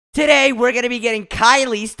Today, we're gonna be getting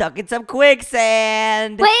Kylie stuck in some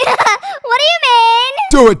quicksand. Wait, what do you mean?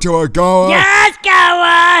 Do it to her, Goa. Yes,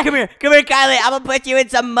 Goa! Come here, Kylie. I'm gonna put you in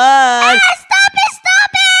some mud. Ah, stop it!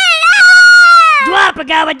 Ah! Drop her,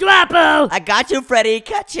 Goa, drop her! I got you, Freddy.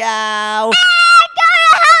 Ka-chow. Ah,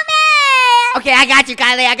 Goa, help me! Okay, I got you,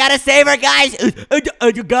 Kylie. I gotta save her, guys. Guys,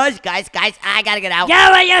 I gotta get out.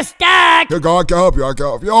 Goa, you're stuck! Here, Goa, I can help you.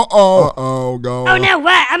 Uh-oh, Goa. Oh, no,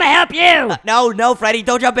 what? I'ma help you! No, Freddy.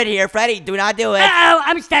 Don't jump in here. Freddy, do not do it. Uh-oh,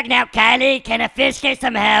 I'm stuck now, Kylie. Can a fish get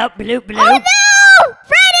some help? Bloop, bloop. Oh no!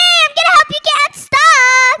 Freddy, I'm gonna help you get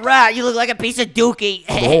unstuck! Rat, you look like a piece of dookie.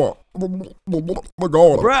 Goa. Bruh,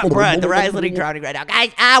 the rat is literally drowning right now.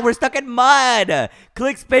 Guys, we're stuck in mud.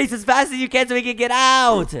 Click space as fast as you can so we can get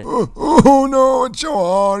out. Oh, no, it's so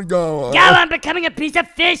hard, Goa. Goa, I'm becoming a piece of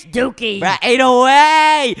fish, Dookie. Rat, ain't no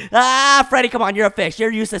way. Freddy, come on, you're a fish. You're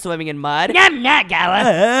used to swimming in mud. I'm not,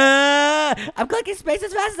 Goa. I'm clicking space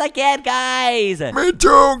as fast as I can, guys. Me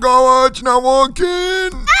too, Goa. It's not working.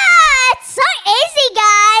 Ah, it's so easy,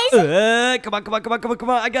 guys! Come on. I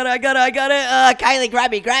got it. Kylie,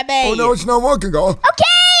 grab me. Oh, no, it's not working, Goa. Okay!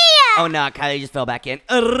 Oh, no, Kylie just fell back in.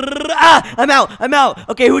 I'm out.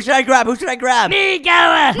 Okay, who should I grab? Me,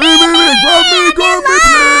 Goa. Me, grab me,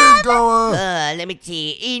 please, Goa. Let me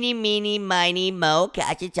see. Eeny, meeny, miny, mo,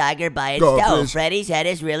 catch a tiger by its Go, toe. please. Freddy's head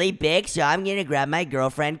is really big, so I'm gonna grab my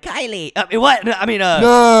girlfriend, Kylie. What?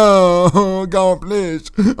 No, Goa, please.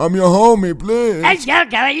 I'm your homie, please. Let's go,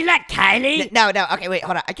 Goa. You like Kylie? No. Okay, wait,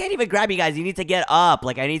 hold on. I can't even grab you guys. You need to get up.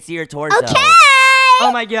 Like, I need to see your torso. Okay!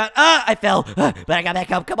 Oh my god. I fell. But I got back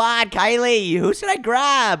up. Come on, Kylie. Who should I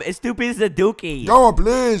grab? It's stupid as a dookie. Goa,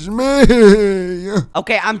 please, me.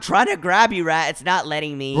 Okay, I'm trying to grab you, Rat. It's not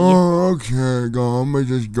letting me. Oh, okay, Goa. Let me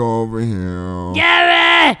just go over here.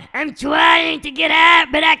 Goa, I'm trying to get out,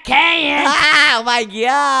 but I can't. Oh my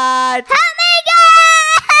god. Help me, guys!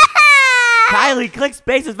 Kylie, click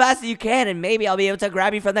space as fast as you can, and maybe I'll be able to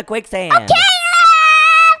grab you from the quicksand. Okay,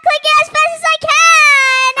 I'm clicking as fast as I can!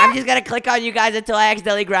 I'm just gonna click on you guys until I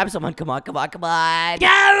accidentally grab someone. Come on. Goa, I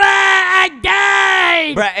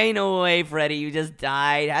died. Bruh, ain't no way, Freddy. You just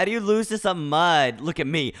died. How do you lose to some mud? Look at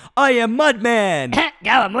me. I am Mudman.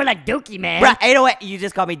 Goa, more like Dookie, man. Bruh, ain't no way. You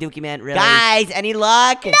just called me Dookie Man, really? Guys, any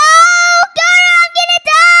luck? No! Goa, I'm gonna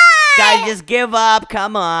die! Guys, just give up.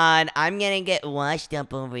 Come on. I'm gonna get washed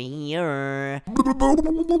up over here.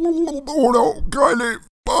 Oh, no, Kylie.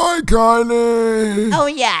 Bye, Kylie. Oh,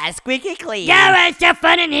 yeah. Squeaky clean. Goa, it's so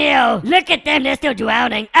fun in here. Look at them. They're still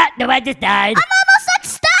drowning. No, I just died. I'm almost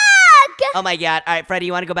unstuck! Oh, my God. All right, Freddy,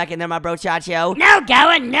 you want to go back in there, my bro, Chacho? No,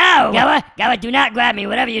 Goa, no. Goa, do not grab me,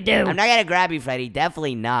 whatever you do. I'm not gonna grab you, Freddy.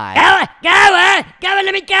 Definitely not. Goa,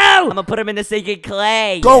 let me go. I'm gonna put him in the sinking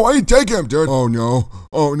clay. Go, hey, take him, dude. Oh, no.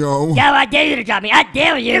 Goa, I dare you to drop me. I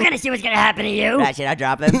dare you. You're gonna see what's gonna happen to you. Should I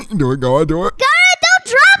drop him? Do it, Goa, do it. Goa, don't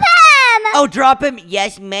drop him! Oh, drop him?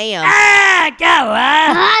 Yes, ma'am.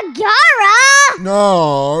 Goa. Goa!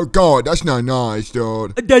 No, Goa, that's not nice,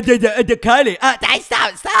 dude. Kylie.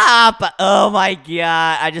 Stop. Oh, my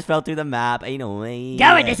God. I just fell through the map. Ain't no way.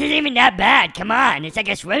 Goa, this isn't even that bad. Come on, it's like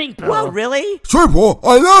a swimming pool. Whoa, really? Swimming pool.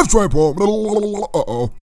 I love swimming pool.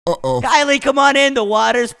 Uh-oh. Kylie, come on in. The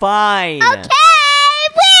water's fine. Okay,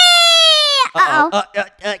 wee! Uh-oh.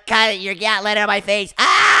 Kylie, you're getting let out of my face.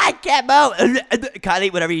 I can't move.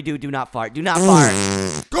 Kylie, whatever you do, do not fart. Do not fart.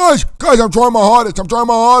 Guys, I'm trying my hardest. I'm trying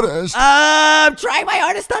my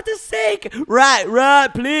hardest not to sink.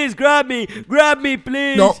 Rat, please, grab me,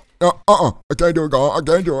 please. No, I can't do it, Goa. I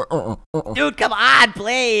can't do it. Dude, come on,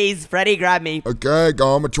 please. Freddy, grab me. Okay,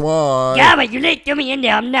 Goa, I'm gonna try. Goa, you threw me in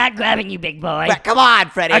there. I'm not grabbing you, big boy. Come on,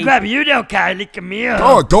 Freddy. I grab you though, Kylie. Come here.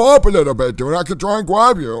 Goa, go up a little bit, dude. I can try and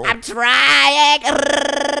grab you. I'm trying.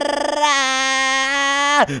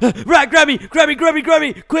 Rat, grab me, quick.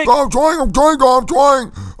 Go, I'm trying, Goa, I'm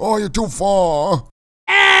trying. Oh, you're too far.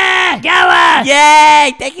 Goa!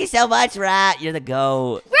 Yay! Thank you so much, Rat. You're the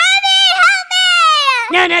GOAT.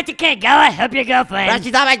 No, it's okay. Goa, help your girlfriend. Rat,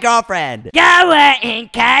 she's not my girlfriend. Goa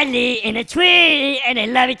and Kylie in a tree, and they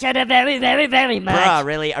love each other very, very, very much. Bro,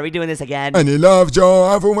 really? Are we doing this again? And he loves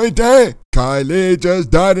your every day. Kylie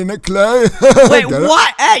just died in the clay. Wait,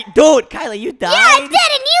 what? Hey, dude, Kylie, you died? Yeah, I did,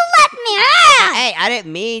 and you left me! Hey, I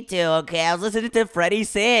didn't mean to, okay? I was listening to Freddy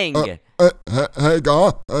sing. Hey,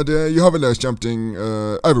 guy. You haven't left something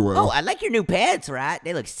everywhere. Oh, I like your new pants, Rat.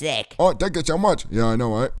 They look sick. Oh, thank you so much. Yeah, I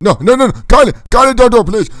know, right? No. Kylie, don't do it,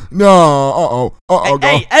 please. No,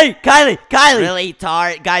 Hey, Kylie. Really,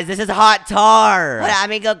 tar? Guys, this is hot tar. Hold on, I'm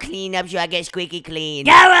gonna go clean up so I get squeaky clean.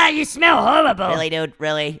 Goa, you smell horrible. Really, dude?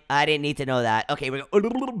 Really? I didn't need to know that. Okay, we're going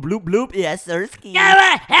bloop, bloop. Yes, sir.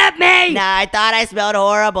 Goa, help me. Nah, I thought I smelled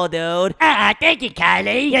horrible, dude. Thank you,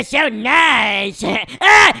 Kylie. You're so nice.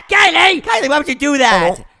 Kylie. Kylie, why would you do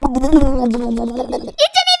that? You didn't even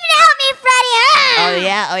help me, Freddy. Oh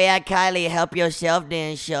yeah, Kylie, help yourself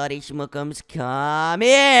then, shorty schmookums. Come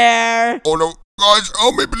here. Oh, no. Guys,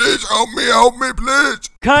 help me, please. Help me, please.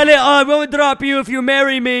 Kylie, I won't drop you if you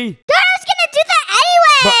marry me. I was gonna do that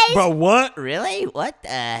anyways. Bro, what? Really? What the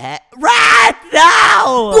heck? Rat,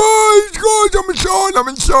 no! Guys, I'm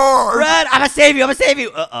inside. Rat, I'm gonna save you.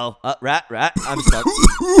 Uh-oh. Rat, I'm stuck.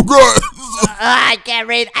 Guys. I can't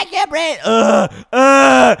breathe. Freddy, help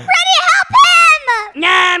him. Nah,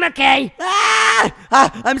 I'm okay.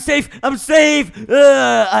 I'm safe. I'm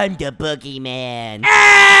the boogeyman.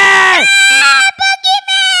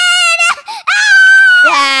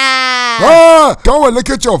 Go and look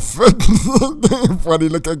at your face. Funny,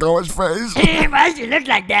 look at Goa's face. Why does you look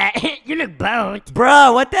like that? You look boned.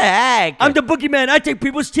 Bro, what the heck? I'm the boogeyman. I take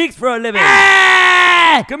people's cheeks for a living.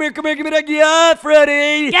 Ah! Come here, give me that guy,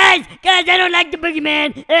 Freddy. Guys, I don't like the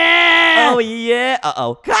boogeyman. Oh, yeah.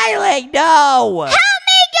 Uh-oh. Kylie, no!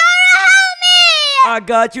 I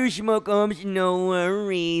got you, schmookums. No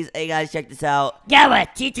worries. Hey, guys, check this out. Goa,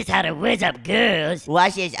 teach us how to whiz up girls.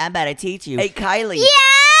 Watch this. I'm about to teach you. Hey, Kylie. Yeah.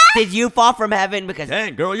 Did you fall from heaven? Because,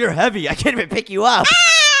 Dang, girl, you're heavy. I can't even pick you up.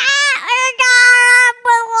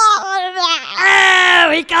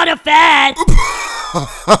 Oh, he got a fat.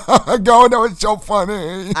 Go, that was so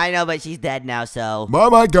funny. I know, but she's dead now, so.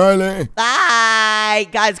 Bye, Kylie. Bye!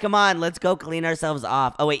 Guys, come on. Let's go clean ourselves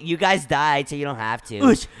off. Oh, wait. You guys died, so you don't have to.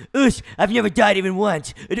 Oosh. I've never died even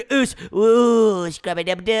once. Oosh. Ooh,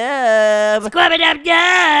 scrub-a-dub-dub.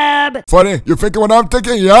 Squab-a-dub-dub. Funny, you thinking what I'm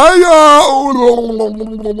thinking? Yeah.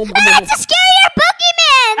 That's a scarier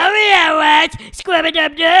boogeyman. Oh, yeah, what?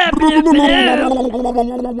 Squab-a-dub-dub.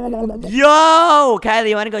 Yo! Kylie,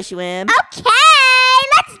 you want to go swim? Okay,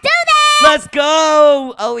 let's do this. Let's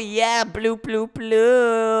go. Oh, yeah. Bloop, bloop,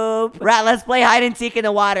 bloop. Right, let's play hide and seek in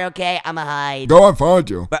the water, okay? I'ma hide. Go, I found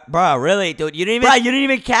you. Bro, really? Dude, you didn't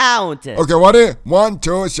even count. Okay, what is 1,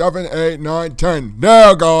 2, 7, 8, 9, 10.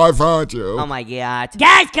 There, go, I found you. Oh, my God.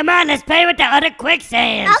 Guys, come on, let's play with the other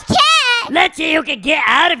quicksands. Okay. Let's see who can get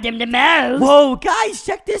out of them the most. Whoa, guys,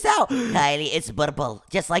 check this out. Kylie, it's purple.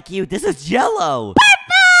 Just like you. This is Jello.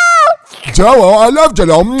 Jello, I love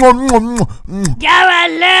Jello. Go, I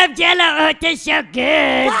love Jello. Oh, it tastes so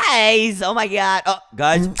good. Guys, oh, my God. Oh,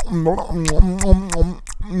 guys.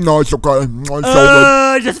 No, it's okay. It's so good.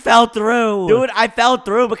 I just fell through. Dude, I fell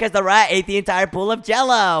through because the rat ate the entire pool of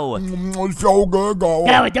Jello. It's so good, go.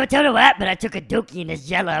 No, don't tell the what, but I took a dookie in this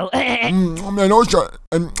Jello. They know there's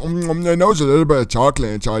a little bit of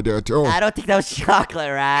chocolate inside there, too. I don't think that was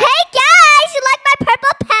chocolate, rat. Hey guys, you like my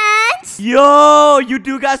purple pants? Yo, you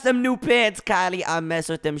do got some new pants, Kylie. I mess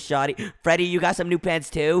with them, shawty. Freddy, you got some new pants,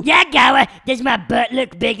 too? Yeah, Goa, does my butt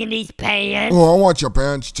look big in these pants? Oh, I want your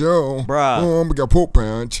pants, too. Bruh. Oh, I'm gonna get poop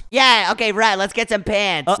pants. Yeah, okay, Rat, let's get some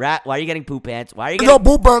pants. Rat, why are you getting poop pants? Why are you I getting... got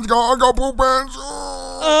poop pants, go. I got poop pants.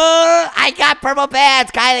 I got purple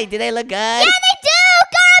pants. Kylie, do they look good? Yeah, they do.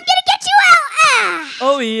 Go, I'm gonna get you out.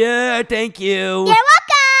 Oh, yeah, thank you. You're welcome.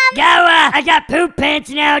 Goa, I got poop pants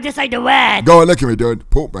now, just like the what? Go, look at me, dude.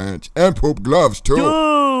 Poop pants. And poop gloves, too.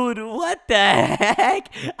 Dude, what the heck?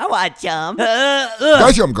 I want some.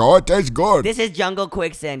 That's some, go. It tastes good. This is jungle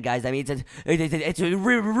quicksand, guys. I mean, it's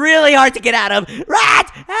really hard to get out of. Rat,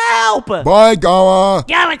 help! Bye, Goa.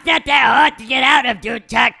 Goa, it's not that hard to get out of, dude.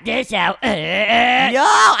 Check this out. Yo,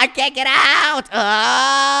 I can't get out.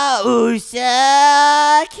 Oh, Oh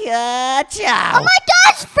my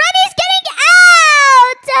gosh, Freddy's getting out.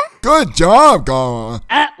 Good job, Goa.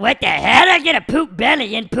 What the hell? I get a poop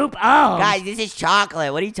belly and poop arms. Guys, this is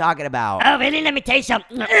chocolate. What are you talking about? Oh, really? Let me taste some.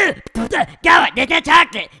 Goa, there's no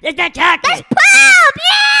chocolate. There's no chocolate. Poop,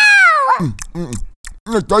 ew.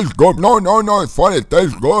 It tastes good. No, it's funny. It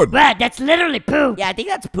tastes good. What? That's literally poop. Yeah, I think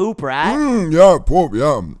that's poop, right? Yeah, poop,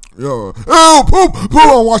 yeah. Yeah. Ew, poop.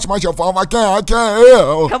 I'll wash myself off. I can't.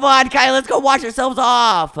 Ew. Come on, Kylie, let's go wash ourselves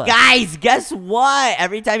off. Guys, guess what?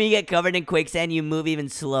 Every time you get covered in quicksand, you move even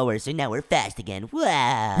slower. So now we're fast again.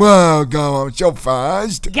 Wow. Wow, go on so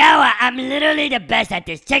fast. Goa, I'm literally the best at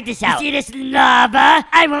this. Check this out. You see this lava?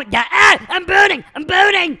 I won't die. Ah, I'm burning.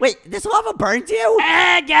 Wait, this lava burns you?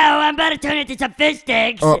 Goa, I'm about to turn into some fish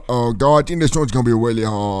sticks. Uh-oh, God, I think this one's gonna be really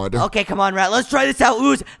hard. Okay, come on, Rat. Let's try this out.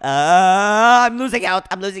 Ooze. I'm losing out.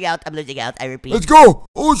 I repeat. Let's go.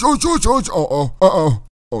 Oosh. Uh-oh.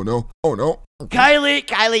 Oh, no.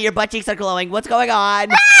 Kylie, your butt cheeks are glowing. What's going on?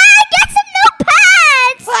 Get some new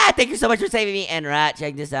pants! Thank you so much for saving me. And Rat,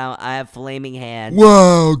 check this out. I have flaming hands.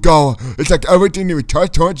 Whoa, go. It's like everything you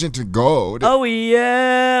touch turns into gold. Oh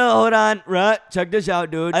yeah, hold on, Rat. Check this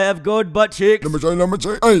out, dude. I have gold butt cheeks. Let me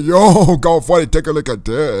see. Hey, yo, go funny. Take a look at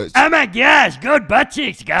this. Oh my gosh, good butt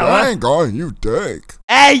cheeks, Goa. Dang, God, you dick.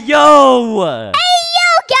 Hey, yo! Hey,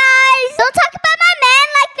 yo, guys! Don't talk about my man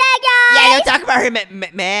like that, guys! Yeah, don't talk about her,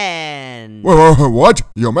 man. What?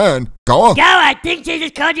 Your man? Go. Goa, I think she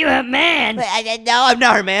just called you her man. No, I'm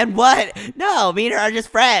not her man. What? No, me and her are just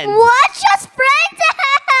friends. What? Just friends?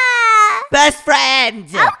 Best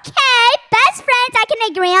friends. Okay, best friends. I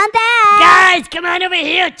can agree on that. Guys, come on over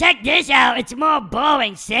here. Check this out. It's more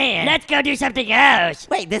boring sand. Let's go do something else.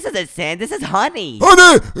 Wait, this isn't sand. This is honey.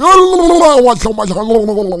 Honey! I want so much.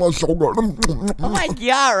 So good. Oh my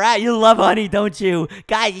god, right? You love honey, don't you?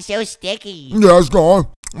 Guys, it's so sticky. Yes, God.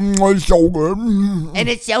 It's so good. And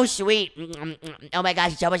it's so sweet. Oh my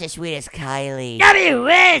gosh, it's almost as sweet as Kylie.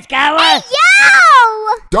 W.S. Goa.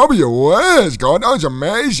 Yo! W.S. God, that was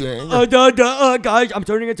amazing. Guys, I'm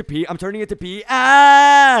turning into pee.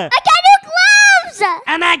 Ah! I got new gloves!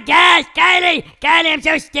 Oh my gosh, Kylie, I'm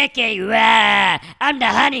so sticky. Rah. I'm the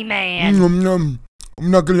honey man. I'm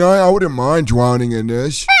not gonna lie, I wouldn't mind drowning in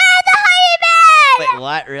this. Wait,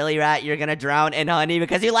 what? Really, Rat? You're gonna drown in honey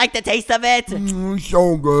because you like the taste of it?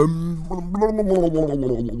 So good.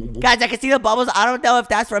 Guys, I can see the bubbles. I don't know if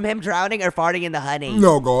that's from him drowning or farting in the honey.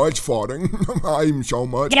 No, God, it's farting. I eat so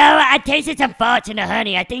much. Goa, I tasted some farts in the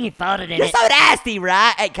honey. I think he farted in You're it. so nasty,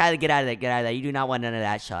 Rat. Hey, Kylie, get out of there. You do not want none of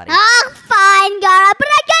that, shawty. Oh, fine, Gara, but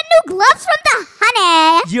I got new gloves from the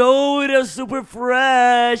honey. Yo, they're super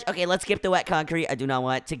fresh. Okay, let's skip the wet concrete. I do not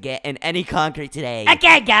want to get in any concrete today.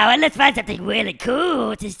 Okay, Goa, let's find something really cool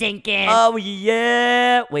to sink in. Oh,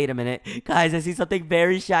 yeah. Wait a minute. Guys, I see something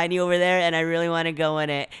very shiny over there, and I really want to go in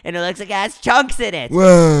it. And it looks like it has chunks in it.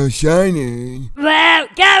 Wow, shiny. Wow,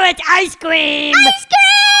 Goa, it's ice cream. Ice cream!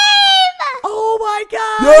 Oh, my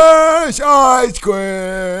God. Yes, ice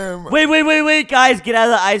cream. Wait, guys. Get out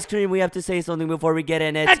of the ice cream. We have to say something before we get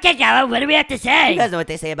in it. Okay, Goa, what do we have to say? You guys know what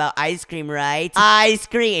they say about ice cream, right? Ice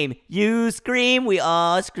cream. You scream, we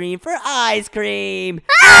all scream for ice cream.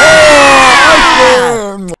 Ice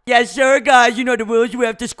cream. Yeah, sure, guys. You know the rules. We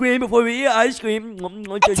have to scream before we eat ice cream.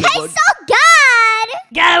 It tastes so good!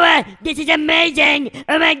 Goa, this is amazing.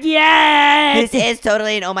 Oh my god. This is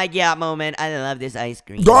totally an oh my god moment. I love this ice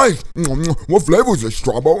cream. Guys, what flavor is this?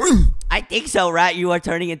 Strawberry? I think so, right? You are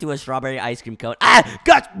turning into a strawberry ice cream cone. Ah,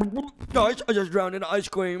 guys. Guys, I just drowned in ice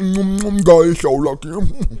cream. Guys, so lucky.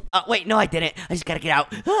 Wait, no, I didn't. I just gotta get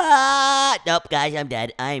out. Nope, guys, I'm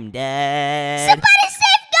dead. I'm dead. Somebody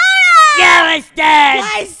save Gara! Goa's dead.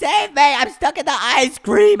 Guys, save me. I'm stuck in the ice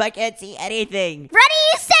cream. I can't see anything. Ready,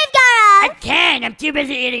 you save Gara! I can't. I'm too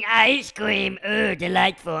busy eating ice cream. Ooh,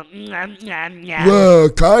 delightful. Nom, nom, nom. Well,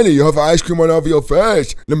 Kylie, you have ice cream all over your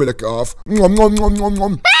face. Let me lick it off. Hey, get away from me,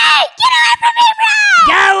 bro!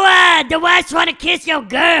 Goa, the wives want to kiss your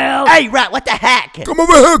girl. Hey, Rat, what the heck? Come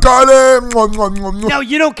over here, Kylie. No,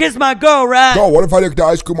 you don't kiss my girl, right? No, what if I lick the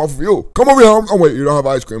ice cream off of you? Come over here. Oh, wait, you don't have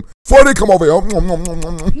ice cream. Forty, come over here.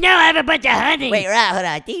 No, I have a bunch of honey. Wait, Rat, hold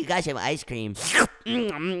on. I think you guys have ice cream. Tastes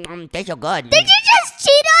so good. Did you just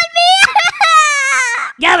cheat on me?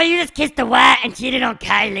 Goa, you just kissed the white and cheated on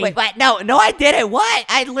Kylie. Wait, what? No, I didn't. What?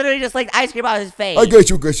 I literally just licked ice cream out of his face. I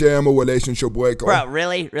guess you could say I'm a relationship breaker. Bro,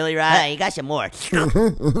 really, Rat? You got some more.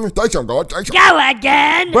 Thanks, God. Thanks. Goa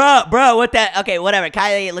again. Bro, what the? Okay, whatever.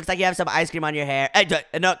 Kylie, it looks like you have some ice cream on your hair. Hey,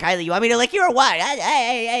 no, Kylie, you want me to lick you or what?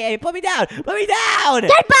 Hey, put me down. Put me down.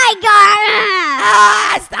 Goodbye, Gara!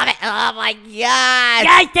 Ah, stop it. Oh, my God.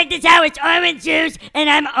 Guys, check this out. It's orange juice, and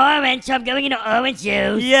I'm orange, so I'm going into orange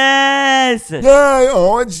juice. Yes. Yay,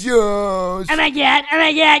 orange juice. Oh my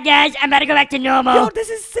god, guys. I'm about to go back to normal. Yo, this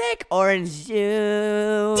is sick. Orange juice.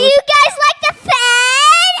 Do you guys like the fan?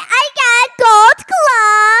 I got gold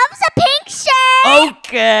gloves, a pink shirt.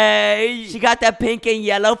 Okay. She got that pink and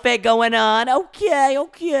yellow fit going on. Okay. Yo,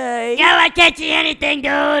 I can't see anything,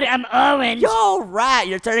 dude. I'm orange. Yo, Rat,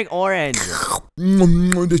 you're turning orange.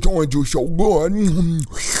 This orange juice so good.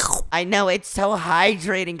 I know, it's so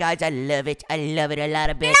hydrating, guys. I love it. I love it a lot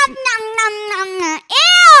of bit. Nom, nom, nom, nom, nom.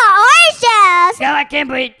 Ew, orange juice. Go, I can't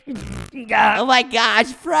breathe. Go. Oh my gosh,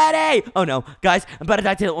 Freddy! Oh no, guys, I'm about to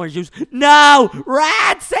die to the orange juice. No!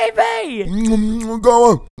 Rat, save me!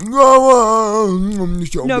 Go on.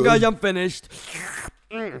 So No, good. guys, I'm finished.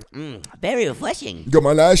 Very refreshing. Got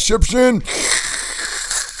my last chips in.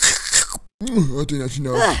 I think that's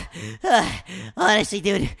enough. Honestly,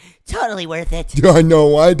 dude, totally worth it. Yeah, I know,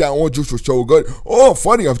 why? That orange juice was so good. Oh,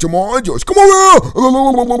 funny, I have some more orange juice. Come on here.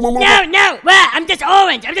 No, well, I'm just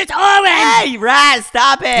orange. Hey, Rat,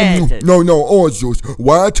 stop it! No, orange juice.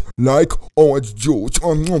 What? Like orange juice.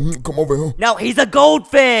 Come over here. No, he's a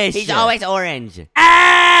goldfish! He's always orange. Okay,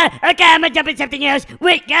 I'm gonna jump in something else.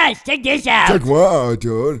 Wait, guys, check this out. Check what out,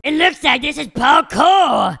 dude. It looks like this is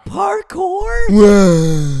parkour. Parkour?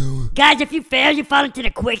 Wow. Guys, if you fail, you fall into the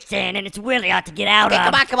quicksand, and it's really hard to get out Okay,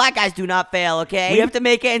 of. come on, guys, do not fail, okay? We have to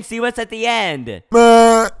make it and see what's at the end.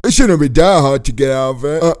 Man, it shouldn't be that hard to get out of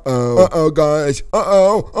it. Uh-oh, guys.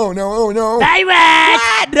 Oh, no. Bye, Rat.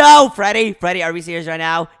 What? No, Freddy, are we serious right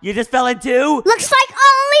now? You just fell into? Looks like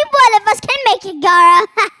only one of us can make it, Gara.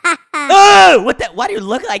 Oh, what the? Why do you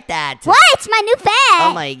look like that? What? It's my new fan.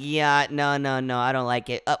 Oh my god, no, I don't like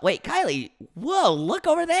it. Wait, Kylie, whoa, look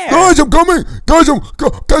over there. Guys, I'm coming. Guys,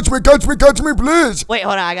 catch me, please. Wait,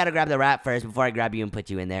 hold on, I gotta grab the rat first before I grab you and put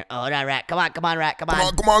you in there. Oh, no, rat, come on, rat, come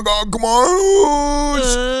on. Come on, God, come on.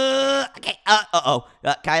 Okay,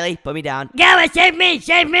 Kylie, put me down. Go, save me. You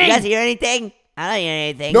guys hear anything? I don't hear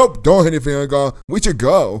anything. Nope, don't hit anything, God. We should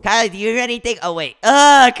go. Kylie, do you hear anything? Oh, wait.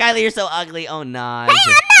 Kylie, you're so ugly. Oh, no. Hey, I'm not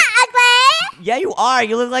ugly. Yeah, you are.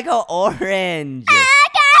 You look like an orange. Gara,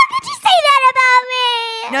 how could you say that about me?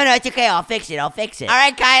 No, it's okay. I'll fix it. All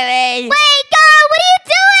right, Kylie. Wait, Gara, what are you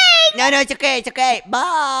doing? No, it's okay.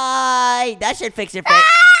 Bye. That should fix it.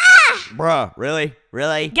 Bruh, really?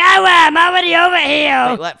 Go, I'm already over here.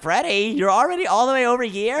 Wait, what, Freddy? You're already all the way over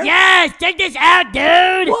here? Yes, check this out,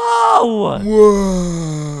 dude. Whoa!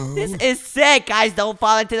 Whoa. This is sick. Guys, don't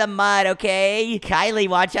fall into the mud, okay? Kylie,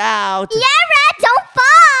 watch out. Yeah, Rat, don't fall.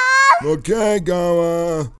 Okay,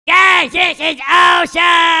 Gara. Guys, this is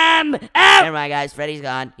awesome. Oh, Never mind, guys. Freddy's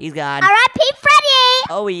gone. He's gone. R.I.P. Freddy.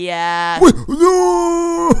 Oh, yeah. Wait,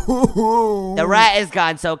 no. The rat is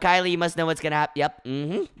gone, so Kylie, you must know what's gonna happen. Yep.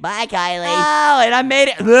 Bye, Kylie. Oh, and I made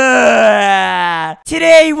it. Ugh.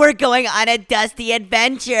 Today, we're going on a dusty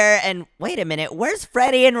adventure. And wait a minute. Where's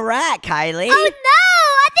Freddy and Rat, Kylie? Oh, no.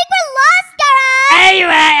 I think we're lost, Gara. hey,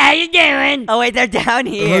 Rat, how you doing? Oh, wait, they're down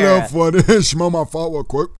here. Hello, Freddy. Smell my fart real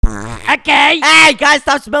quick. Okay. Hey, guys,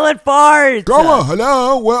 stop smelling farts. Gara,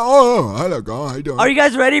 hello. Hello, Gara. How you doing? Are you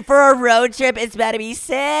guys ready for our road trip? It's about to be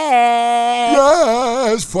sick.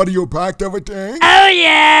 Yes, Freddy, you packed everything? Oh,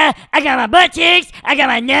 yeah. I got my butt cheeks, I got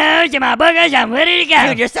my nose, and my boogers. I'm ready to go.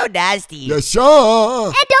 Dude, you're so nasty. Yes, sir.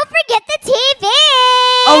 And don't forget the TV.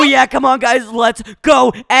 Oh, yeah, come on, guys, let's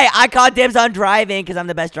go. Hey, I caught dibs on driving because I'm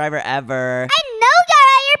the best driver ever. I know,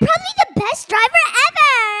 Gara. You're probably the best driver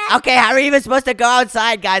ever. Okay, how are we even supposed to go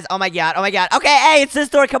outside, guys? Oh my god. Okay, hey, it's this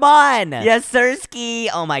door, come on. Yes, sirski.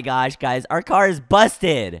 Oh my gosh, guys, our car is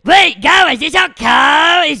busted. Wait, guys, this our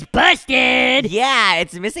car is busted. Yeah,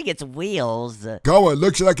 it's missing its wheels. Gara, it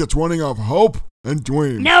looks like it's running off hope and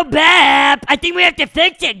dreams. No, Bap. I think we have to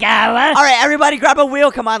fix it, Gawa. All right, everybody grab a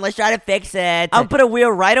wheel. Come on, let's try to fix it. I'll put a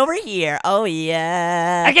wheel right over here. Oh,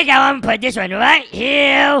 yeah. Okay, Gawa, I'm gonna put this one right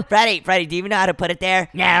here. Freddy, do you even know how to put it there?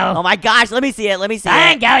 No. Oh my gosh, let me see it.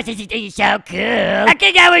 Fine, Gawa, since you think you're so cool.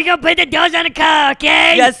 Okay, Gawa, we're gonna put the doors on the car,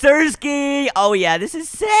 okay? Yes, sirski. Oh, yeah, this is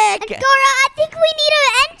sick. And Gara, I think we need an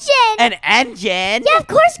engine. An engine? Yeah, of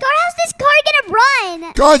course, Gara. How's this car gonna run?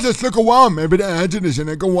 Guys, let's look around. Maybe the engine is in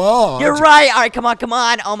a garage. You're right. All right, come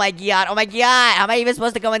on. Oh my god. How am I even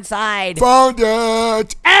supposed to go inside? Found it. Oh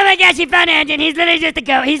my gosh, he found an engine. He's literally just a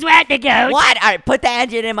goat. He's whacked the goat. What? All right, put the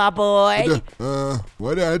engine in, my boy.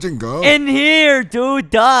 Where'd the engine go? In here, dude.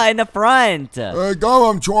 Duh, in the front. Go,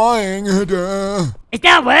 I'm trying. It's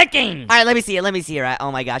not working. All right, let me see it. Right?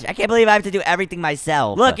 Oh my gosh, I can't believe I have to do everything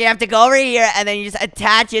myself. Look, you have to go over here and then you just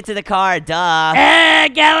attach it to the car. Duh.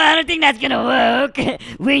 Gawa, I don't think that's gonna work.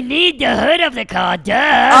 We need the hood of the car, duh.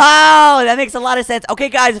 Oh, that makes a lot of sense. Okay,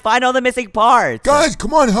 guys, find all the missing parts. Guys,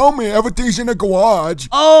 come on, help me. Everything's in the garage.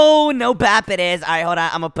 Oh, no bap it is. All right, hold on.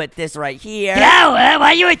 I'm gonna put this right here. Gawa,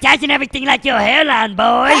 why are you attaching everything like your hairline,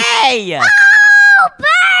 boy? Hey! Oh,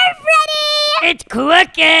 burn, Freddy. It's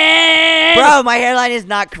crooked. Bro, my hairline is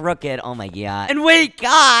not crooked. Oh my god. And wait,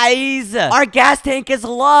 guys, our gas tank is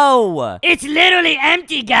low. It's literally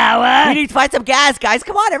empty, Gawa. We need to find some gas, guys.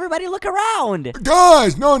 Come on, everybody, look around.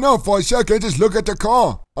 Guys, no, for a second, just look at the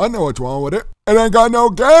car. I know what's wrong with it. It ain't got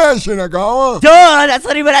no gas in it, Gawa. Duh, that's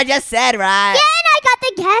literally what I just said, right? Yeah, and I got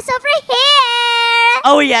the gas over here.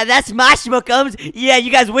 Oh, yeah, that's my schmookums. Yeah,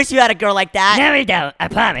 you guys wish you had a girl like that. No, we don't. I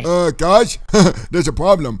promise. Guys, there's a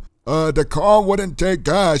problem. The car wouldn't take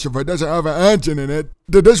gas if it doesn't have an engine in it.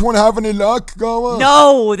 Did this one have any luck, Gawa?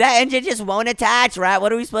 No, that engine just won't attach, right?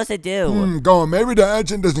 What are we supposed to do? Gawa, maybe the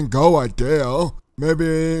engine doesn't go right there.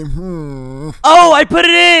 Maybe, Oh, I put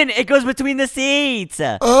it in. It goes between the seats.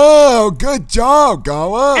 Oh, good job,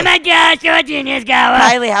 Gawa. Oh my gosh, you're a genius, Gawa.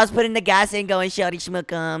 Kylie, how's putting the gas in going, shorty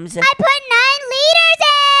schmookums? I put 9 liters in.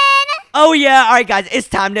 Oh, yeah. All right, guys. It's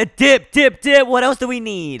time to dip. What else do we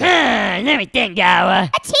need? Let me think, Gawa.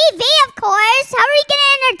 A TV, of course. How are we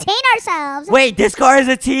gonna entertain ourselves? Wait, this car is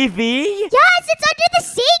a TV? Yes, it's under the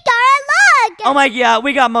seat, Gara. Look. Oh, my God.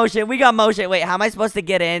 We got motion. Wait, how am I supposed to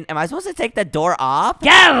get in? Am I supposed to take the door off?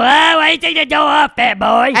 Gawa, why you take the door off, fat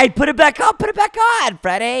boy? Hey, put it back on,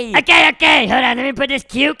 Freddy. Okay. Hold on, let me put this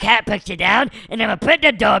cute cat picture down, and I'm gonna put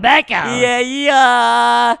the door back on.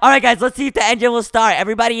 Yeah. All right, guys, let's see if the engine will start.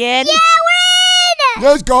 Everybody in? Yeah, we're in.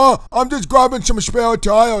 Yes, Gawa. I'm just grabbing some spare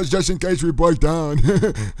tires just in case we break down.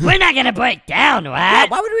 We're not gonna break down, what? Yeah,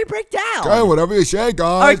 why would we break down? Okay, whatever you say, guys.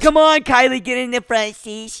 All right, come on, Kylie, get in the front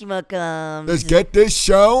seat, schmookums. Let's get this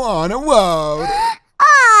show on the road. Aww.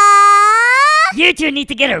 You two need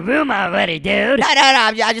to get a room already, dude. No.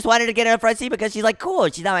 I just wanted to get her in the front seat because she's like cool.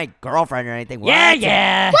 She's not my girlfriend or anything. What?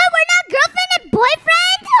 Yeah. What, we're not girlfriend and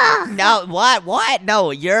boyfriend? Ugh. No, what?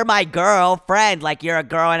 No, you're my girlfriend. Like you're a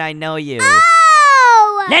girl and I know you. Oh.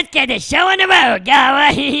 Let's get the show on the road,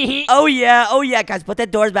 Gawa. Oh yeah, guys, put the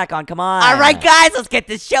doors back on. Come on. All right, guys, let's get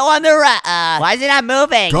this show on the road. Why is it not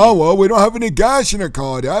moving? Gawa, we don't have any gas in the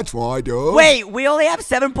car. That's why, dude. Wait, we only have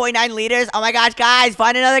 7.9 liters. Oh my gosh, guys,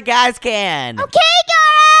 find another gas can. Okay,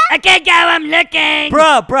 Gara. Okay, Gawa, I'm looking.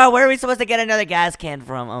 Bro, where are we supposed to get another gas can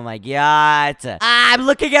from? Oh my god. I'm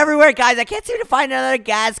looking everywhere, guys. I can't seem to find another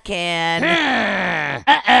gas can.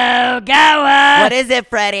 Uh-oh, Gawa. What is it,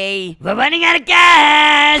 Freddy? We're running out of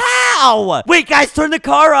gas. How? Wait, guys, turn the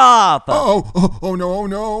car off. Oh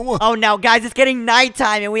no. Oh no, guys, it's getting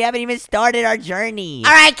nighttime and we haven't even started our journey.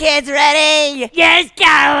 All right, kids, ready? Yes,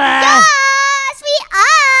 Gawa. Yes, we are.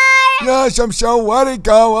 Yes, I'm so ready,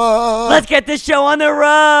 Gawa. Let's get this show on the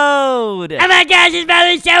road. Oh my gosh, it's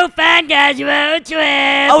probably so fun, guys. Road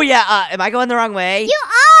trip. Oh yeah, am I going the wrong way? You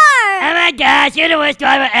are. Oh my gosh, you're the worst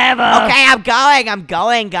driver ever. Okay, I'm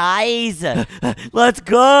going, guys. Let's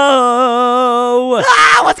go.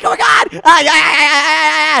 Ah, what's going on?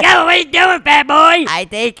 Gawa, what are you doing, fat boy? I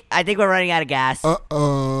think we're running out of gas.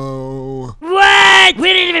 Uh-oh. What?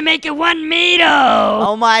 We didn't even make it 1 meter.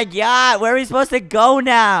 Oh my god, where are we supposed to go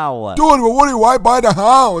now? Dude, we're already right by the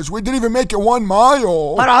house. We didn't even make it 1 mile.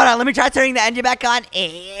 Hold on, let me try turning the engine back on.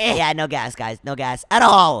 Yeah, no gas, guys, no gas at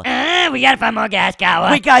all. We gotta find more gas,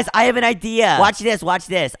 Gawa. Wait, guys, I have an idea. Watch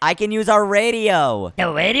this. I can use our radio.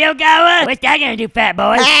 The radio, Gawa? What's that gonna do, fat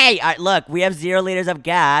boy? Hey, all right, look, we have 0 liters of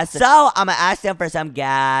gas. So I'm gonna ask them for some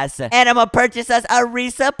gas. And I'm gonna purchase us a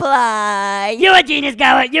resupply. You a genius,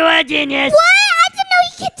 Gawa. You a genius. What? I didn't know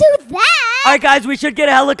you could do that. All right, guys, we should get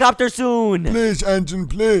a helicopter soon. Please, engine,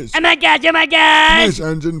 please. Oh my gosh, oh my gosh. Please,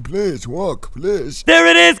 engine, please. Walk, please. There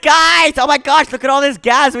it is, guys. Oh my gosh, look at all this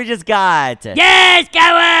gas we just got. Yes,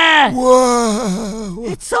 Gawa. Whoa.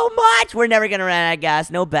 It's so much. We're never gonna run out of gas.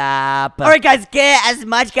 No bap. All right, guys, get as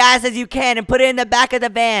much gas as you can and put it in the back of the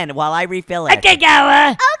van while I refill it. Okay,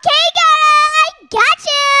 Gawa. Okay, Gara. I got you.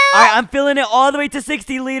 All right, I'm filling it all the way to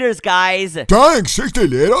 60 liters, guys. Dang, 60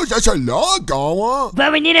 liters? That's a lot, Gawa.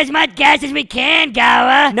 But we need as much gas as we can,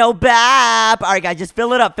 Gawa. No bap. All right, guys, just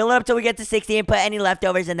fill it up. Fill it up till we get to 60 and put any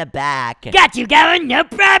leftovers in the back. Got you, Gawa. No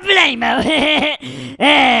problemo.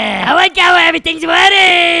 All right, Gawa, everything's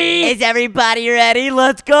ready. Is everybody ready?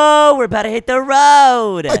 Let's go. We're about to hit the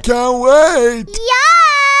road. I can't wait. Yes.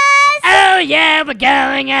 Oh yeah, we're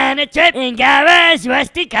going on a trip in Gawa's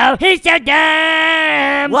rusty car. He's so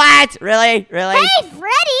dumb. What? Really? Hey,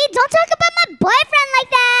 Freddy, don't talk about my boyfriend like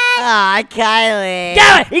that. Aw, Kylie.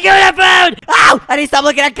 Gawa, you're going off road. Ow! I need to stop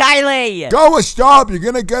looking at Kylie. Gawa, stop. You're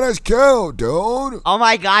gonna get us killed, dude. Oh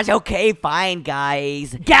my gosh. Okay, fine,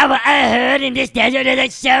 guys. Gawa, I heard in this desert there's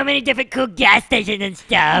like so many different cool gas stations and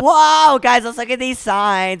stuff. Whoa, guys, let's look at these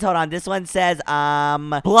signs. Hold on. This one says,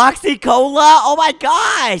 Bloxy Cola. Oh my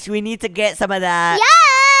gosh. We need to get some of that.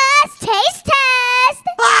 Yes, taste test.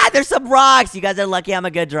 Ah, there's some rocks. You guys are lucky I'm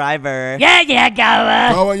a good driver. Yeah,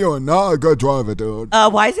 Gawa. Gawa, you're not a good driver, dude.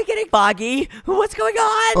 Why is it getting foggy? What's going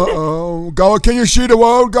on? Uh-oh. Gawa, can you see the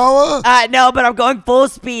road, Gawa? No, but I'm going full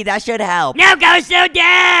speed. That should help. Now go slow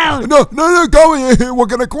down. No, Gawa, we're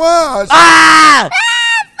gonna crash. Ah!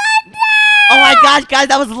 Oh my gosh, guys,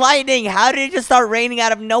 that was lightning. How did it just start raining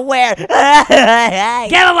out of nowhere?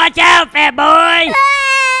 Gotta watch out, fat boy. I'm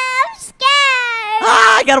scared.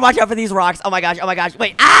 I gotta watch out for these rocks. Oh my gosh,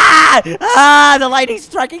 wait. The lightning's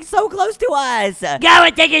striking so close to us. Go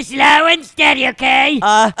and take it slow and steady, okay?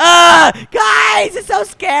 Guys, it's so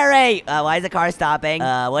scary. Why is the car stopping?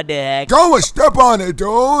 What the heck? Go and step on it,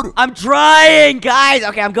 dude. I'm trying, guys.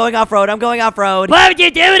 Okay, I'm going off-road. Why would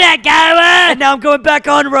you do that, Gower? And now I'm going back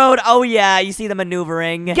on road. Oh, yeah, you see the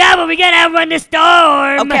maneuvering. Gower, we gotta outrun the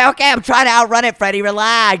storm. Okay, I'm trying to outrun it, Freddy.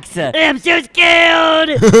 Relax. I'm so scared.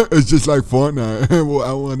 It's just like Fortnite. Well,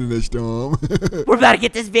 I won in the storm. We're about to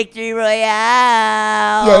get this victory royale.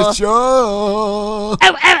 Yeah, sure.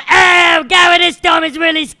 Oh, Gower, this storm is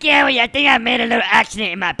really scary. I think I made a little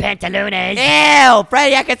accident in my pantalones. Ew,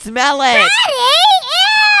 Freddy, I can smell it.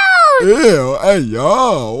 Ew, hey,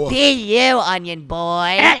 yo. Be you, onion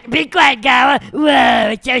boy. Be quiet, Gower. Whoa,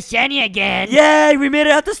 it's so sunny again. Yay, we made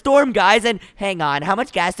it out the storm, guys. And hang on, how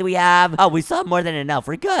much gas do we have? Oh, we still have more than enough.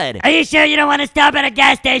 We're good. Are you sure you don't want to stop at a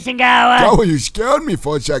gas station, Gower? Go, you scared me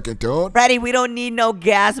for a second, dude. Freddy, we don't need no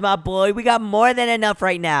gas, my boy. We got more than enough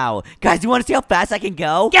right now. Guys, you want to see how fast I can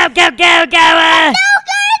go? Go, Gower.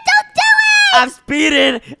 I'm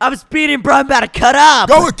speeding, bro. I'm about to cut up.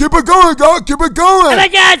 Go, keep it going, go, keep it going. Oh my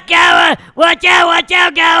gosh, Gower. Watch out,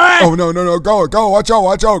 Gower. Oh, no, go, watch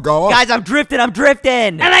out, go. Guys, I'm drifting. Oh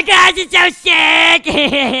my gosh, it's so sick.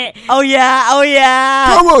 Oh,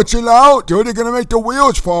 yeah. Come on, chill out, dude. You're gonna make the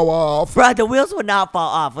wheels fall off. Bro, the wheels will not fall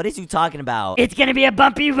off. What is you talking about? It's gonna be a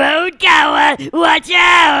bumpy road, Gower. Watch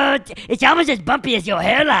out. It's almost as bumpy as your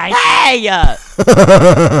hairline. Hey!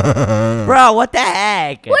 Bro, what the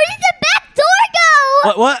heck? Where did the back door go?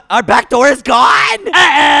 What? Our back door is gone?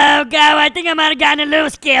 Uh-oh, Gower. I think I might have gotten a little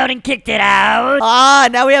scared and kicked it out.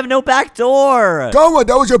 Now we have no back door. Come on,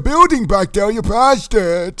 that was a building back there. You passed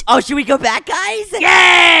it. Oh, should we go back, guys?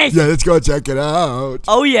 Yes. Yeah, let's go check it out.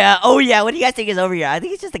 Oh, yeah. What do you guys think is over here? I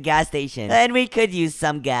think it's just a gas station. And we could use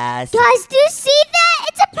some gas. Guys, do you see that?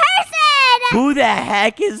 It's a person. Who the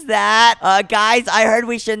heck is that? Guys, I heard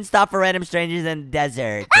we shouldn't stop for random strangers in the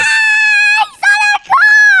desert.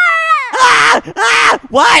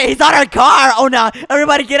 What? He's on our car. Oh, no.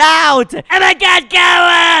 Everybody get out. Oh, my God,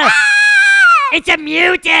 Gower. It's a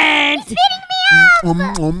mutant.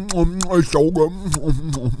 It's so good.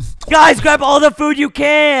 Guys, grab all the food you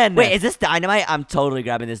can. Wait, is this dynamite? I'm totally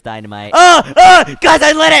grabbing this dynamite. Guys,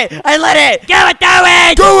 I lit it. Gower, throw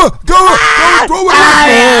it. Go, throw it.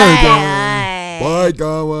 Bye,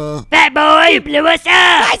 Gower. Fat boy, you blew us up.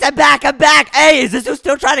 Guys, I'm back. Hey, is this who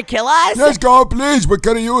still trying to kill us? Let's go, please. We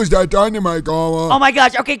could have used that dynamite, Gower. Oh my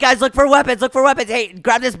gosh. Okay, guys, look for weapons. Hey,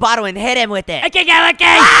 grab this bottle and hit him with it. Okay, Gower,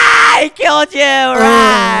 okay. He killed you.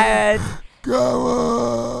 Right.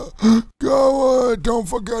 Gower, don't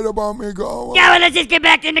forget about me, Gower. Gower, let's just get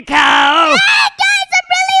back in the car.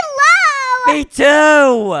 Me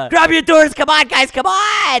too. Grab your doors. Come on, guys. Come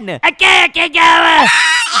on. Okay, Gower.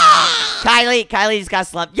 Kylie just got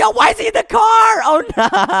slumped. Yo, why is he in the car? Oh,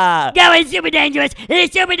 no. Gower, it's super dangerous.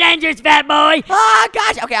 It's super dangerous, fat boy. Oh,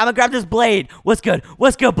 gosh. Okay, I'm gonna grab this blade. What's good,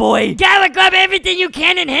 boy? Gower, grab everything you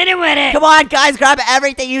can and hit him with it. Come on, guys. Grab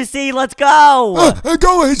everything you see. Let's go. Hey,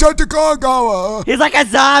 Gower, he's at the car, Gower. He's like a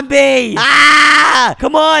zombie.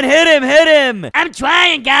 Come on. Hit him. I'm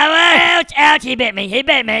trying, Gower. Ouch, he bit me.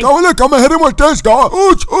 Gower, look, I'm gonna hit him with this, Gower.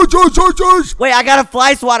 Ouch. Wait, I got a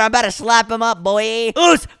fly swatter. I'm about to slap him up, boy.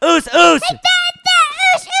 Oos.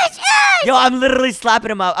 Yo, I'm literally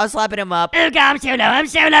slapping him up. I'm slapping him up. Oh, God, I'm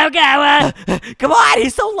so low, Gower. Come on,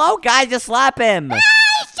 he's so low, guys. Just slap him. He's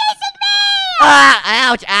chasing me.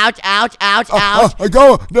 Ouch.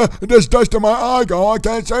 Gower, there's dust in my eye, Gower. I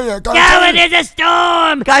can't see it. Gower, there's a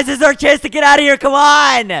storm. Guys, this is our chance to get out of here. Come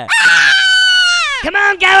on. Come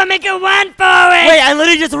on, Gower, make a run for it. Wait, I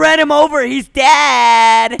literally just ran him over. He's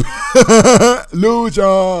dead.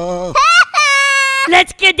 Loser.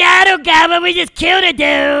 Let's skedaddle, Gower. We just killed a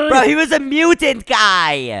dude. Bro, he was a mutant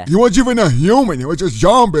guy. He wasn't even a human. He was a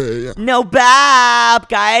zombie. No bap,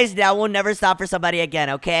 guys. Now we'll never stop for somebody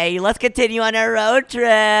again, okay? Let's continue on our road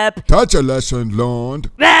trip. That's a lesson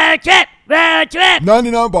learned. Road trip.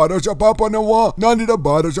 99 bottles of pop on the wall. 99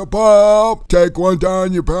 bottles of pop. Take one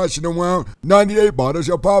down, you pass it around. 98 bottles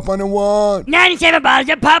of pop on the wall. 97 bottles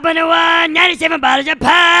of pop on the one. 97 bottles of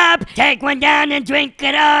pop. Take one down and drink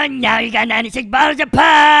it on. Now you got 96 bottles of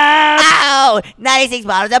pop. Ow! 96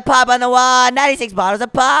 bottles of pop on the wall. 96 bottles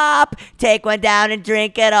of pop. Take one down and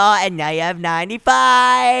drink it all. And now you have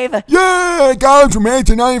 95. Yeah, guys, from 8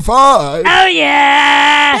 to 95. Oh,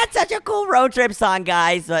 yeah. That's such a cool road trip song,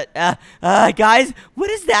 guys. But Guys, what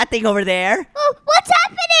is that thing over there? Oh, what's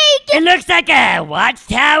happening? It looks like a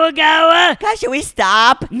watchtower goer. Guys, should we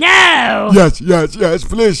stop? No. Yes,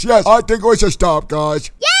 please, yes. I think we should stop,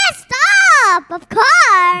 guys. Yes, stop! Of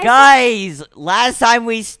course! Guys, last time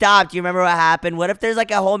we stopped, you remember what happened? What if there's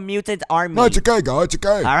like a whole mutant army? No, it's okay, guys. It's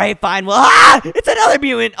okay. All right, fine. Well, it's another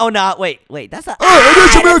mutant. Oh, no, wait, that's not. Oh, it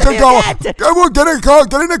is a that's mutant, guys. Come on, get in the car.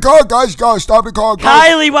 Get in the car, guys. Go, stop the car, guys.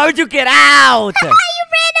 Kylie, why would you get out? You ran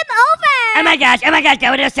him over! Oh my gosh,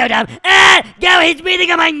 go, it is so dumb. Go, he's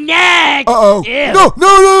breathing on my neck. Uh-oh. Ew. No.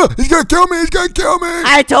 He's gonna kill me.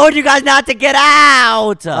 I told you guys not to get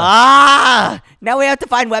out. Now we have to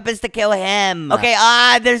find weapons to kill him. Okay,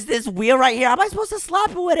 there's this wheel right here. How am I supposed to slap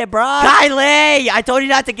him with it, bro? Kylie, I told you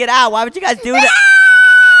not to get out. Why would you guys do that?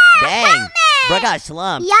 Dang. Bro got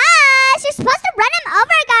slumped. Yes, you're supposed to run him over,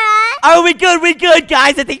 guys. Oh, we good,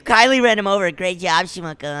 guys. I think Kylie ran him over. Great job,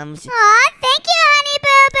 Schmuckums. Aw, thank you, honey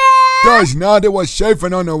boo-boo. Guys, now that we're safe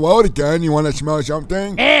and on the road again, you want to smell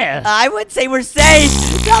something? Ew. I would say we're safe.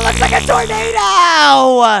 That looks like a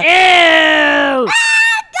tornado. Ew.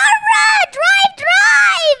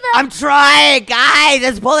 Drive! I'm trying, guys.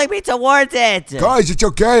 It's pulling me towards it. Guys, it's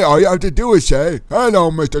okay. All you have to do is say,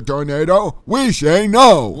 hello, Mr. Tornado. We say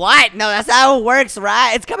no. What? No, that's how it works,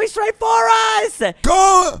 right? It's coming straight for us.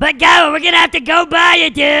 Go. But go, we're gonna have to go by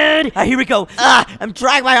it, dude. Here we go. I'm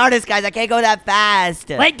trying my hardest, guys. I can't go that fast.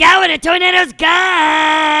 Let go, and the tornado's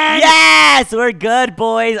gone. Yes, we're good,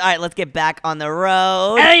 boys. All right, let's get back on the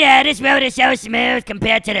road. Oh yeah, this road is so smooth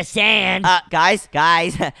compared to the sand. Guys.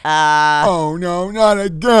 Oh, no, not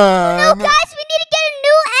again. No, guys, we need to get a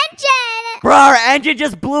new engine. Bro, our engine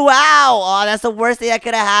just blew out. Oh, that's the worst thing that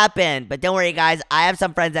could have happened. But don't worry, guys. I have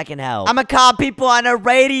some friends that can help. I'm gonna call people on the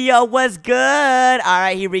radio. What's good? All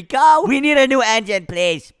right, here we go. We need a new engine,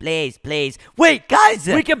 please. Wait, guys.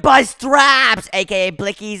 We can buy straps, a.k.a.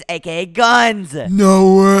 blickies, a.k.a. guns.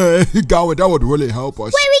 No way. God, that would really help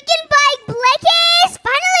us. Wait, we can buy blickies?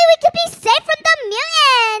 Finally, we could be safe from the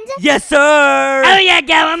mutants. Yes, sir. Oh yeah,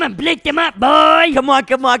 go, I'm gonna blick them up, boy. Come on.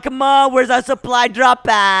 Where's our supply drop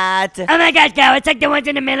at? Oh my gosh, go, it's like the ones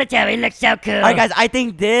in the military. It looks so cool. All right, guys, I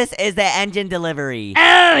think this is the engine delivery.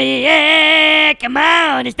 Oh yeah, come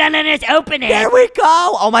on, it's not letting us open it. There we go.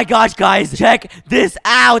 Oh my gosh, guys, check this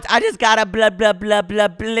out. I just got a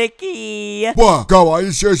blicky. What? Go, are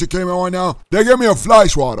you serious? You came in right now? They gave me a fly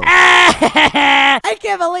swatter. I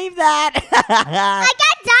can't believe that. I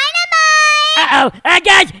got dynamite. Uh-oh,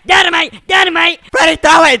 guys, dynamite. Freddy,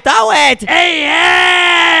 throw it.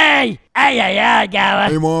 Hey. Ay, go.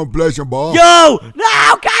 Hey, Mom, bless your ball. Yo,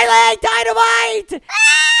 no, Kylie, dynamite. It's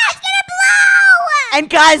gonna blow. And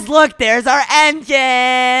guys, look, there's our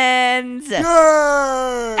engines. Yay!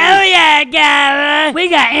 Oh yeah, go. We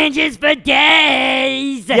got engines for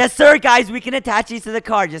days. Yes, sir, guys. We can attach these to the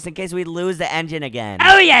car just in case we lose the engine again.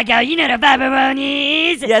 Oh yeah, go. You know the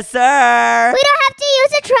Viberonis. Yes, sir. We don't have to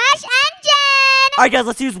use a trash engine. All right, guys,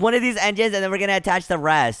 let's use one of these engines, and then we're going to attach the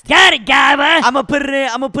rest. Got it, Gaba. I'm going to put it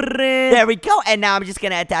in. There we go. And now I'm just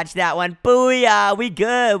going to attach that one. Booyah. We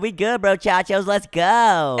good, bro, chachos. Let's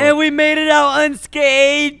go. And we made it out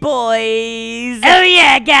unscathed, boys. Oh,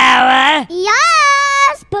 yeah, Gaba.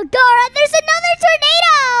 Yes, but Gara, there's another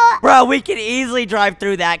tornado. Bro, we can easily drive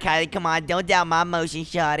through that, Kylie. Come on, don't doubt my motion,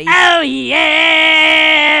 shawty. Oh,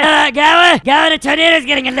 yeah. Gaba, the tornado's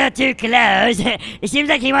getting a little too close. It seems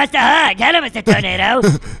like he wants to hug. Hello, Mr. Tornado.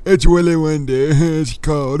 It's really windy. It's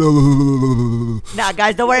cold. Nah,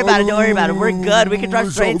 guys, don't worry about it. We're good. We can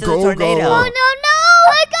drive straight into the tornado. Oh, no.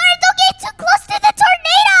 Gara, don't get too close to the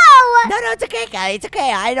tornado. No, it's okay, Kylie. It's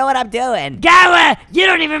okay. I know what I'm doing. Gaba, you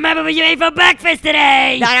don't even remember what you ate for breakfast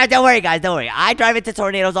today. No, don't worry, guys. Don't worry. I drive into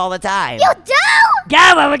tornadoes all the time. You do?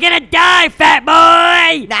 Gaba, we're gonna die, fat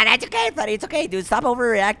boy. Nah, that's okay, buddy. It's okay, dude. Stop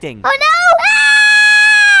overreacting. Oh, no.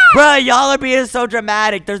 Bro, y'all are being so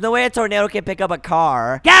dramatic. There's no way a tornado can pick up a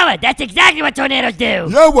car. Gaba, that's exactly what tornadoes do.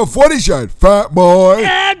 Yeah, what Freddy said, fat boy.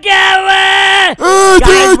 Oh, Gaba!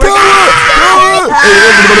 Guys,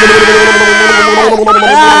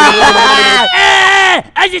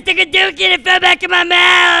 I just took a dookie and it fell back in my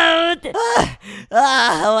mouth.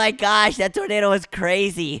 Oh my gosh, that tornado was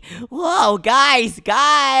crazy. Whoa, guys.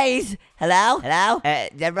 Hello?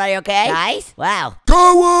 Is everybody okay? Guys? Wow.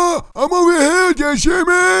 Kawa, I'm over here. Do you see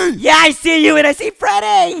me? Yeah, I see you and I see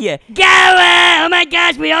Freddy. Gaba! Oh my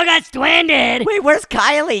gosh, we all got stranded. Wait, where's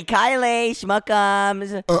Kylie?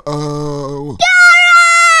 Schmuckums. Uh-oh.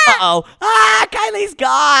 Uh-oh. Kylie's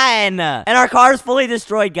gone. And our car's fully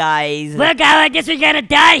destroyed, guys. Well, Gaba, I guess we're gonna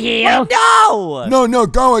die here. No! No,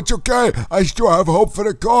 go. It's okay. I still have hope for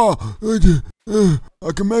the car.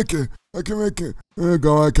 I can make it.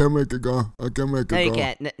 Go, I can't make it, go. I can make it, No, go. you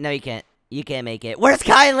can't. No, you can't. You can't make it. Where's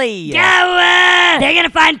Kylie? Goa! They're gonna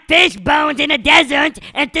find fish bones in the desert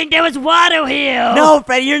and think there was water here. No,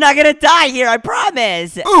 Freddy, you're not gonna die here, I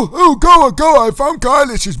promise. Oh, go. I found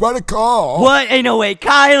Kylie. She's by the car. What? Ain't no way.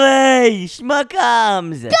 Kylie!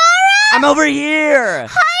 Schmuckums! Dora! I'm over here! Hi, Dora,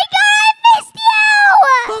 I missed you!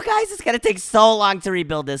 Oh, guys, it's gonna take so long to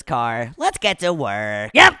rebuild this car. Let's get to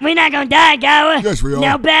work. Yep, we're not gonna die, Goa. Yes, we are.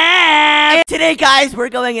 No bad. And today, guys, we're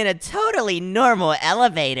going in a totally normal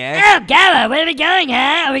elevator. Oh, Goa, where are we going,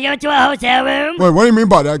 huh? Are we going to a hotel room? Wait, what do you mean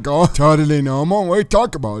by that, girl? Totally normal? What are you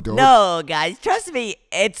talking about, dude? No, guys, trust me,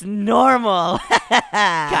 it's normal.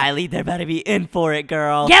 Kylie, they're about to be in for it,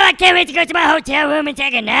 girl. Goa, I can't wait to go to my hotel room and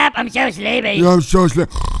take a nap. I'm so sleepy. Yeah, I'm so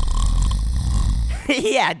sleepy.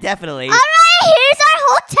 Yeah, definitely. All right, here's our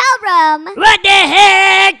hotel room. What the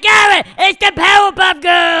heck? Goa, it's the Powerpuff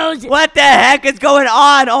Girls. What the heck is going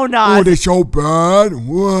on? Oh, no. Oh, they're so bad.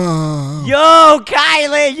 Wow. Yo,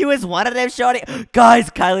 Kylie, you was one of them, shorty. Guys,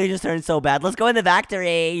 Kylie just turned so bad. Let's go in the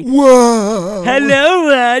factory. Wow. Hello,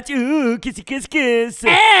 what? Ooh, kissy, kiss, kiss. Oh,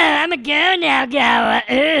 I'm a girl now, Goa.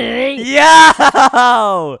 Ooh.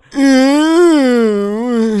 Yo!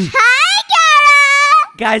 Ew. Hi, Dora.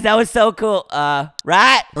 Guys, that was so cool.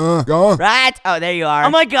 Right? Go. Right? Oh, there you are.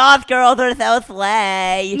 Oh my god, girl, they're so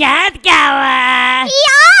slay. Yes, Goa. Yup.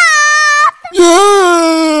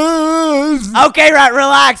 Yes. Okay, right,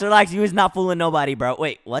 relax. You was not fooling nobody, bro.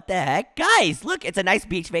 Wait, what the heck? Guys, look, it's a nice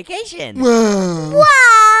beach vacation. Wow.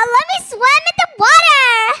 Wow, let me swim in the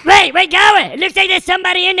water. Wait, Goa. It looks like there's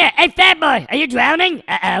somebody in there. Hey, fat boy, are you drowning?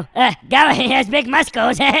 Uh-oh. Goa, he has big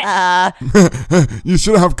muscles. You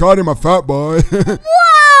should have caught him, a fat boy. Whoa,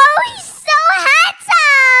 he's so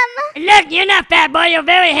handsome. Look, you're not fat boy. You're a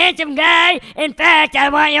very handsome guy. In fact, I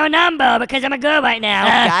want your number because I'm a girl right now.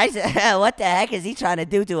 Guys, what the heck is he trying to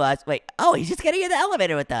do to us? Wait, oh, he's just getting in the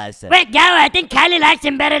elevator with us. Wait, Goa, I think Kylie likes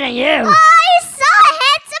him better than you. Oh, he's so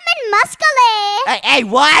handsome and muscly. Hey,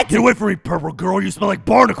 what? Get away from me, purple girl. You smell like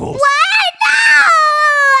barnacles. What?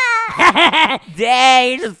 No.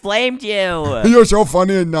 Dang, he just flamed you. You're so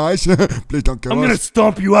funny and nice. Please don't kill I'm us. gonna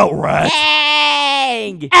stomp you out, rat.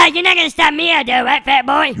 Dang. You're not gonna stop me out though, right, fat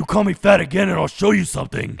boy? You call me fat again and I'll show you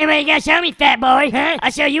something. Hey, what you gonna show me, fat boy? Huh?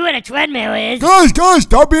 I'll show you what a treadmill is. Guys,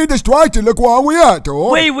 stop being distracted. Look where we at,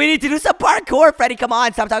 dude. Wait, we need to do some parkour, Freddy. Come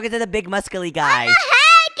on, stop talking to the big muscly guy. Hey, guys.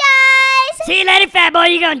 See you later, fat boy.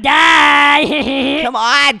 You're gonna die. Come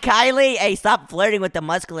on, Kylie. Hey, stop flirting with the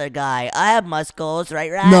muscular guy. I have muscles,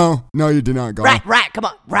 right? No, you did not, go. Rat, come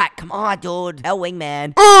on. Rat, come on, dude. Hell,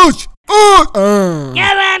 wingman. Go,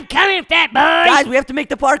 I'm coming, fat boy. Guys, we have to make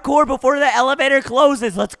the parkour before the elevator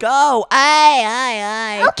closes. Let's go.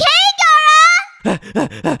 Aye. Okay, Dora.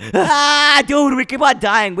 Dude, we keep on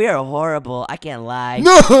dying. We are horrible. I can't lie.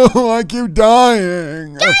 No, I keep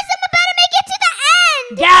dying. Guys, I'm about to make it to the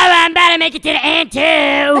end. Go, I'm about to make it to the end,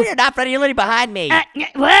 No, too. you're not, Freddy. You're literally behind me.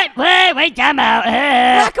 What? Wait, time out.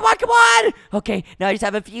 Come on. Okay, now I just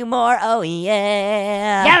have a few more. Oh,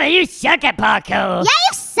 yeah. Go, you suck at parkour. Yeah,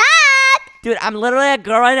 you suck. Dude, I'm literally a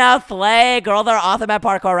girl right now. Slay. Girl, they're awesome at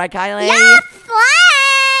parkour, right, Kylie? Yeah, slay.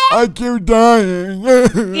 I keep dying.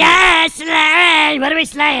 Yeah, slay. What are we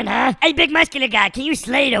slaying, huh? Hey, big muscular guy, can you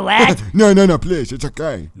slay the what? No, please. It's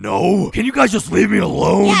okay. No? Can you guys just leave me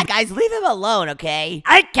alone? Yeah, guys, leave him alone, okay?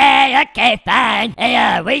 Okay, fine.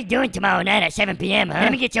 Hey, what are you doing tomorrow night at 7 p.m., huh?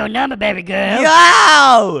 Let me get your number, baby girl. Yo! Can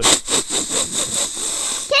I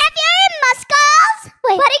feel your muscles?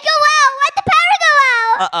 Wait, why'd it go out? Why'd the power go out?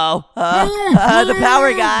 Uh-oh. The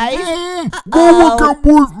power, guys. Go look at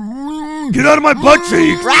me. Get out of my butt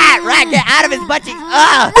cheeks! Rat, get out of his butt cheeks.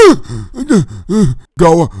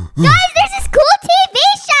 Go. Guys, there's this cool TV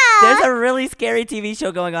show. There's a really scary TV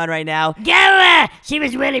show going on right now. Go, she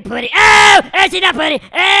was really pretty. Oh, she's not pretty.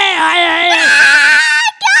 Guys,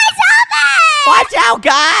 help me. Watch out,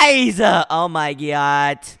 guys! Oh my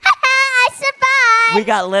god. I survived. We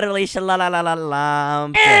got literally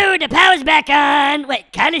shalalalalum. Oh, the power's back on. Wait,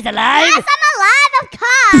 Kylie's alive? Yes, I'm alive, of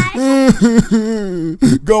course.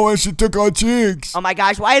 Go and she took our cheeks. Oh my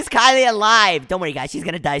gosh, why is Kylie alive? Don't worry, guys, she's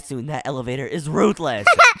gonna die soon. That elevator is ruthless.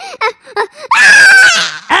 Oh,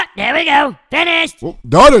 there we go. Finished. Well,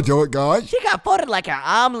 that'll do it, guys. She got folded like an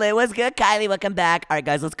omelet. What's good, Kylie? Welcome back. All right,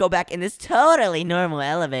 guys, let's go back in this totally normal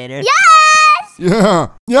elevator. Yes. Yeah,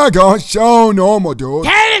 guys, so normal, dude.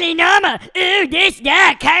 Totally normal. Ooh,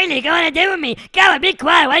 that. Kylie, go on and do with me. Go, be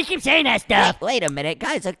quiet. Why you keep saying that stuff? Wait a minute,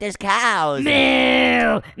 guys, look, there's cows. Moo.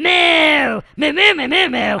 Are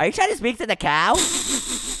you trying to speak to the cow?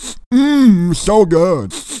 So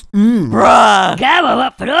good. Bruh. Go,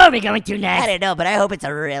 what floor are we going to I next? don't know, but I hope it's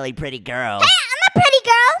a really pretty girl. I'm a pretty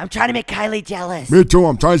girl. I'm trying to make Kylie jealous. Me too,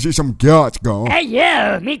 I'm trying to see some guts, go. Hey,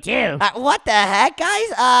 you. Me too. What the heck, guys?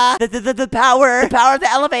 The power of the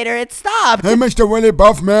elevator, it stopped. Hey, Mr. Willy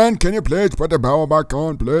Buff Man, can you please put the power back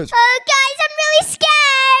on, please? Oh, guys, I'm really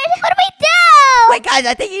scared. What do we do? Wait, guys,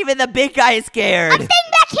 I think even the big guy is scared. I'm staying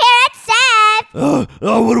back here. It's safe.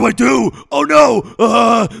 What do I do? Oh no!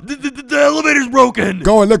 The elevator's broken.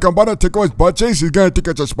 Go and look, I'm about to tickle his butt cheeks. He's gonna think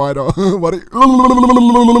it's a spider. What?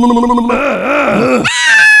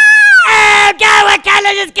 Oh, God,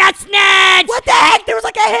 Kylie just got snatched. What the heck? There was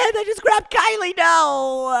like a hand that just grabbed Kylie.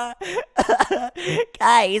 No.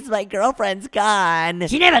 Guys, my girlfriend's gone.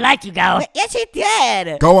 She never liked you, Go. Yes, she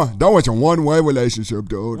did. Go on, that was a one-way relationship,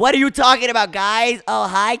 dude. What are you talking about, guys? Oh,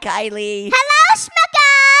 hi, Kylie. Hello, Schmuckums.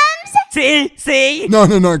 See? No,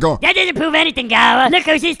 go. That doesn't prove anything, Go. Look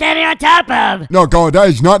who she's standing on top of. No, go on, that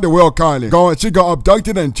is not the real Kylie. Go on, she got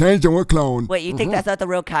abducted and changed into a clone. Wait, you think that's not the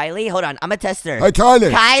real Kylie? Hold on, I'm a tester. Hey,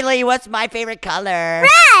 Kylie. Kylie, what's my favorite color? Red.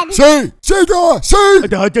 See, go on, see. No.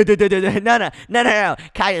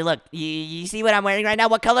 Kylie, look, you see what I'm wearing right now?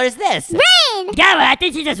 What color is this? Green. Go, I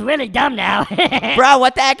think she's just really dumb now. Bro,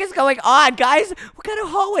 what the heck is going on, guys? What kind of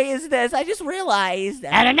hallway is this? I just realized.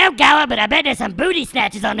 I don't know, Gowa, but I bet there's some booty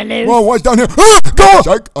snatchers on the loose. Whoa, what's down here? Go on.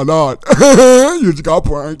 Shake a lot. You just got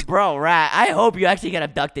pranked. Bro, Rat, I hope you actually get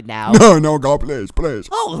abducted now. No, go, please.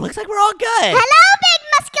 Oh, looks like we're all good. Hello, big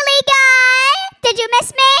muscly guy. Did you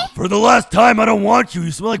miss me? For the last time, I don't want you.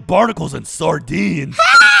 You smell like barnacles and sardines.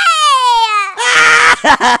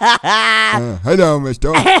 Hello,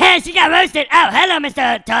 mister. She got roasted. Oh, hello,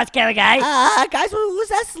 Mr. Toss Carry Guy. Guys, who's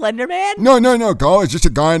that Slender Man? No, go. It's just a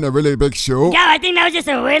guy in a really big suit. Yeah, I think that was just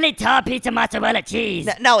a really tall piece of mozzarella cheese.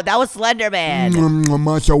 No, that was Slender Man.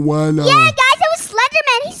 Mozzarella. Yeah, guys, it was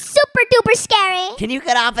Slenderman. He's super duper scary. Can you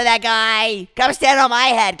get off of that guy? Come stand on my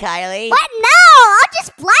head, Kylie. What? No, I'll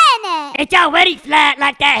just fly in it. It's already flat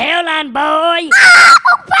like that hairline, boy. Oh,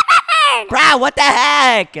 burn! Bro, what the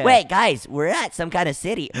heck? Wait, guys, we're at some kind of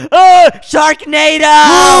city. Oh, Sharknado!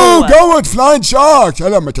 Oh, go on, flying sharks.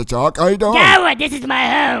 Hello, Mr. Shark. How you doing? Gowa, this is my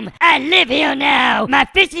home. I live here now. My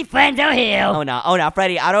fishy friends are here. Oh no,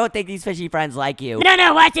 Freddy, I don't think these fishy friends like you.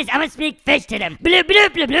 No, watch this. I'm gonna speak fish to them. Bloop, bloop,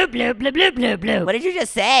 bloop, bloop, bloop, bloop, bloop, bloop, bloop. What did you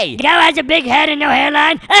just say? Gowa has a big head and no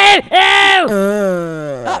hairline. Oh!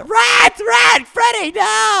 Rat, Freddy, no!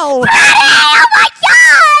 Oh my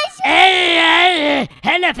gosh!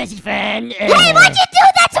 Hello, fishy friend. Hey, why'd you do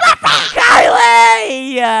that to my friend?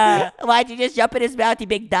 Kylie! Why'd you just jump in his mouth, you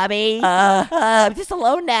big dummy? I'm just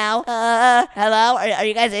alone now. Hello? Are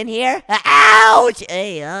you guys in here? Ouch!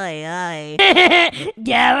 Ay.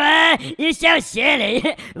 Gowa, you're so silly.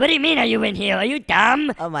 What do you mean, are you in here? Are you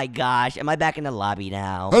dumb? Oh my gosh, am I back in the lobby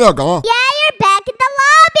now? Hello, go. Yeah, you're back in the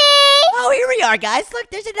lobby. Oh, here we are, guys. Look,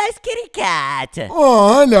 there's a nice kitty cat.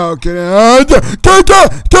 Oh, hello, cat.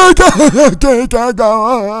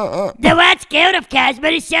 Go. The Rat's scared of cats,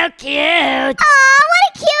 but he's so cute. Aw, what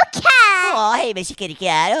a cute cat. Oh, hey, Mr. Kitty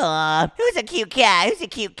Cat. Oh, who's a cute cat?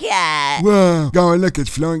 Wow, go and look, it's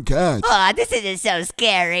flying cat. Oh, this isn't so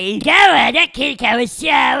scary. Gowa, that kitty cat was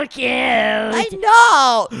so cute. I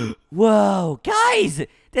know. Whoa, guys,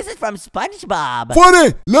 this is from SpongeBob.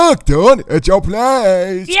 Funny, look, dude, it's your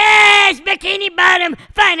place. Yes, Bikini Bottom.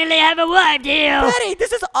 Finally, I have a wife deal. Freddy,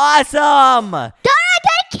 this is awesome. Dora, I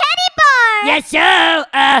got a candy bar. Yes, so,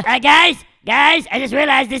 guys, I just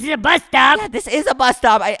realized this is a bus stop. Yeah, this is a bus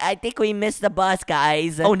stop. I think we missed the bus,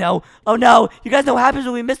 guys. Oh no. You guys know what happens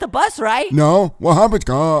when we miss the bus, right? No, what happens,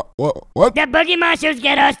 God? What? The boogie monsters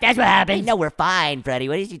get us. That's what I happens. know we're fine, Freddy.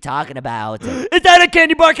 What is you talking about? Is that a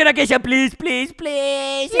candy bar? Can I get some, please? Please.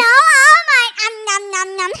 No, all mine.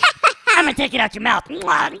 Nom, nom. I'm gonna take it out your mouth. No,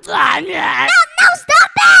 stop it.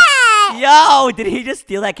 Yo, did he just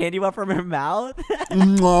steal that candy bar from her mouth?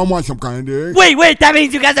 I want some candy. Wait, that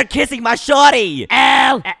means you guys are kissing my shorty. Give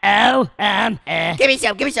Give me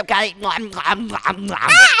some, Kylie. Ah,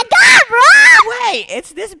 God, bro. Wait,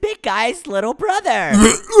 it's this big guy's little brother.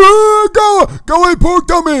 Go and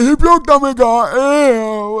poked on me. He poked on me, God.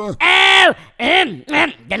 Ew.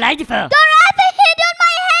 Delightful. Dora has a hit on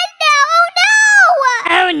my head now. Oh, no.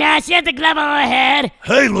 Oh, no, she has a glove on her head.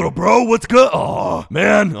 Hey, little bro, what's good? Oh,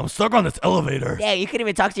 man, I'm stuck on this elevator. Yeah, you couldn't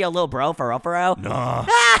even talk to your little bro for real. Nah.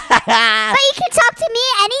 But you can talk to me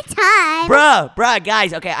anytime. Bruh,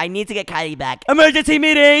 guys, okay, I need to get Kylie back. Emergency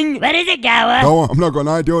meeting. What is it, Gowa? Go on, I'm not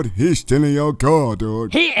gonna lie, dude. He's stealing your car,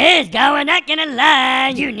 dude. He is, Gowa, not gonna lie.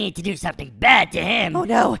 You need to do something bad to him. Oh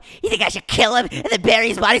no, you think I should kill him and then bury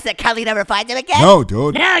his body so that Kylie never finds him again? No,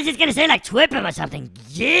 dude. No, I was just gonna say, like, whip him or something.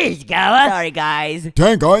 Jeez, Gowa. Sorry, guys.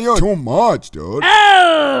 Dang, are you too much, dude?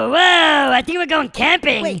 Oh, whoa, I think we're going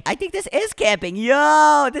camping. Wait, I think this is camping.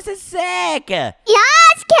 Yo, this is sick. Yeah,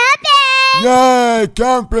 it's camping. Yay,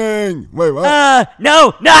 camping. Wait, what?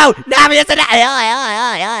 No. Is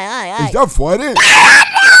that funny?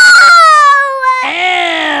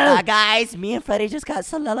 Ew. Guys, me and Freddy just got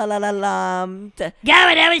lumped. Go,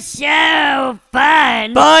 that was so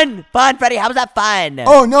fun. Fun, Freddy. How was that fun?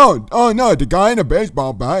 Oh no, the guy in the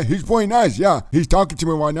baseball bat, he's very nice, yeah. He's talking to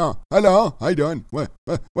me right now. Hello, how you doing? Wait,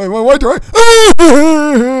 what do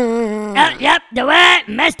Oh, yep, the what?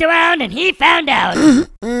 Messed around and he found out.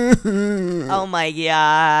 Oh my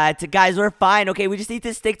god. Guys, we're fine, okay? We just need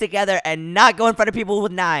to stick together and not go in front of people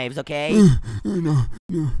with knives, okay? No,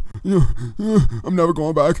 I'm never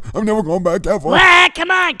going back. I'm never going back ever. What?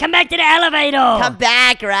 Come on, come back to the elevator. Come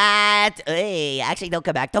back, rat. Hey, actually, don't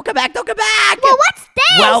come back. Don't come back. Well, what's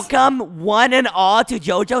this? Welcome, one and all, to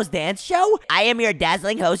JoJo's Dance Show. I am your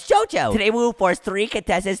dazzling host, JoJo. Today, we will force 3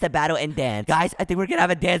 contestants to battle and dance. Guys, I think we're gonna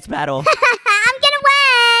have a dance battle. I'm gonna win.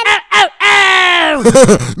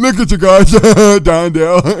 Oh. Look at you guys down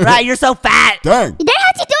there. Right, you're so fat. Dang. You don't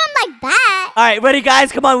have to do them like that. All right, ready,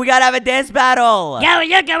 guys? Come on, we gotta have a dance battle. Yo,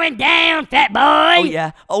 you're going down, fat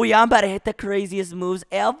boy. Oh yeah, I'm about to hit the craziest moves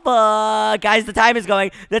ever. Guys, the time is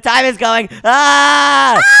going.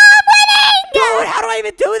 Ah! I'm winning. Dude, how do I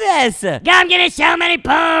even do this? Go, I'm getting so many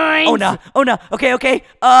points. Oh no. Okay.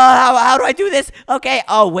 How do I do this? Okay.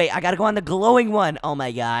 Oh wait, I gotta go on the glowing one. Oh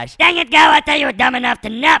my gosh. Dang it, Go. I thought you were dumb enough to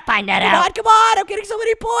not find that out. Come on. I'm getting so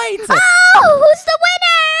many points. Oh, who's the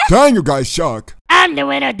winner? Dang, you guys suck. I'm the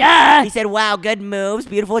winner, duh. He said, wow, good moves,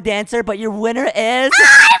 beautiful dancer, but your winner is...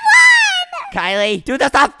 I won. Kylie. Dude,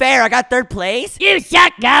 that's not fair. I got 3rd place. You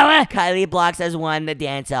suck, Goa. Kylie Blocks has won the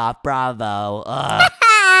dance off. Bravo. Ugh.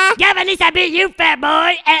 Gav, at least I beat you, fat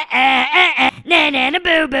boy. Na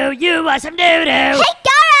boo boo. You want some doo doo? Hey,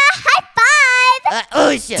 Gara, high five.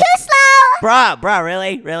 Oh shit. Too slow. Bruh,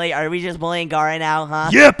 really? Are we just bullying Gara now, huh?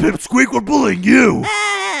 Yeah, Pipsqueak, we're bullying you.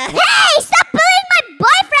 Hey, stop bullying my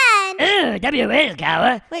boyfriend. Ooh, W is,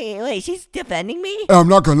 Goa. Wait, she's defending me? I'm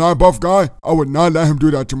not gonna lie, buff guy. I would not let him do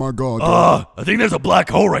that to my god. I think there's a black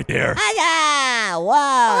hole right there. Ah, whoa.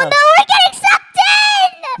 Oh, no, we're getting sucked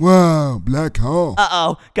in. Wow, black hole.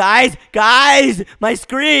 Uh-oh. Guys, my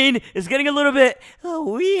screen is getting a little bit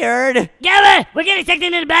weird. Goa, we're getting sucked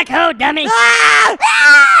into the black hole, dummy. Ah!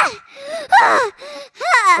 Ah!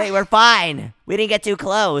 Wait, we're fine. We didn't get too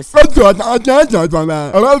close. Uh-oh. Nah,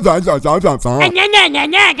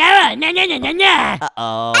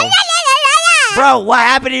 Uh-oh. Bro, what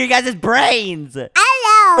happened to you guys' brains?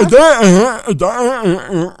 Hello.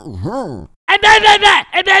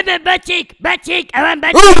 Butt cheek. I want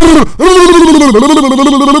butt cheek.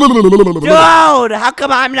 Dude, how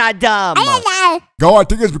come I'm not dumb? Hello. Go, I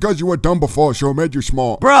think it's because you were dumb before, so it made you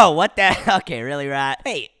smart. Bro, what the? Okay, really, rat?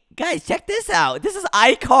 Wait, guys, check this out. This is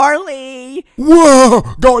iCarly. Whoa!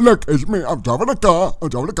 Go, look, it's me. I'm driving the car.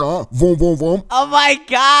 Vroom, vroom, vroom. Oh my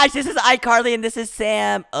gosh, this is iCarly and this is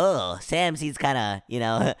Sam. Oh, Sam seems kind of,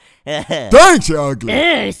 Thanks, you ugly.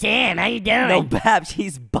 Ooh, Sam, how you doing? No, Bab,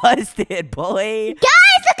 she's busted, boy.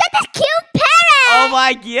 Guys, look at this cute parrot. Oh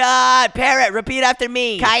my god. Parrot, repeat after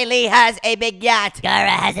me. Kylie has a big yacht.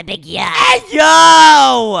 Gara has a big yacht. Hey,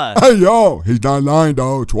 yo! Hey, yo, he's not lying,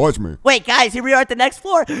 though. Trust me. Wait, guys, here we are at the next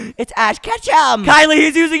floor. It's Ash Ketchum. Kylie,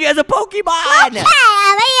 he's using it as a Pokemon. Okay,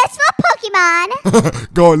 it's for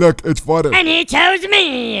Pokemon. Go, look, it's funny. And he chose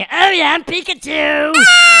me. Oh, yeah, I'm Pikachu.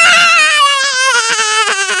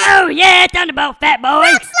 Oh, yeah, Thunderbolt, fat boy.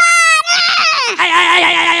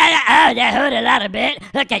 Oh, that hurt a lot a bit.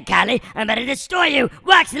 Okay, Kylie, I'm about to destroy you.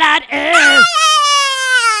 Rock slide.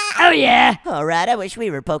 Oh, yeah. Alright, I wish we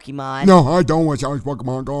were Pokemon. No, I don't wish I was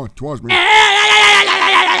Pokemon. Go, trust me.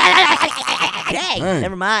 Hey,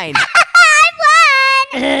 never mind.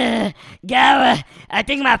 Goa, I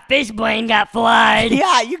think my fish brain got fried.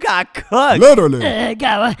 Yeah, you got cooked. Literally.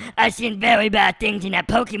 Goa, I've seen very bad things in that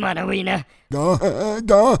Pokemon arena. Go,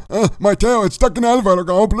 my tail, it's stuck in the elevator.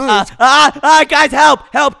 Go, please. Guys,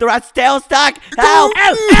 help! The rat's tail stuck! Help!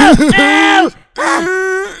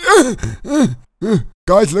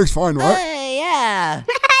 Guys, looks fine, right? Yeah.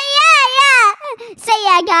 Yeah. Say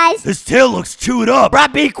yeah, guys. His tail looks chewed up.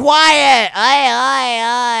 Bruh, be quiet!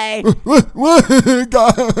 Aye.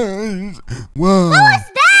 Guys. Whoa. What's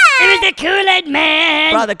that? It was the Kool-Aid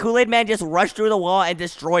Man. Bro, the Kool-Aid Man just rushed through the wall and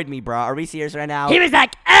destroyed me, bro. Are we serious right now? He was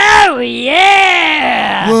like, oh,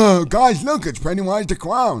 yeah. Whoa, guys, look, it's Pennywise the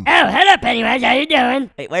Clown. Oh, hello, Pennywise. How you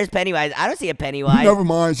doing? Wait, where's Pennywise? I don't see a Pennywise. Never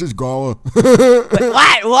mind, it's just Golla.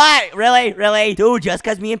 Wait, what? Really? Dude, just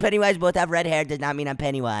because me and Pennywise both have red hair does not mean I'm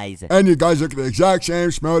Pennywise. And you guys look the exact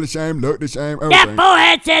same, smell the same, look the same, That everything.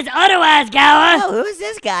 forehead says otherwise, Gower. Oh, who's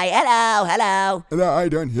this guy? Hello. Hello, how you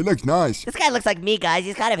doing? He looks nice. This guy looks like me, guys.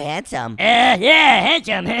 He's kind of handsome. Yeah,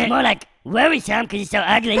 handsome. More like worrisome because he's so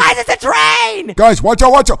ugly. Guys, it's a train! Guys, watch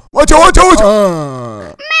out!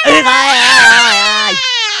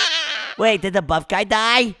 Wait, did the buff guy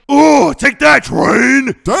die? Oh, take that,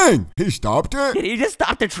 train! Dang, he stopped it? Did he just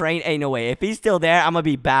stop the train? Ain't no way. If he's still there, I'm gonna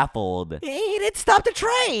be baffled. He didn't stop the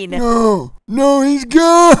train. No, he's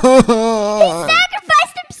gone!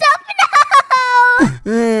 Sacrificed himself.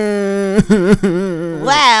 No.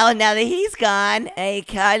 Well, now that he's gone, hey,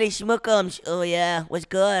 Kylie Schmookums. Oh, yeah, what's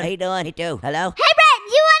good? How you doing? Hey, hello? Hey, Brett,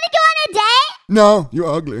 you want to go on a date? No, you're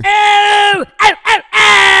ugly. Oh!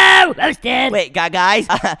 Roasted. Wait, guys,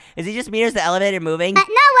 is it just me or is the elevator moving? No, what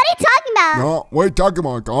are you talking about? No, what are you talking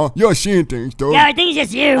about, Carl? You're seeing things, dude. Yeah, I think it's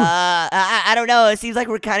just you. I don't know. It seems like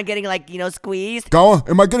we're kind of getting, like, squeezed. Carl,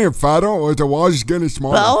 am I getting fatter or is the wall just getting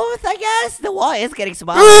smaller? Both, I guess. The wall is getting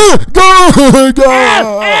smaller.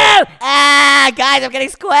 Guys, I'm getting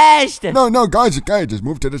squished. No, guys, okay, just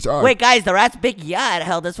move to the side. Wait, guys, the rat's big yacht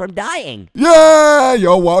held us from dying. Yeah,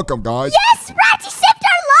 you're welcome, guys. Yes, Rat, you saved our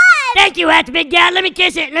lives. Thank you, Hat's big guy. Let me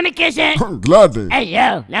kiss it. Gladly. Hey,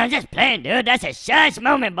 yo. Now I'm just playing, dude. That's a shush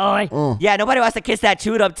moment, boy. Yeah, nobody wants to kiss that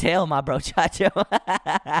chewed up tail, my bro, Chacho.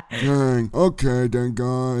 Dang. Okay, then,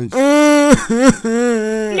 guys.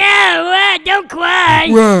 No, don't cry.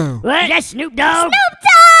 Wow. What? Is that Snoop Dogg? Snoop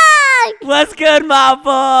Dogg. What's good, my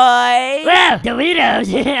boy? Well,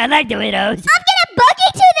 Doritos. I like Doritos. I'm gonna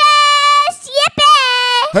boogie to this.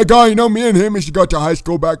 Yippee. Hey, guy, you know me and him used to go to high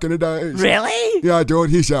school back in the days. Really? Yeah, dude,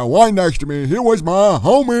 he sat right next to me. He was my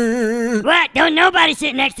homie. What? Don't nobody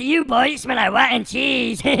sit next to you, boy. You smell like rotten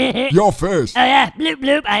cheese. Oh, Your fish. yeah. Bloop,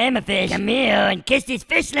 bloop. I am a fish. Come here and kiss these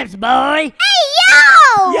fish lips, boy. Hey,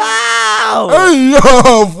 yo. Yo! Hey,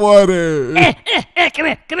 yo, buddy.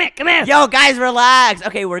 Come here. Yo, guys, relax.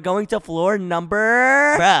 Okay, we're going to floor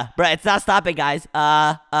number... Bruh, it's not stopping, guys.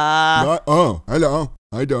 Oh, hello.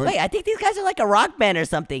 How you doing? Wait, I think these guys are like a rock band or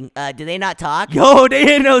something. Do they not talk? Yo, they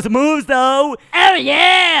hit those moves, though. Oh,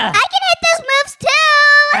 yeah. I can hit those moves too.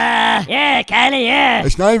 Yeah, Kylie, yeah.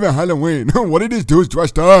 It's not even Halloween. What did these dudes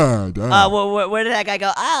dressed up? Where did that guy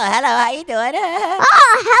go? Oh, hello, how you doing? Oh,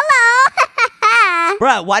 hello.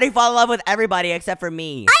 Bruh, why do you fall in love with everybody except for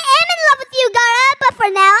me? I am in love with you, Gara, but for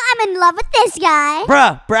now, I'm in love with this guy.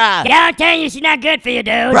 Bruh. Yeah, I'll tell you, she's not good for you,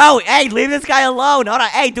 dude. Bro, hey, leave this guy alone. Hold on.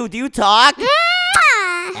 Hey, dude, do you talk?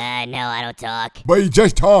 No, I don't talk. But you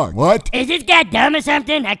just talked. What? Is this guy dumb or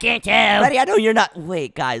something? I can't tell. Freddy, I know you're not.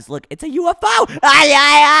 Wait, guys, look, it's a UFO.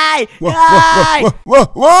 Ay. Whoa.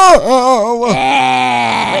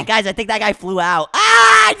 Wait, guys, I think that guy flew out.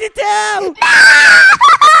 I did too.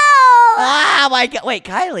 Oh my god! Wait,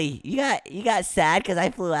 Kylie, you got sad because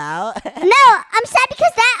I flew out? No, I'm sad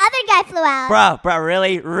because that other guy flew out. Bro,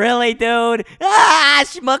 really, dude?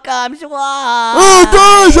 Schmookums, Oh,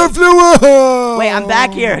 guys, I flew out. Wait, I'm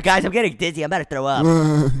back here, guys. I'm getting dizzy. I'm about to throw up.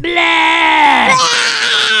 Blah!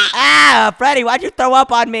 Freddy, why'd you throw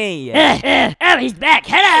up on me? Oh, he's back.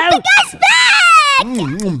 Hello. The guy's back.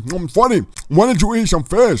 Funny. Why don't you eat some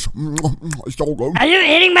fish? It's so good. Are you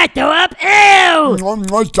eating my throw up? Ew!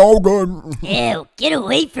 It's so good. Ew, get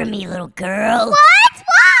away from me, little girl. What?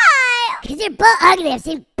 Why? Because you're butt ugly. I've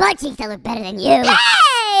seen butt cheeks that look better than you. Hey!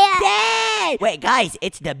 Dang! Wait, guys,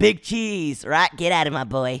 it's the big cheese, right? Get out of my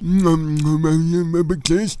boy. Big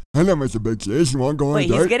cheese. Hello, Mr. Big Cheese. You want to go on Wait,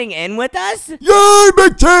 a he's date? getting in with us? Yay,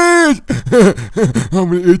 Big Cheese! I'm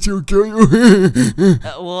going to eat you and kill you.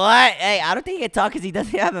 What? Hey, I don't think he can talk because he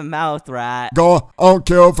doesn't have a mouth, right? Go, I don't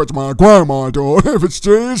care if it's my grandma, dude. If it's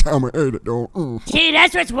cheese, I'm going to eat it, dude. See,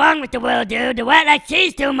 that's what's wrong with the world, dude. The white like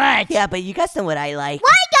cheese too much. Yeah, but you guys know what I like.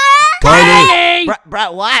 Why, Gara? Kylie!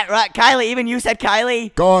 Bro, what? Right, Kylie, even you said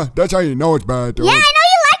Kylie? God, that's how you know it's bad, dude. Yeah, I know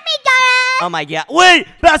you like me, Gara. Oh my god. Wait!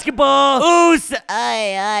 Basketball! Oos!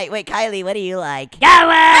 Ay. Wait, Kylie, what do you like? I Gower!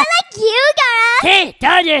 like you, Gara. See,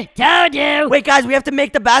 told you. Wait, guys, we have to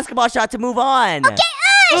make the basketball shot to move on. Okay,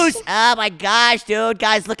 Oos! Oh my gosh, dude.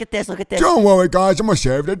 Guys, look at this. Don't worry, guys. I'm going to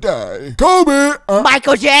save the day. Kobe!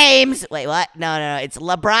 Michael James! Wait, what? No. It's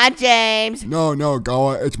LeBron James. No,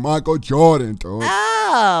 Goa. It's Michael Jordan, dude.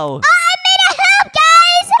 Oh. I made a hoop,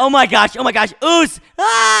 guys. Oh my gosh, Oos!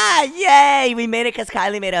 Ah, yay! We made it because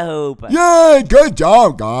Kylie made a hoop. Yay, good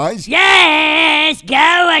job, guys. Yes,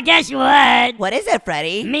 go. Guess what? What is it,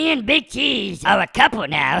 Freddy? Me and Big Cheese are a couple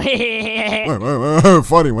now. Wait,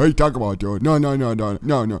 Freddy, what are you talking about, dude? No,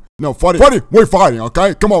 Freddy, we're fighting,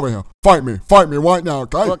 okay? Come over here. Fight me right now,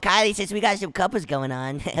 okay? Well, Kylie, since we got some couples going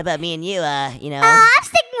on, how about me and you, you know? I'm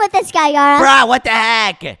sticking with this guy, Gara. Bruh, what the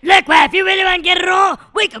heck? Look, well, if you really want to get it on,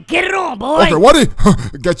 we can get it on, boy. Okay, Woody,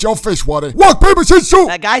 get your fish, Woody. Rock, paper, scissors, shoot!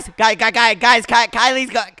 Guys, Kylie's got,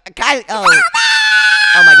 Kylie, oh.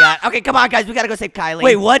 Oh my god. Okay, come on, guys, we gotta go save Kylie.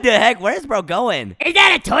 Wait, what the heck? Where's bro going? Is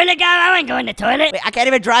that a toilet, guy? I ain't going to the toilet. Wait, I can't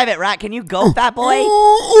even drive it, Rat. Can you go, fat boy?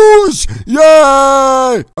 Oosh,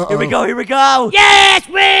 yay! Here we go. Yes,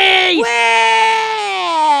 we!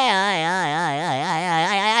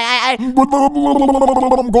 I'm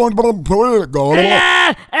going to the toilet, go.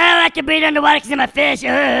 I can breathe underwater because I'm a fish.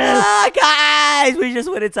 Oh, guys, we just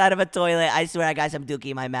went inside of a toilet. I swear I got some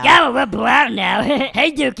dookie in my mouth. Yeah, well, we're blue out now.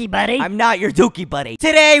 Hey, Dookie, buddy. I'm not your dookie buddy.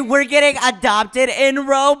 Today, we're getting adopted in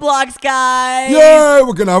Roblox, guys. Yay,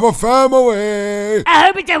 we're gonna have a family. I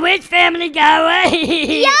hope it's a rich family, go away.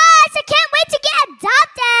 Yes, I can't wait to get adopted.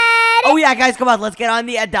 Oh, yeah, guys, come on. Let's get on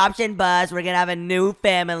the adoption bus. We're gonna have a new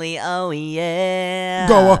family. Oh, yeah.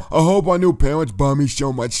 Go, I hope our new parents buy me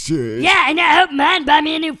so much shit. Yeah, and I hope mine buy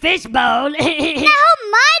me a new fishbowl. And I hope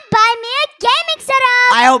mine buy me a gaming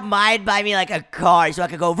setup. I hope mine buy me like a car so I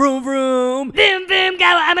can go vroom, vroom. Boom, boom, go.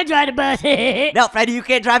 I'ma drive the bus. No, Freddy, you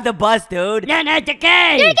can't drive the bus, dude. No, it's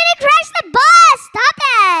okay. You're gonna crash the bus. Stop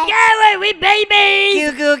it. Go away, we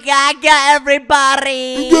babies. Goo gaga,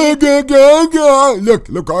 everybody. Go.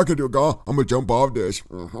 Look, I can do it, go. I'm gonna jump off this.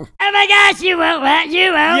 Oh my gosh, you won't, what?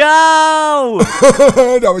 You won't. Yo!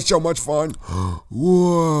 That was so much fun.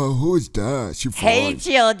 Whoa, who's that? She Hey, fine.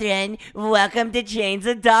 children. Welcome to Chain's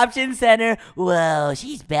Adoption Center. Whoa,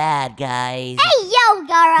 she's bad, guys. Hey, yo,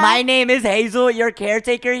 Gara. My name is Hazel, your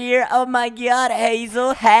caretaker here. Oh my god,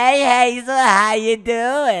 Hazel. Hey, Hazel, how you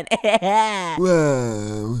doing?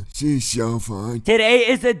 Wow, she's so fun. Today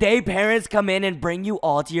is the day parents come in and bring you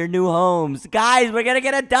all to your new homes. Guys, we're gonna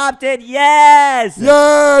get adopted. Yes!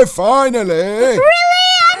 Yay, finally. Really?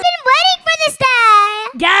 I've been waiting for this day.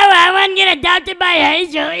 Go, I want to get adopted by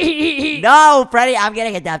Hazel. No, Freddy, I'm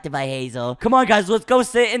getting adopted by Hazel. Come on, guys, let's go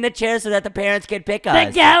sit in the chair so that the parents can pick us.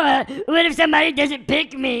 But Goa, what if somebody doesn't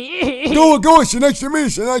pick me? Go, sit next to me,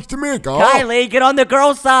 go. Kylie, get on the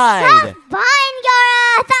girl side. Fine, Gara.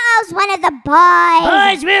 I thought I was one of the boys.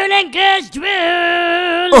 Boys rule and girls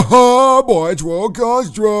drool. Boys will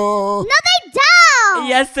girls draw. No, they don't.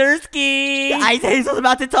 Yes, sirski. Guys, Hazel's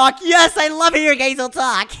about to talk. Yes, I love hearing Hazel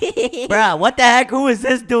talk. Bruh, what the heck? Who is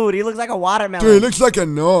this dude? He looks like a watermelon. Dude, he looks like a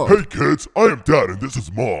nut. Hey kids, I am Dad and this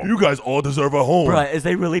is Mom. You guys all deserve a home. Bruh, is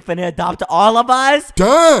they really finna adopt all of us?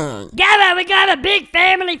 Dang. Goa, we got a big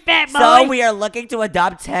family, fat boy. So we are looking to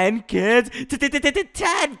adopt 10 kids? 10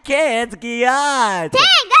 kids? God.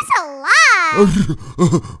 Dang, that's a lot.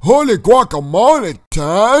 Holy guacamole,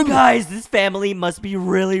 10? Guys, this family must be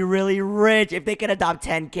really, really rich if they can adopt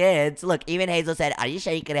 10 kids. Look, even Hazel said, are you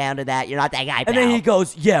sure you can handle that? You're not that guy, And then he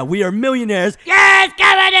goes, yeah, we are millionaires. Yes,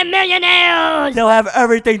 Goa, the millionaires. They'll have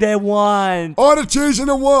everything they want. All the cheese in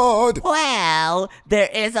the world. Well, there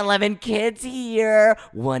is 11 kids here.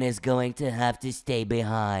 One is going to have to stay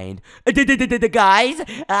behind. Guys,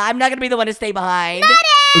 I'm not gonna be the one to stay behind.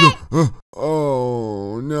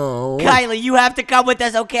 Oh, no. Kylie, you have to come with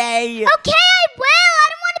us, okay? Okay, I will. I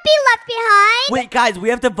don't want to be left behind. Wait, guys, we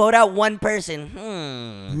have to vote out one person.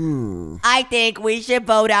 I think we should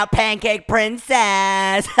vote out Pancake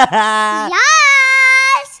Princess. Yes.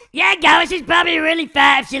 Yeah, Goa, she's probably really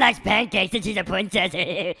fat if she likes pancakes and she's a princess.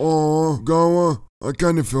 Oh, Goa, I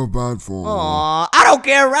kind of feel bad for her. Aw, I don't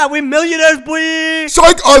care, right? We millionaires, boy.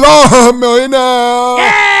 Psych, Allah, millionaire.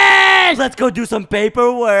 Yes! Let's go do some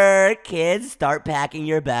paperwork. Kids, start packing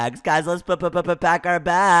your bags. Guys, let's pack our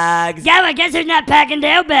bags. Goa, guess who's not packing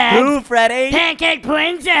their bags? Who, Freddy? Pancake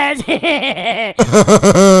princess. That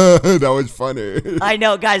was funny. I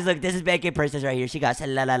know, guys, look, this is Pancake Princess right here. She got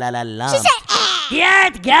la la la la la. She said,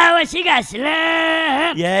 Yes, Goa, she got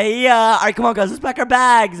slumped. Yeah. All right, come on, guys, let's pack our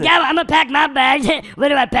bags. Goa, I'm gonna pack my bags. What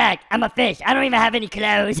do I pack? I'm a fish. I don't even have any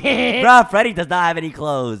clothes. Bruh, Freddy does not have any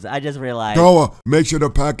clothes. I just realized. Goa, make sure to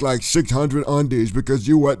pack like 600 undies because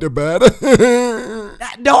you wet the bed.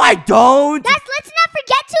 No, I don't. let's not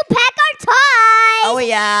forget to pack our toys. Oh,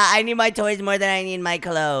 yeah, I need my toys more than I need my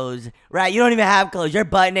clothes. Right, you don't even have clothes. You're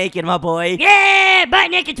butt naked, my boy. Yeah,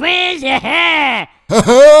 butt naked twins. Yeah.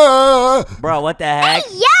 Bro, what the heck?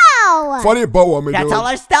 Yo, now. Funny about what me That's do. all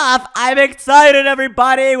our stuff. I'm excited,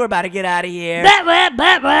 everybody. We're about to get out of here. But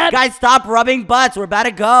what? Guys, stop rubbing butts. We're about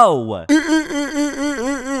to go. This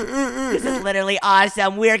is literally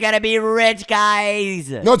awesome. We're gonna be rich, guys.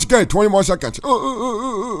 No, it's okay. 20 more seconds. Guys,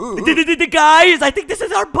 I think this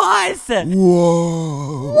is our bus.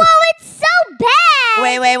 Whoa. Whoa, it's so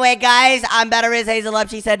bad. Wait, guys. I'm about to raise Hazel up.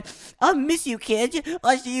 She said, I'll miss you, kid.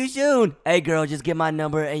 I'll see you soon. Hey, girl, just get my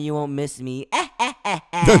number and you won't miss me.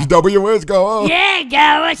 That's WS, go. Yeah,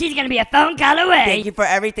 go. She's gonna be a phone call away. Thank you for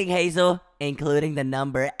everything, Hazel, including the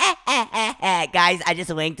number. Guys, I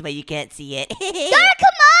just winked, but you can't see it. Dora, come on.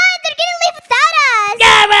 They're gonna leave without us.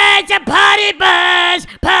 Go, it's a party bus.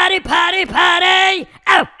 Party.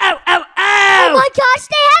 Ow. Oh my gosh,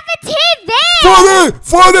 they have a TV.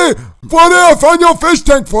 Funny, I found your fish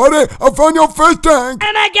tank, Funny. I found your fish tank.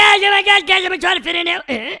 Oh my gosh, guys, I've been trying to fit in there.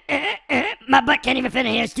 My butt can't even fit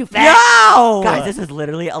in here, it's too fat. Yo! Guys, this is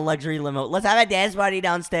literally a luxury limo. Let's have a dance party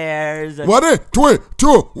downstairs. Ready? 3,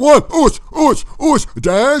 2, 1. Oosh.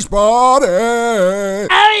 Dance party.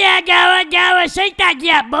 Oh yeah, go, shake that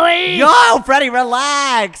yeah, boy. Yo, Freddy,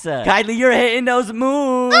 relax. Kylie, you're hitting those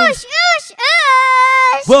moves. Oosh.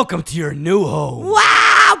 Welcome to your new home.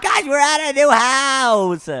 Wow, guys, we're at a new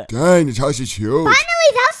house. Dang, this house is huge.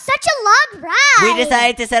 Finally, that was such a long ride. We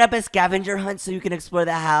decided to set up a scavenger hunt so you can explore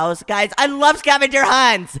the house. Guys, I love scavenger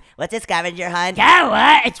hunts. What's a scavenger hunt?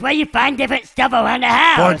 What? It's where you find different stuff around the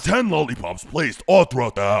Find house. 10 lollipops placed all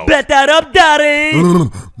throughout the house. Bet that up, daddy.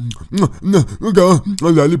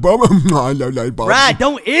 Lollipop. Right,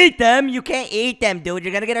 don't eat them. You can't eat them, dude.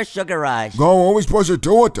 You're gonna get a sugar rush. Go, what are we supposed to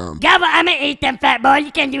do with them? Go, I'm gonna eat them, fat boy.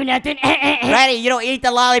 You can't do nothing. Freddy, you don't eat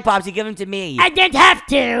the lollipops. You give them to me. I didn't have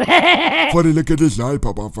to. Funny, look at this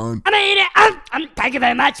lollipop I found. I'm gonna eat it. Thank you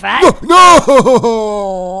very much, fat.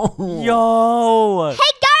 No! Yo.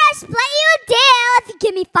 Hey, Dora, split you a deal. If you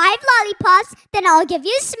give me 5 lollipops, then I'll give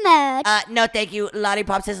you a smooch. No, thank you.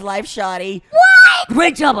 Lollipops is life, shoddy. What?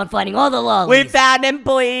 Great job on finding all the lollies. We found him,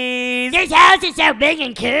 boys. This house is so big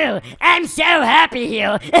and cool. I'm so happy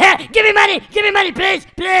here. Give me money, please.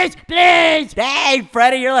 Dang,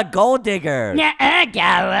 Freddy, you're a gold digger. Nuh-uh,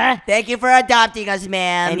 Gower. Thank you for adopting us,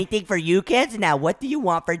 ma'am. Anything for you kids? Now, what do you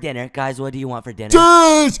want for dinner? Guys, what do you want for dinner?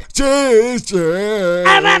 Cheese!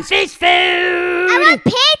 I want fish food. I want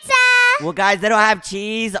pizza. Well, guys, they don't have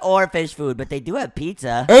cheese or fish food, but they do have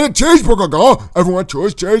pizza. And a cheeseburger, go! Everyone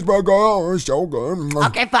choose cheeseburger. Oh, it's so good.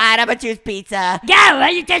 Okay, fine. I'm gonna choose pizza. Gower,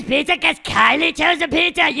 you chose pizza because Kylie chose the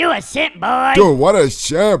pizza? You a simp, boy. Dude, what a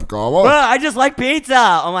simp, go! I just like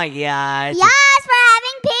pizza. Oh my gosh. Yes, we're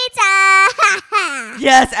having pizza.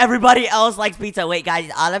 Yes, everybody else likes pizza. Wait,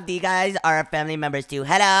 guys, all of these guys are family members too.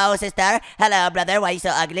 Hello, sister. Hello, brother. Why you so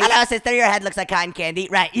ugly? Hello, sister. Your head looks like cotton candy.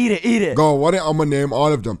 Right, eat it. Go, what I'm gonna name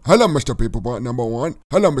all of them. Hello, Mr. People Butt number 1.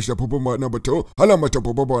 Hello, Mr. People Butt number 2. Hello, Mr.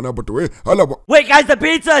 People Butt number 3. Hello. Wait, guys, the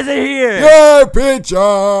pizza isn't here. Yay,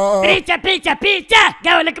 pizza! Pizza.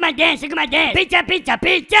 Go, look at my dance.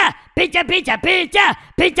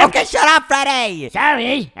 Pizza. Okay, shut up, Freddy.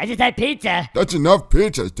 Sorry, I just had pizza. That's enough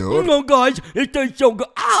pizzas, dude. Oh, guys, it tastes so good.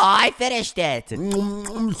 Oh, I finished it.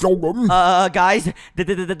 So good. Guys,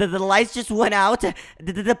 the lights just went out.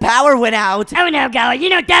 The power went out. Oh no, Gower, you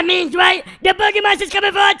know what that means, right? The Boogie Monster's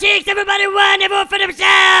coming for our cheeks. Everybody run, everyone for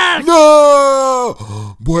themselves.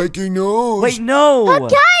 No! Breaking news. Wait, no. Oh,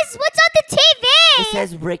 guys, what's on the TV? It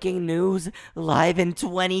says breaking news, live in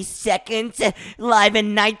 20 seconds, live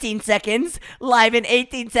in 19 seconds, live in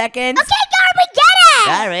 18 seconds. Okay, Dora, we get it.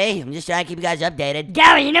 Sorry, I'm just trying to keep you guys updated.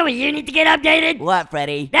 Gower, you know what you need to get updated? What,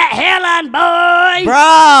 Freddy? That hairline, boy.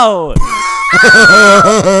 Bro!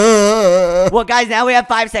 Well, guys, now we have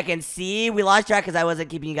 5 seconds. See, we lost track because I wasn't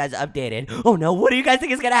keeping you guys updated. Oh, no, what do you guys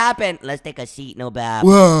think is going to happen? Let's take a seat, no bow.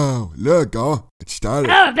 Wow, look, go. It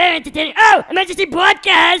started. Oh, very entertaining. Oh, emergency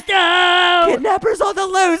broadcast. Oh. Kidnappers on the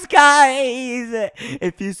loose, guys!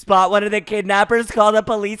 If you spot one of the kidnappers, call the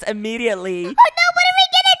police immediately. Oh, no, what are we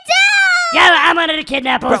gonna do? Yeah, I'm one of the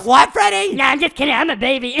kidnappers. What, Freddy? Nah, I'm just kidding. I'm a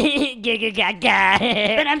baby.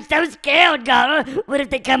 But I'm so scared, Gower. What if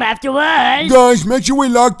they come after us? Guys, make sure we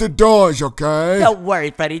lock the doors, okay? Don't worry,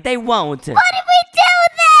 Freddy, they won't. What do we do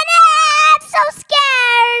then? I'm so scared.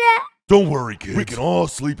 Don't worry, kids. We can all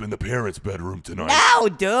sleep in the parents' bedroom tonight. No,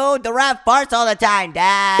 dude, the rat farts all the time,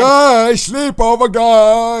 Dad. Guys, sleep over,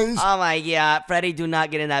 guys. Oh my god, Freddy, do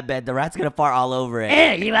not get in that bed. The rat's gonna fart all over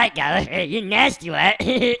it. You right, Gower. You nasty, what?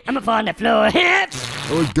 I'm gonna fall on the floor.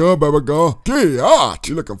 Oh, good, baby, go. Yeah,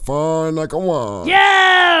 you looking fine like a wand. Yo,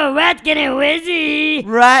 rat's getting wizzy.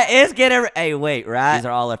 Rat is getting. Hey, wait, Rat. These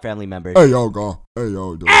are all our family members. Hey, yo, go. Hey,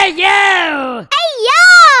 yo, dude. Hey, yo. Hey, yo.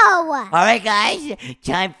 go. All right, guys,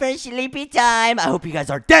 time for sleepy time. I hope you guys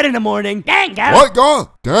are dead in the morning. Dang, go. What,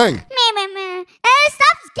 Gar? Dang. Me.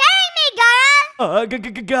 Stop scaring me, Gara.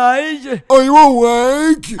 Guys. Are you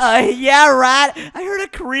awake? Yeah, Rat. I heard a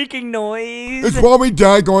creaking noise. It's probably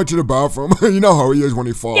Dad going to the bathroom. You know how he is when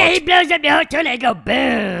he farts. Yeah, he blows up the whole toilet and go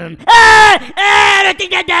boom. I don't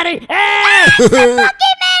think that, Daddy. Pokemon, what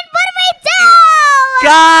do we do?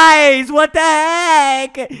 Guys, what the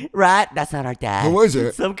heck? Rat, that's not our dad. Who is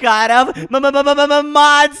it? Some kind of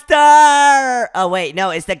monster. Oh, wait, no,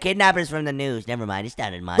 it's the kidnappers from the news. Never mind, it's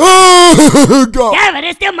not a monster. Gar. Yeah, but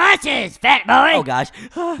it's still monsters, fat boy. Oh, gosh.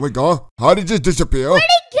 Wait, Gar, how did you just disappear? Where'd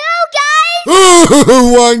he go, guys?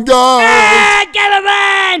 One guy. Give a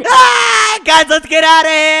run. Guys, let's get out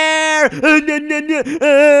of here.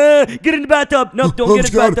 Get in the bathtub. No, don't get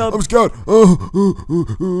in the bathtub. I'm scared.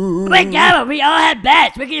 Wait, Gabba, we all have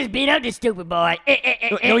bats. We can just beat up this stupid boy.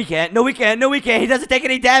 No, we can't. No, we can't. No, we can't. He doesn't take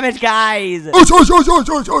any damage, guys.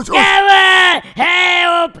 Gabba,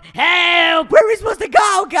 help, help. Where are we supposed to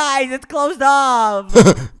go, guys? It's closed off.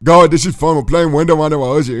 God, this is fun. We're playing Window on the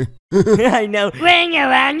Rosie. I know. Ring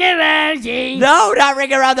around the rosy. No, not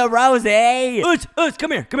ring around the rosy. Us,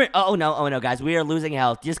 come here. Oh no, guys, we are losing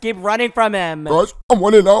health. Just keep running from him. Guys, I'm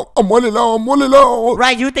running low.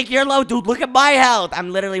 Right, you think you're low, dude? Look at my health.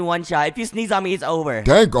 I'm literally one shot. If you sneeze on me, it's over.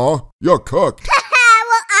 Dang, Gar, you're cooked.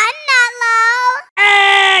 Well, I'm not low.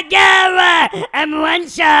 Gabba, I'm one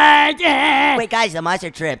shot. Wait, guys, the monster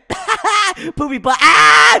trip. Poopy butt.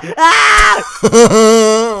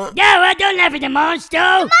 Gabba, don't laugh at the monster.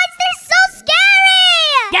 Monster's so scary.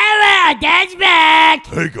 Gabba, our dad's back.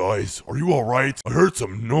 Hey guys, are you alright? I heard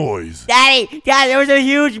some noise. Daddy, there was a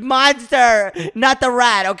huge monster. Not the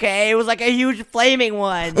rat, okay? It was like a huge flaming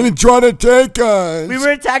one. And he tried to take us. We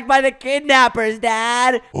were attacked by the kidnappers,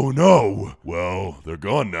 Dad. Oh no. Well, they're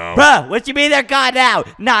gone now. Bruh, what you mean they're gone now?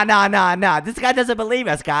 Nah. This guy doesn't believe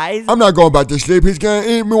us, guys. I'm not going back to sleep. He's gonna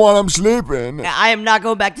eat me while I'm sleeping. I am not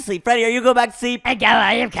going back to sleep. Freddy, are you going back to sleep? Hey, Gabba,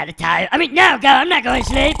 I am kind of tired. I mean, no, Gabba, I'm not going to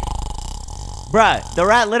sleep. Bruh, the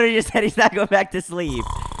rat literally just said he's not going back to sleep.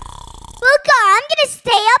 Well, Gar, I'm gonna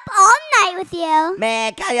stay up all night with you.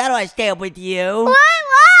 Man, guys, I don't want to stay up with you. Why?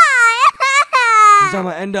 I'm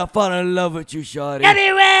gonna end up falling in love with you, shawty.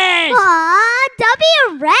 W wish. Aw,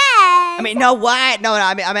 W red. I mean, no, what? No,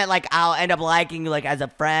 I meant like I'll end up liking you like as a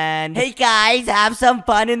friend. Hey guys, have some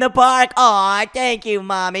fun in the park. Aw, thank you,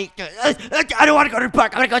 mommy. I don't want to go to the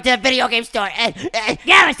park. I'm gonna go to the video game store.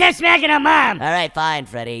 Gabba, stop smacking our mom. All right, fine,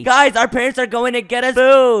 Freddy. Guys, our parents are going to get us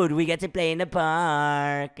food. We get to play in the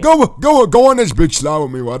park. Go on this big slide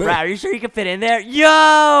with me, buddy. Right, are you sure you can fit in there? Yo!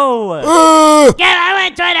 Gabba, I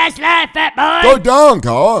want to try that slide, fat boy. Go down,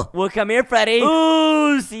 Gar. Well, come here, Freddy.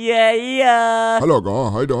 Ooh, yeah. Hello,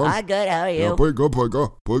 Gar. How you doing? I'm good. How are you? Yeah, pretty good.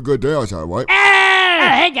 Pretty good day outside, right? Oh,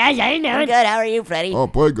 hey, guys, how you I'm doing? good. How are you, Freddy? Oh,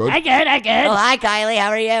 pretty good. I good. Oh, hi, Kylie. How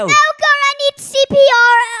are you? No, Gar, I need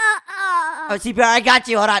CPR. Oh, CPR, I got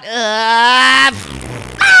you. Hold on.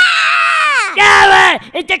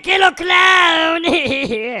 Gabba, it's the killer clown.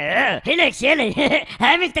 He looks silly.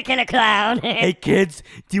 Hi, Mr. Killer Clown. Hey, kids,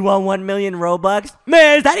 do you want 1 million Robux?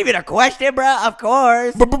 Man, is that even a question, bro? Of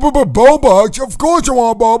course. Bobucks? Of course you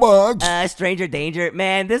want Bobucks. Stranger danger.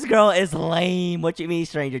 Man, this girl is lame. What you mean,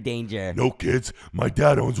 stranger danger? No kids, my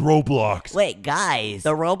dad owns Roblox. Wait, guys.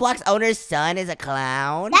 The Roblox owner's son is a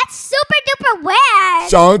clown? That's super duper weird.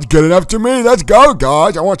 Sounds good enough to me. Let's go,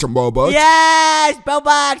 guys. I want some Bobucks. Yes!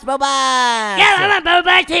 Bobucks! Yeah, I'm a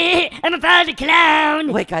Bobucks. I'm a follow the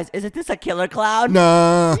clown. Wait, guys, isn't this a killer clown?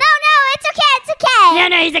 Nah. No, it's okay.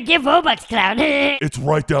 No, he's a give Robux clown. It's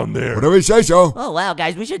right down there. Whatever you say so. Oh, wow,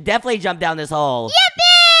 guys, we should definitely jump down this hole.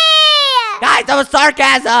 Yippee! Guys, that was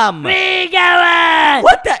sarcasm! We go.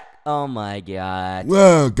 What the? Oh, my God.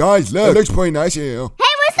 Well, guys, look. It looks pretty nice here. Hey,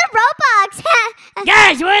 where's the Robux?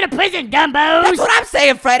 Guys, we're in a prison, dumbos. That's what I'm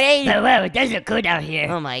saying, Freddy! Oh, wow, it does look good out here.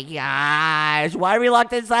 Oh, my gosh. Why are we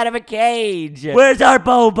locked inside of a cage? Where's our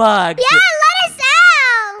Bobucks? Yeah, let us out.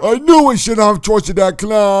 I knew we shouldn't have trusted that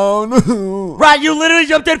clown. Right, you literally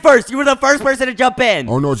jumped in first. You were the first person to jump in.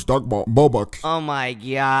 Oh, no, it's Doc Bobucks. Oh, my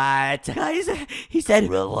God. Guys, he said,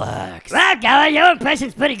 relax. Wow, Gabba, your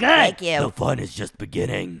impression's pretty good. Thank you. The fun is just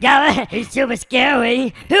beginning. Gabba, he's super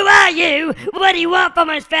scary. Who are you? What do you want from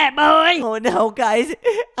us, fat boy? Oh, no, guys.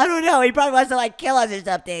 I don't know. He probably wants to, like, kill us or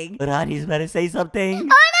something. But Honey's better say something. Oh no,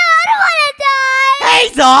 I don't want to die.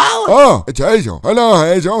 Hazel! Oh, it's Hazel. Hello,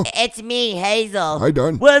 Hazel. It's me, Hazel. How you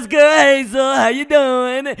doing? What's good, Hazel? How you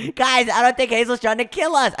doing? Guys, I don't think Hazel's trying to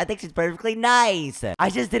kill us. I think she's perfectly nice. I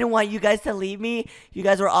just didn't want you guys to leave me. You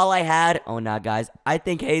guys were all I had. Oh, nah, guys. I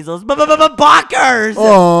think Hazel's bonkers.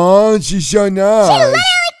 Oh, she's so nice. She literally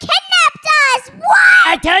kidnapped us. What?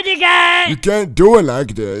 I told you guys. You can't do it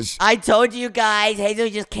like this. I told you guys, Hazel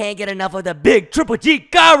just can't get enough of the big Triple G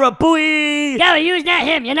Gara boy. Go, you's not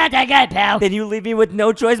him. You're not that guy, pal. Then you leave me with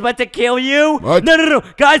no choice but to kill you? What? No.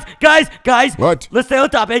 Guys. What? Let's stay on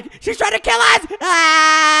topic. She's trying to kill us.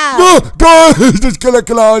 Ah! Oh, guys, this killer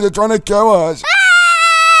clowns are trying to kill us.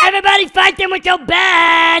 Everybody fight them with your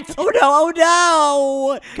bats. Oh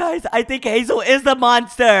no. Guys, I think Hazel is the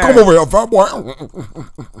monster. Come over here, fat boy.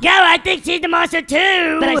 Go, I think she's the monster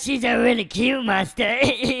too. But she's a really cute monster. Oosh,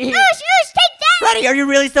 take that. Freddy, are you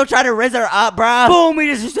really still trying to rizz her up, bro? Boom, we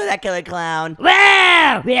just destroyed that killer clown.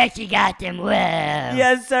 Wow, we actually got them. Wow.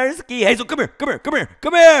 Yes, sir, Ski. Hazel, come here.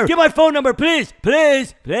 Give my phone number, please.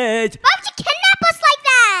 Please. Why would you kidnap us like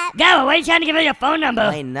that? Go, why are you trying to give her your phone number?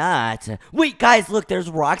 Why not? Wait, guys, look, there's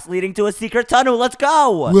rocks leading to a secret tunnel. Let's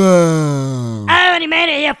go. Wow. I already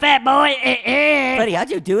made it here, fat boy. Freddy, how'd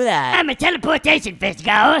you do that? I'm a teleportation fish,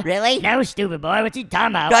 go. Really? No, stupid boy. What's he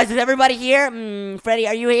talking about? Guys, is everybody here? Freddy,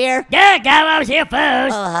 are you here? Yeah, go. I was here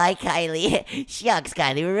first. Oh, hi, Kylie. Shucks,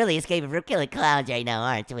 Kylie, we're really escaping from killer clowns right now,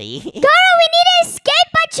 aren't we? Goro, we need to escape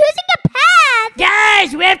by choosing a path.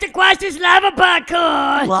 Guys, we have to cross this lava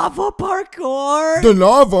parkour. Lava parkour? The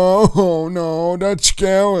lava? Oh no, that's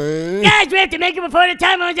scary. Guys, we have to make it before the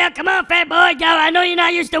time runs out. Come on, fat boy, go. I know you're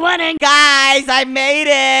not used to winning. Guys, I made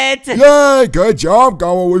it. Yay, good job,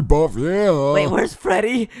 Gama. We both here. Wait, where's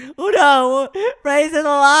Freddy? Oh no, Freddy's in the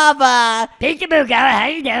lava. Peekaboo, go. How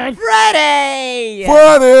you doing? Freddy!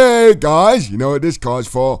 Friday, guys. You know what this calls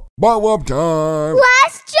for? Butt whoop time.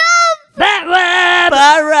 Last jump. Butt rub.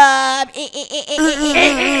 Butt rub.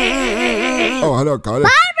 Oh, hello, Kylie.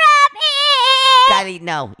 Kylie,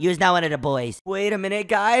 no, you're not one of the boys. Wait a minute,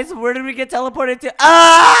 guys. Where did we get teleported to?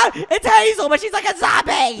 Ah! It's Hazel, but she's like a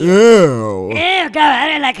zombie. Ew. Ew, go. I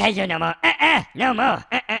don't like Hazel no more. No more.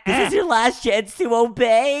 This is your last chance to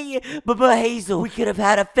obey. But Hazel, we could have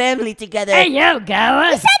had a family together. Hey, yo, go.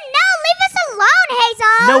 You said no. Leave us alone,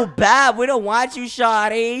 Hazel. No, Bab, we don't want you,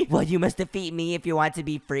 shawty. Well, you must defeat me if you want to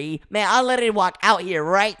be free. Man, I'll literally walk out here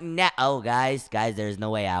right now. Oh, guys, there's no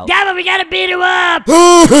way out. Go, we gotta beat her up.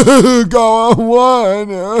 Go on one.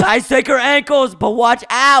 Guys, take her ankles, but watch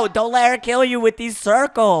out. Don't let her kill you with these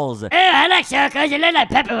circles. Ew, I like circles. You look like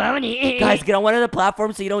pepperoni. Guys, get on one of the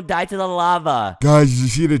platforms so you don't die to the lava. Guys, did you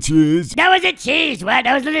see the cheese? That wasn't cheese. What?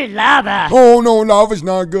 That was literally lava. Oh no, lava's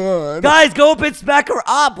not good. Guys, go up and smack her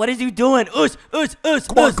up. What is you doing? Come on,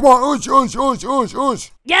 ush.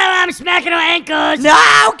 Yo, I'm smacking her ankles. No,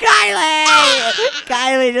 Kylie!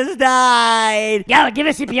 Kylie just died. Yo, give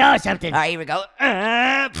us CPR or something. All right, here we go.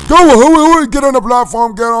 Go, get on the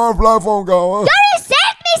platform, go. Goro saved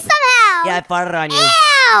me somehow. Yeah, I farted on you.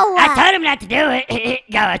 Ow. I told him not to do it.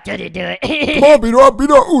 Go, I told you to do it. Come on, beat up.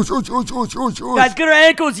 Ush. Guys, get her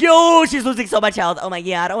ankles. Yo, she's losing so much health. Oh my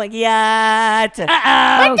god. We're doing this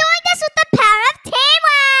with the power of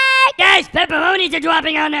teamwork. Guys, pepperonis are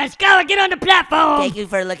dropping on us. Go, get on the platform. Thank you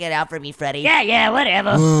for looking out for me, Freddy. Yeah,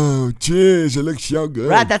 whatever. Oh, cheese, it looks so good.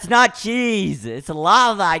 Rat, that's not cheese. It's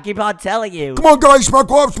lava. I keep on telling you. Come on, guys, smack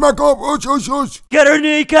up. Ush. Get her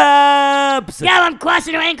kneecaps. Yo, I'm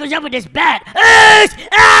crossing her ankles up with this bat.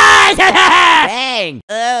 Dang.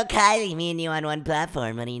 Oh, Kylie, me and you on one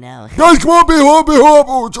platform. What do you know? Guys, come on, be up.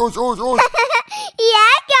 Ush.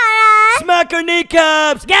 Yeah, Goro. Smack her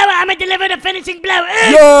kneecaps. Go, I'm gonna deliver the finishing blow.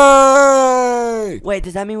 Yay! Wait,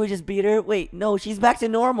 does that mean we just beat her? Wait, no, she's back to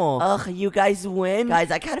normal. Ugh, you guys win?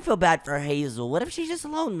 Guys, I kind of feel bad for Hazel. What if she's just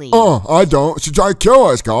lonely? I don't. She tried to kill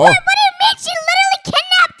us, Carl. What do you mean? She literally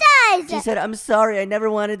kidnapped She us. said, I'm sorry, I never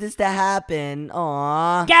wanted this to happen.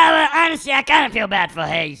 Aww. Go, honestly, I kind of feel bad for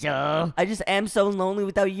Hazel. I just am so lonely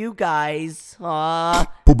without you guys. Aww.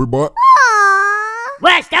 Poopy butt. Aww.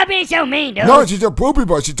 What? Stop being so mean, dude. No, she's a poopy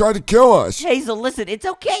butt. She tried to kill us. Hazel, listen, it's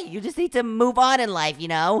okay. You just need to move on in life, you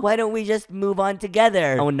know? Why don't we just move on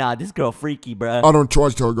together? Oh, nah, this girl freaky, bruh. I don't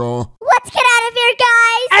trust her, girl. Let's get out of here, guys.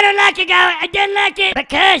 I don't like it, go. I didn't like it.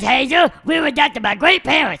 Because, Hazel, we were adopted by great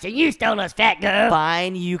parents, and you stole us, fat girl.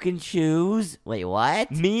 Fine, you can choose. Wait, what?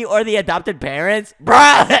 Me or the adopted parents?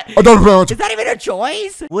 Bruh! Adopted parents. Is that even a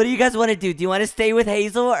choice? What do you guys want to do? Do you want to stay with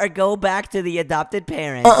Hazel or go back to the adopted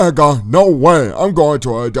parents? Girl. No way. I'm going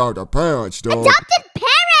to adopt her parents, dude. Adopted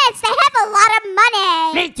parents. They have a lot of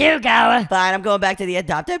money. Me too, go. Fine, I'm going back to the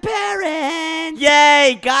adopted parents.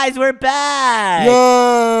 Yay, guys, we're back.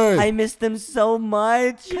 Yay! I miss them so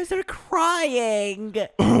much. You guys are crying.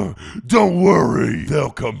 Don't worry, they'll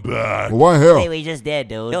come back. What hell? Hey, we just did,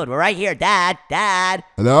 dude. Dude, we're right here, Dad. Hello?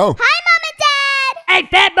 Hi, Mom and Dad. Hey,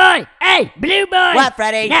 fat boy. Hey, blue boy. What,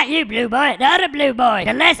 Freddy? Not you, blue boy. The other blue boy.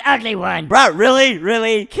 The less ugly one. Bro,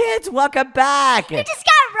 really? Kids, welcome back. You just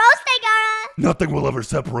got roasted, Gara. Nothing will ever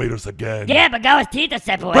separate us again. Yeah, but Gawa's teeth are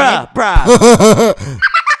separated. Bruh.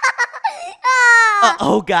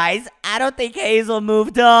 Oh, guys, I don't think Hazel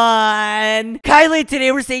moved on. Kylie,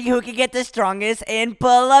 today we're seeing who can get the strongest in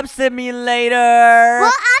Pull-Up Simulator. Well,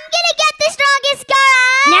 I'm gonna get the strongest, Gara.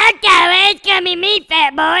 No, Gawa, it's gonna be me,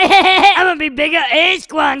 fat boy. I'm gonna be bigger and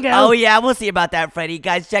stronger. Oh, yeah, we'll see about that, Freddy.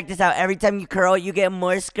 Guys, check this out. Every time you curl, you get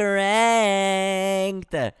more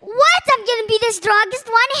strength. What? I'm gonna be the strongest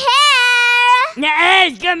one here. Nah,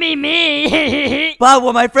 it's gonna be me. But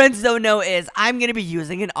what my friends don't know is I'm going to be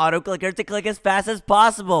using an auto clicker to click as fast as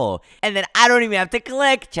possible. And then I don't even have to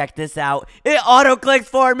click. Check this out. It auto clicks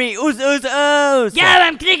for me. Ooze, ooze, ooze. Yo,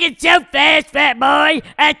 I'm clicking so fast, fat boy.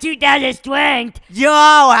 At 2,000 strength. Yo,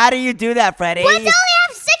 how do you do that, Freddy? What? I only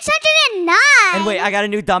have 609. And wait, I got a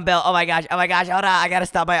new dumbbell. Oh my gosh, hold on. I gotta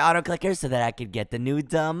stop my auto clicker so that I could get the new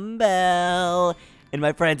dumbbell. And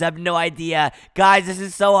my friends have no idea. Guys, this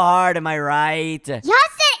is so hard, am I right? Yes, it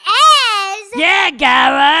is. Yeah,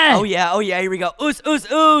 Gawa. Oh yeah, here we go. Ooze, ooze,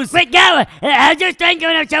 ooze. Wait, Gawa, how's your strength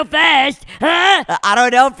going up so fast? Huh? I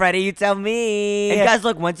don't know, Freddy, you tell me. And guys,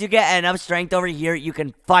 look, once you get enough strength over here, you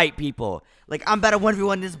can fight people. Like, I'm about to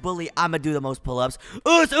 1v1 this bully. I'm gonna do the most pull-ups.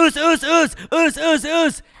 Ooze, ooze, ooze, ooze, ooze, ooze,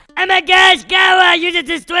 ooze. Oh my gosh, Gawa, you just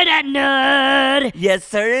destroyed that nerd. Yes,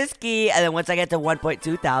 sir-ski. And then once I get to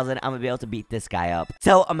 1.2 thousand, I'm gonna be able to beat this guy up.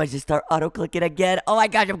 So I'm gonna just start auto-clicking again. Oh my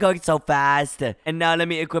gosh, I'm going so fast. And now let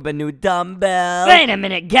me equip a new dumbbell. Wait a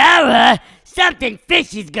minute, Gawa. Something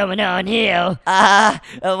fishy's going on here.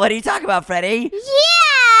 What are you talking about, Freddy? Yeah.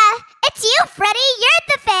 It's you, Freddy. You're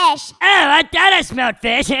the fish. Oh, I thought I smelled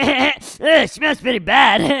fish. It smells pretty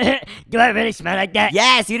bad. Do I really smell like that?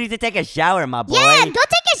 Yes, you need to take a shower, my boy. Yeah, go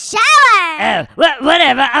take a shower. Oh,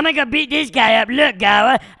 whatever. I'm gonna go beat this guy up. Look,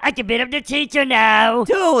 Gawa, I can beat up the teacher now.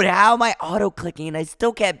 Dude, how am I auto-clicking and I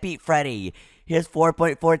still can't beat Freddy? Here's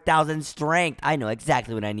 4.4 thousand strength. I know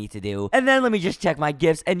exactly what I need to do. And then let me just check my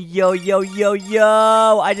gifts. And yo,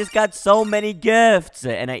 I just got so many gifts.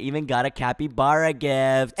 And I even got a capybara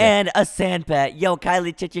gift. And a sand pet. Yo,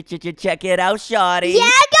 Kylie, check it out, shawty. Yeah,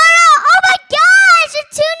 girl. Oh my gosh, your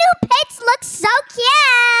 2 new pets look so cute.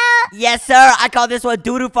 Yes, sir. I call this one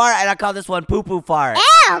doo-doo fart and I call this one poo-poo fart.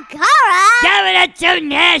 Ew, Gara. Gawa, that's so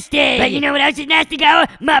nasty. But you know what else is nasty, Gawa?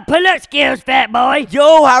 My pull-up skills, fat boy.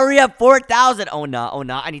 Yo, hurry up, 4,000. Oh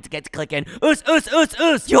no, I need to get to clicking. Oos.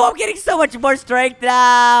 Yo, I'm getting so much more strength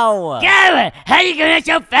now. Gawa, how you going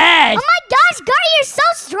so fast? Oh my gosh, Gara, you're so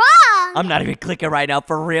strong. I'm not even clicking right now,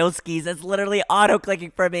 for real, skis. It's literally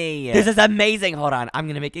auto-clicking for me. This is amazing. Hold on, I'm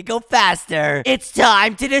gonna make it go faster. It's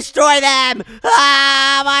time to destroy them.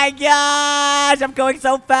 Ah, my gosh, I'm going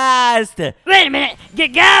so fast. Wait a minute,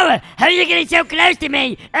 Gawa, how are you getting so close to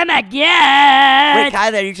me? Oh my god. Wait,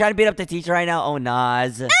 Kyler, are you trying to beat up the teacher right now? Oh,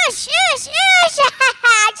 Nas. Oosh.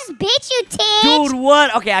 I just beat you, Teach. Dude,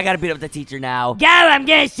 what? Okay, I gotta beat up the teacher now. Gawa, I'm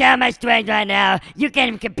gonna show my strength right now. You can't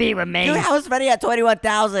even compete with me. Dude, I was ready at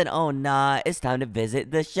 21,000. Oh, nah. It's time to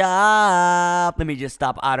visit the shop. Let me just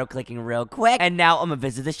stop auto-clicking real quick. And now I'm gonna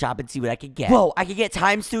visit the shop and see what I can get. Whoa, I can get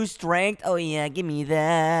 ×2 strength. Oh, yeah, give me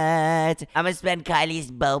that. I'm gonna spend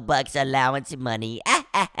Kylie's Robux allowance money.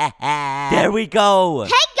 There we go. Hey,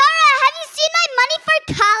 Gara, have you seen my money for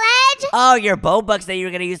college? Oh, your Robux that you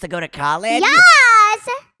were gonna use to go to college? Yes.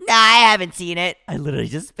 Nah, I haven't seen it. I literally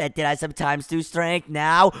just spent it on some ×2 strength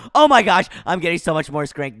now. Oh my gosh, I'm getting so much more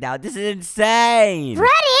strength now. This is insane.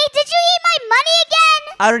 Freddy, did you eat my money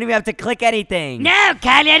again? I don't even have to click anything. No,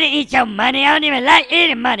 Kylie, I didn't eat your money. I don't even like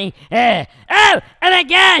eating money. Oh my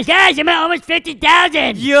gosh, guys, I'm at almost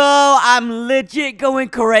 50,000. Yo, I'm legit going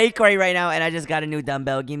cray-cray right now, and I just got a new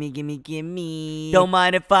dumbbell. Gimme. Don't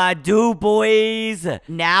mind if I do, boys.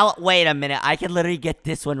 Now, wait a minute. I can literally get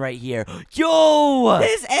this one right here. Yo,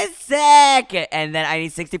 this is sick. And then I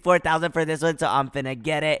need 64,000 for this one, so I'm finna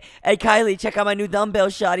get it. Hey, Kylie, check out my new dumbbell,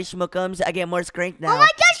 shawty schmookums. I get more strength now. Oh my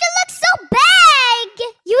gosh, you look so big.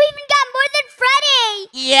 You even got more than Freddy.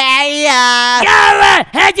 Yeah. Gawa,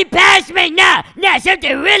 how'd you pass me? Nah,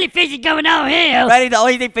 something really fishy going on here. Freddy, the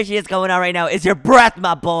only thing fishy is going on right now is your breath,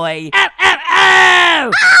 my boy. Ow.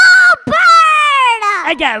 Oh, burn.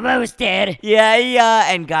 I got roasted.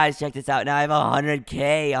 Yeah. And guys, check this out. Now I have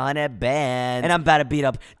 100K on a band. And I'm about to beat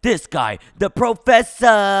up this guy, the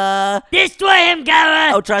professor. Destroy him,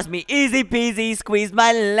 Gawa. Oh, trust me. Easy peasy. Squeeze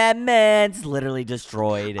my lemons. Literally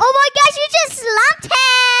destroyed. Oh my gosh, you just slumped him.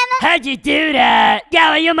 How'd you do that?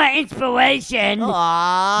 Gawa, you're my inspiration.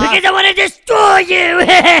 Aww. Because I want to destroy you.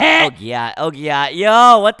 Oh yeah.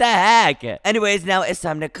 Yo, what the heck? Anyways, now it's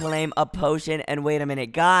time to claim a potion. And wait a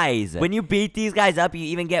minute, guys. When you beat these guys up, you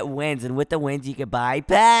even get wins. And with the wins, you can buy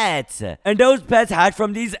pets. And those pets hatch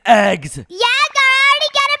from these eggs. Yeah, girl, I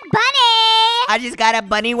already got a bunny. I just got a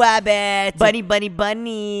bunny rabbit. Bunny, bunny,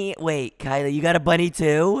 bunny. Wait, Kylie, you got a bunny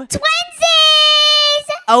too? Twinsies!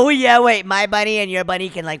 Oh, yeah, wait. My bunny and your bunny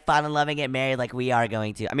can, like, fall in love and get married like we are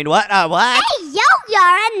going to. I mean, what? What? Hey, yo,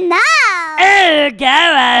 Yara, no! Oh,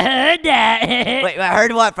 Gower, I heard that. Wait, I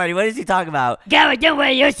heard what, Freddy? What is he talking about? Gower, don't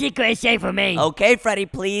worry, your secret is safe for me. Okay, Freddy,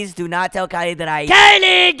 please do not tell Kylie that I...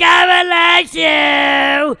 Kylie, Gower likes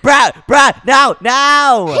you! Bruh,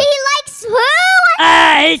 no! He likes who?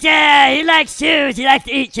 He likes shoes. He likes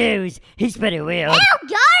to eat shoes. He's pretty weird. Ew,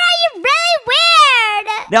 Yara, you're really weird!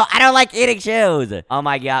 No, I don't like eating shoes. Oh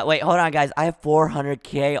my god. Wait, hold on, guys. I have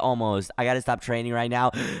 400k almost. I gotta stop training right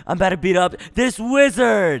now. I'm about to beat up this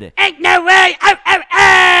wizard. Ain't no way! Ow, ow,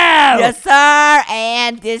 ow! Yes, sir.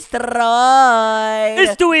 And destroy.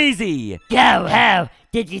 It's too easy. How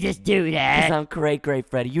did you just do Because that? I'm great,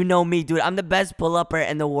 Freddy. You know me, dude. I'm the best pull-upper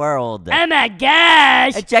in the world. Oh my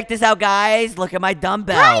gosh! And check this out, guys. Look at my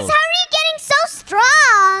dumbbells. Guys, how are you getting so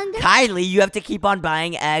strong? Kylie, you have to keep on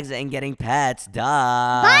buying eggs and getting pets. Duh.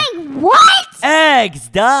 Buying what? Eggs,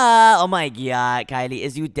 duh. Oh my god, Kylie,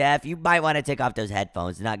 is you deaf? You might want to take off those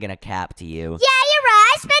headphones. It's not gonna cap to you. Yeah, you're right.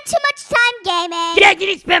 I spent too much time gaming. Yeah, you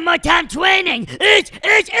need to spend more time training.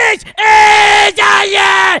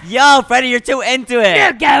 Yeah! Yo, Freddy, you're too into it.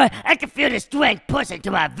 No, Gower, I can feel the strength pushing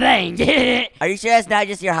to my veins. Are you sure it's not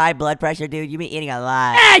just your high blood pressure, dude? You've been eating a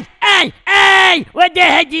lot. Hey! What the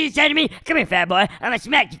heck did you say to me? Come here, fat boy. I'm gonna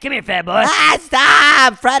smack you. Come here, fat boy. Ah,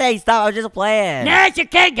 stop! Freddy, stop. I was just playing. No, it's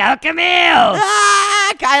okay, Gower. Come here.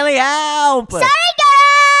 Ah, Kylie, help! Sorry, girl.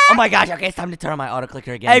 Oh my gosh, okay, it's time to turn on my auto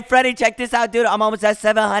clicker again. Hey, Freddy, check this out, dude. I'm almost at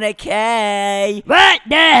 700k. What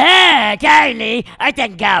the heck, Kylie? I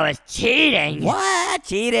think Gower's cheating. What?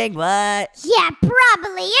 Cheating? What? Yeah,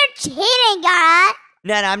 probably. You're cheating, Yara.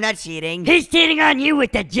 No, I'm not cheating. He's cheating on you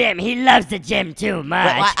with the gym. He loves the gym too much.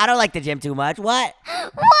 Wait, what? I don't like the gym too much. What?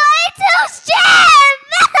 What? Who's Jim?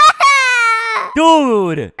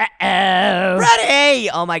 Dude! Uh-oh. Freddy!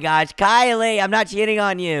 Oh my gosh, Kylie, I'm not cheating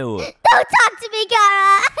on you. Don't talk to me,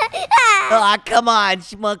 Gara. Oh, come on,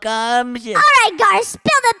 schmuckums. All right, Gara,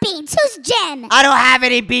 spill the beans. Who's Jim? I don't have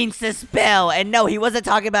any beans to spill. And no, he wasn't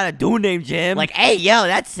talking about a dude named Jim. Like, hey, yo,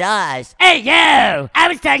 that's us. Hey, yo! I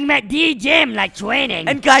was talking about the gym, like training.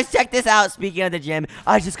 And guys, check this out. Speaking of the gym,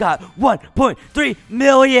 I just got 1.3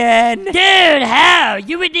 million. Dude, how?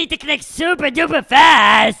 You would need to click super duper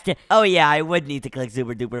fast. Oh, yeah, I would need to click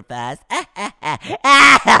super duper fast. Gara,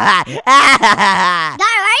 why are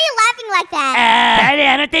you laughing like that? Kylie,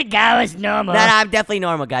 I don't think Gower's normal. No, I'm definitely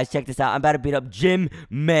normal, guys. Check this out. I'm about to beat up Jim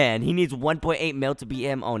Man. He needs 1.8 mil to beat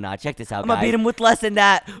him. Oh, nah. Check this out, guys. I'm gonna beat him with less than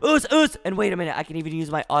that. Oos. And wait a minute. I can even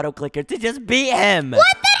use my auto clicker to just beat him. What?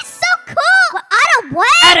 That is so cool. Auto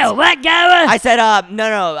what? Auto what, Gower? I said,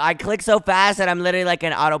 no. I click so fast that I'm literally like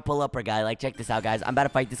an auto pull-upper guy. Like, check this out, guys. I'm about to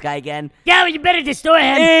fight this guy again. Gower, you better destroy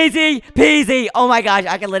him. Easy peasy. Oh my gosh.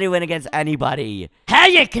 I can literally win against anybody. How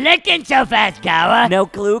you clicking so fast, Gower? No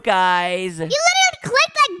clue, guys. You literally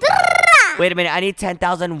clicked like. Wait a minute, I need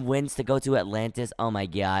 10,000 wins to go to Atlantis. Oh my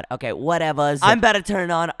god. Okay, whatevers. I'm about to turn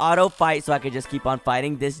on auto fight so I can just keep on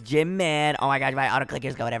fighting this gym man. Oh my gosh, my auto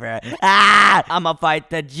clickers go whatever. Ah! I'm gonna fight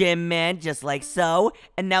the gym man just like so.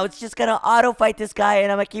 And now it's just gonna auto fight this guy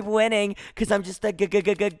and I'm gonna keep winning because I'm just a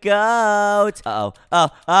goat. Uh-oh.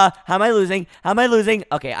 How am I losing?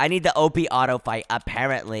 Okay, I need the OP auto fight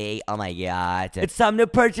apparently. Oh my god. It's time to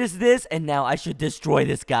purchase this and now I should destroy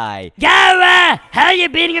this guy. Gower, how are you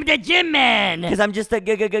beating up the gym man? Because I'm just a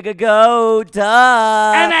goat. Oh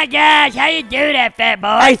my gosh, how you do that, fat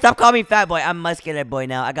boy? Hey, stop calling me fat boy. I'm muscular boy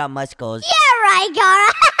now. I got muscles. Yeah, right,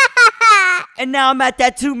 Gara. And now I'm at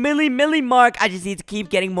that 2 milli mark. I just need to keep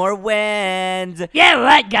getting more wins. Yeah,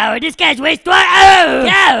 right, Gower. This guy's way strong. Oh,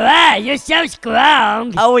 Gower, you're so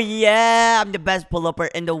strong. Oh, yeah. I'm the best pull-upper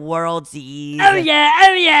in the world, see? Oh,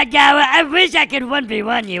 yeah, Gower. I wish I could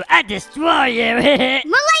 1v1 you. I'd destroy you. More like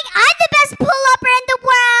I'm the best pull-upper in the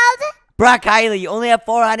world. Bruh, Kylie, you only have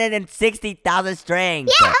 460,000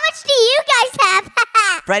 strength. Yeah, how much do you guys have?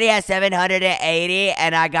 Freddy has 780,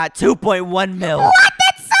 and I got 2.1 mil. What?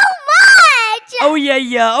 That's so much! Oh,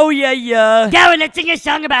 yeah. Gower, let's sing a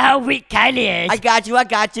song about how weak Kylie is. I got you.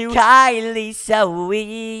 Kylie's so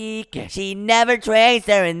weak. She never trains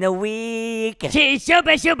during the week. She's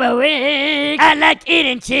super weak. I like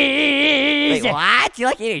eating cheese. Wait, what? You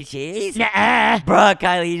like eating cheese? Nuh-uh. Bruh,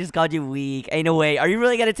 Kylie, he just called you weak. Ain't no way. Are you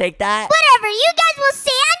really gonna take that? Whatever, you guys will see.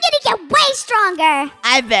 I'm gonna get way stronger.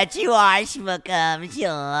 I bet you are, Schmuckums.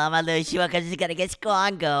 Yeah, my little Schmuckums is gonna get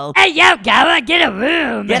stronger. Hey, yo, Gower, get a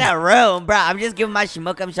room. Get a room, bro. I'm just giving my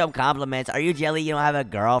Schmuckums some compliments. Are you jelly you don't have a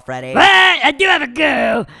girl, Freddy? What? I do have a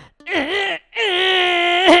girl.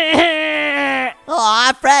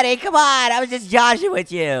 Aw, Freddy, come on. I was just joshing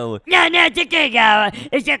with you. No, it's okay, Gower.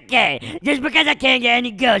 It's okay. Just because I can't get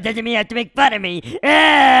any girls doesn't mean you have to make fun of me.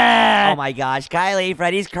 Oh my gosh, Kylie,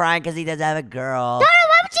 Freddy's crying because he doesn't have a girl. Dora,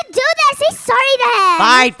 why would you do that? Say sorry to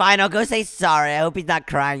him. Fine, I'll go say sorry. I hope he's not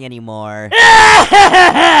crying anymore.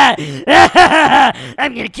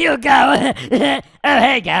 I'm gonna kill Gower. Oh,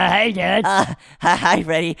 hey, Gower, how you doing? Hi,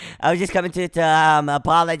 Freddy. I was just coming to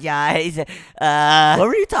apologize. What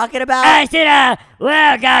were you talking about? I said,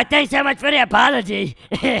 well, God, thanks so much for the apology.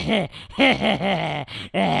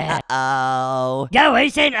 Uh-oh. Go, what are you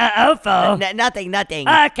saying uh-oh for? Nothing.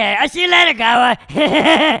 Okay, I'll see you later, Gower.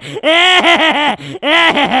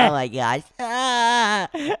 Oh my gosh.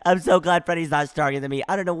 I'm so glad Freddy's not stronger than me.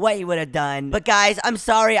 I don't know what he would have done. But guys, I'm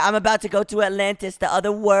sorry. I'm about to go to Atlantis, the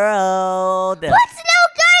other world. What's no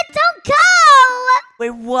good? Don't go. Wait,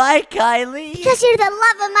 what, Kylie? Because you're the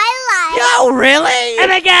love of my life. Yo, really? Oh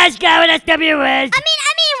my gosh, Gower, that's WS. I mean,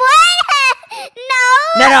 what?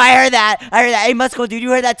 No. No, I heard that. Hey, Muscle, dude, you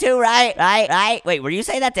heard that too, right? Right? Wait, were you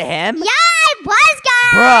saying that to him? Yeah, I was,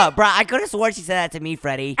 guys. Bruh, I could have sworn she said that to me,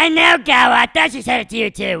 Freddy. I know, Gower, I thought she said it to you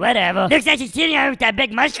too, whatever. Looks like she's sitting here with that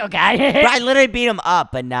big muscle guy. Bro, I literally beat him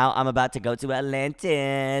up, but now I'm about to go to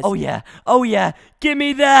Atlantis. Oh yeah, give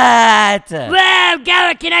me that. Whoa,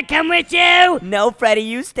 Gower, can I come with you? No, Freddy,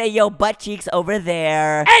 you stay your butt cheeks over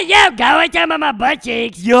there. Hey, yo, Gower, talking about my butt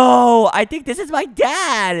cheeks. Yo, I think this is my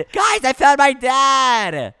dad. Guys, I found my dad.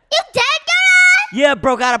 You dead, Gara? Yeah,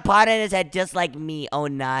 bro got a pot in his head just like me. Oh,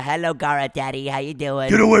 nah. Hello, Gara Daddy. How you doing?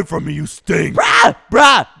 Get away from me, you stink.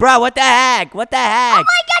 Bruh, what the heck? Oh my gosh, I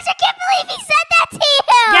can't believe he said that to you.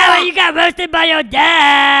 Gower, you got roasted by your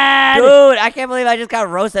dad. Dude, I can't believe I just got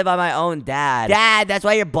roasted by my own dad. Dad, that's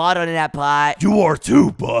why you're bottled in that pot. You are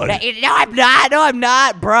too, bud. No, I'm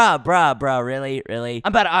not. Bruh, really?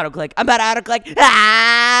 I'm about to autoclick.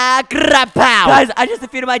 Ah, pow. Guys, I just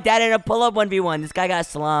defeated my dad in a pull-up 1v1. This guy got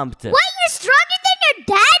slumped. What, you're stronger than your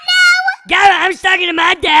dad now? Gower, I'm talking to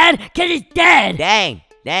my dad, because he's dead.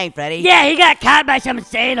 Dang, Freddy. Yeah, he got caught by some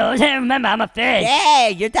sailors. Remember, I'm a fish. Yeah,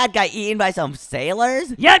 your dad got eaten by some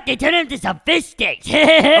sailors? Yup, they turned him into some fish sticks.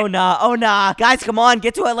 Oh, nah. Guys, come on,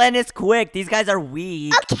 get to Atlantis quick. These guys are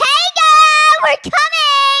weak. Okay, Gara, we're coming.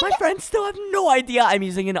 My friends still have no idea I'm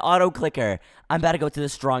using an auto-clicker. I'm about to go to the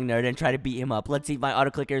strong nerd and try to beat him up. Let's see if my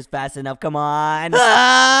auto-clicker is fast enough. Come on.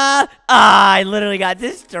 I literally got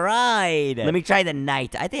destroyed. Let me try the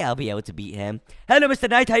knight. I think I'll be able to beat him. Hello, Mr.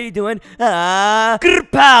 Knight. How you doing? Pow.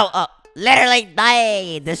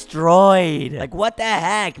 Literally destroyed. Like, what the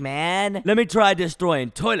heck, man? Let me try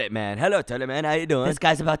destroying Toilet Man. Hello, Toilet Man. How you doing? This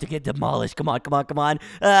guy's about to get demolished. Come on. What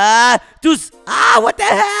the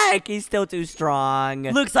heck? He's still too strong.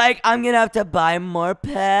 Looks like I'm gonna have to buy more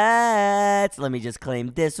pets. Let me just claim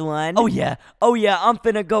this one. Oh, yeah. I'm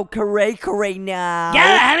finna go cray now.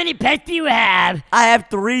 Gower, how many pets do you have? I have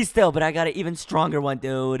 3 still, but I got an even stronger one,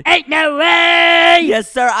 dude. Ain't no way!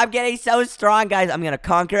 Yes, sir. I'm getting so strong, guys. I'm gonna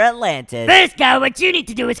conquer Atlantis. First, Gower, what you need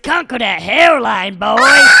to do is conquer that hairline, boy.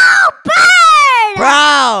 Oh, burn!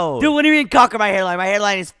 Bro! Dude, what do you mean conquer my hairline? My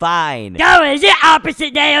hairline is fine. Gower, is it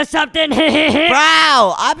opposite day or something? Bro!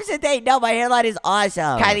 Opposite day? No, my hairline is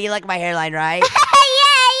awesome. Kylie, you like my hairline, right?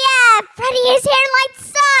 Yeah. Freddy, his hairline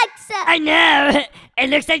sucks. I know. It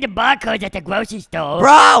looks like the barcodes at the grocery store.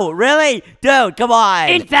 Bro, really? Dude, come on.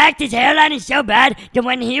 In fact, his hairline is so bad that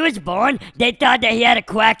when he was born, they thought that he had a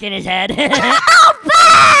quack in his head. Oh,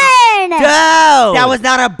 burn! Dude! That was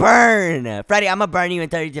not a burn. Freddy, I'm gonna burn you and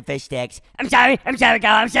turn you to fish sticks. I'm sorry,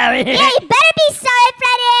 Gower, I'm sorry. Yeah, you better be sorry,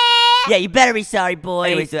 Freddy. Yeah, you better be sorry, boy.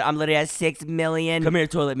 Anyways, dude, I'm literally at 6 million. Come here,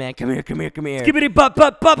 Toilet Man. Come here. Skibbity bop.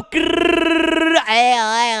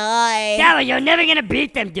 Gower, you're never gonna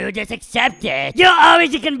beat them, dude. Just accept it. You're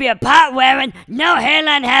always gonna be a pot wearing, no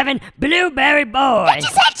hairline having, blueberry boy. I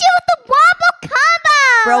just hit you with the wombo combo.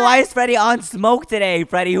 Bro, why is Freddy on smoke today?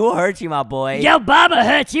 Freddy, who hurt you, my boy? Yo, Baba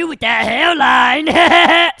hurt you with that hairline.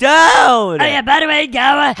 Dude! Oh yeah, by the way,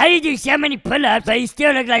 Gower, how you do so many pull-ups but you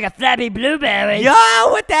still look like a flabby blueberry? Yo,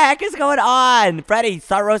 what the heck is going on? Freddy,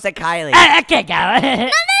 start roasting Kylie. Okay, Gower. No, don't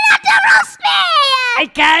roast me. Hey,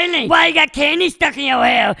 Kylie, why you got candy stuck in your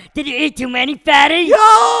hair? Did you eat too many, fatty? Yo!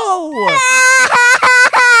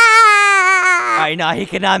 Alright, no, he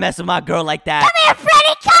cannot mess with my girl like that. Come here,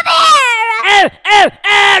 Freddy, come here. Oh,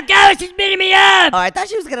 Gower, she's beating me up. Oh, I thought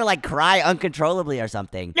she was gonna, like, cry uncontrollably or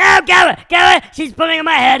something. No, Gower, she's pulling on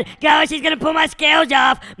my head. Gower, she's gonna pull my scales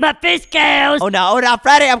off. My fish scales. Oh, no,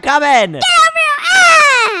 Freddy, I'm coming. Get over here.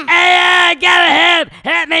 Hey, Gower, help.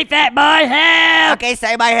 Help me, fat boy, help. Okay,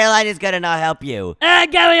 say my hairline is gonna not help you.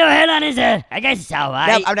 Gower, your hairline is, I guess it's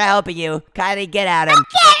alright. Nope, I'm not helping you. Kylie, get at him. Okay.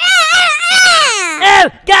 Oh,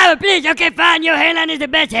 Gower, please. Okay, fine. Your hairline is the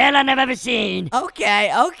best hairline I've ever seen. Okay.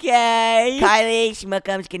 Kylie,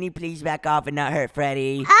 Schmuckums, can you please back off and not hurt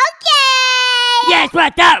Freddy? Okay. Yes,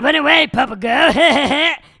 what that? Run away, Papa Girl.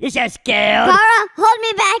 You're so scared. Gara, hold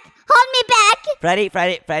me back. Hold me back. Freddy,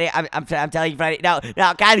 I'm telling you, Freddy. No,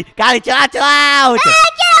 Kylie, chill out. Get over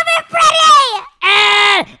Freddy.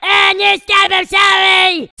 You stop, I'm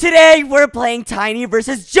sorry. Today, we're playing Tiny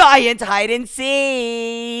versus Giant hide and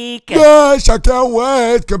seek. Yes, I can't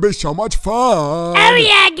wait. It's gonna be so much fun. Oh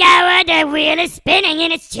yeah, Gower, the wheel is spinning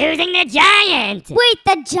and it's choosing the giant. Wait,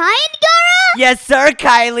 the giant, Gara? Yes, sir,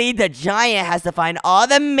 Kylie. The giant has to find all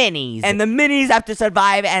the minis. And the minis have to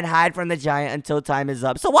survive and hide from the giant until time is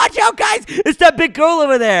up. So watch out, guys. It's that big girl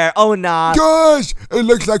over there. Oh, nah. Guys, it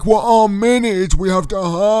looks like we're all minis. We have to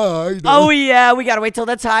hide. Oh, yeah. We gotta wait till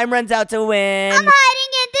the time runs out to win. I'm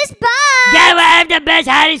hiding in this box. Gower, I have the best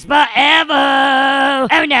hiding spot ever.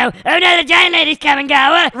 Oh no, the giant lady's coming,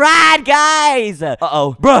 Gower. Ride, guys.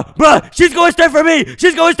 Uh-oh. Bruh. She's going straight for me.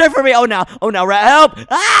 Oh, no, Rat, help.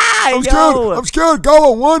 Ah, I'm scared.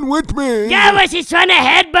 Go on with me. Gower, she's trying to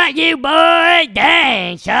headbutt you, boy.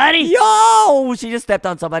 Dang, shawty. Yo, she just stepped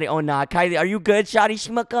on somebody. Oh, nah. Kylie, are you good, Shotty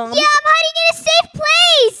Schmuckums? Yeah, I'm hiding in a safe place.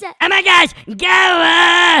 Oh my gosh,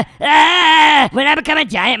 Gower. When I become a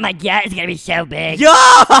giant, my gut is gonna be so big. Yo!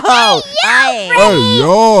 Hey,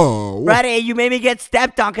 yo. Freddy, you made me get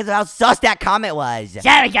stepped on because of how sus that comment was.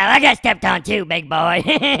 Sorry, Gower, I got stepped on too, big boy.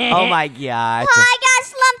 Oh my gosh. Oh, I got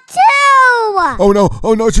slumped too.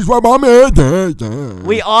 Oh no, she's right behind me.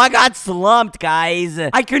 We all got slumped, guys.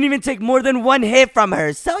 I couldn't even take more than one hit from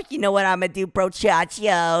her. So you know what I'm gonna do, bro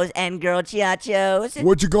chachos and girl chachos?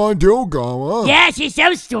 What you gonna do, Gawa? Yeah, she's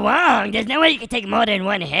so strong. There's no way you can take more than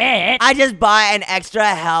one hit. I just bought an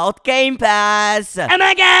extra health game pass. Oh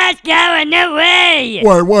my gosh, Gower, no way.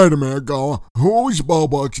 Wait a minute, Gawa. Whose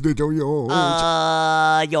Roblox did you use?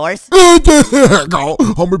 Yours? Go,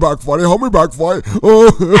 hold me back, buddy.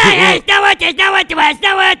 Hey, it's not worth it. It's not worth it. It's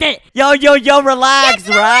not worth it. Yo, relax,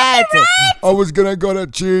 Rat. I was gonna go to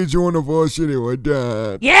Cheese University with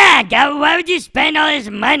that. Yeah, Gower, why would you spend all his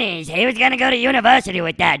money? He was gonna go to university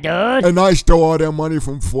with that, dude. And I stole all that money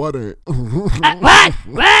from Freddy. What?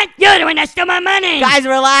 You're the one that stole my money. Guys,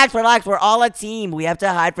 relax. We're all a team. We have to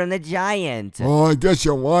hide from the giant. Oh, I guess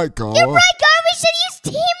you're right, Gawa. You're right, Gara. We should use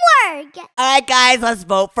teamwork. All right, guys, let's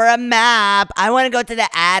vote for a map. I want to go to the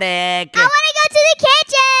attic. I want to go to the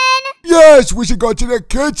kitchen. Yes, we should go to the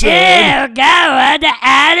kitchen. Ew, Gower, the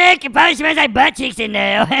attic. It probably smells like butt cheeks in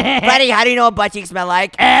there. Freddy, how do you know what butt cheeks smell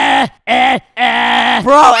like? Bro,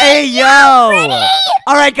 Hey, yo!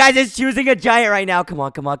 Alright, guys, it's choosing a giant right now. Come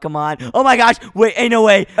on. Oh my gosh. Wait, ain't no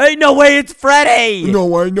way, it's Freddy! No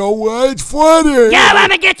way, it's Freddy. Yeah, I'm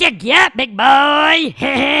gonna get you, get big boy.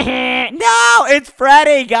 No, it's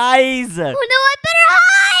Freddy, guys! Oh no, I better hide.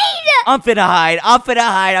 I'm finna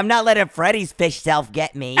hide. I'm not letting Freddy's fish self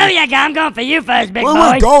get me. Oh yeah, I'm going for you first, big boy.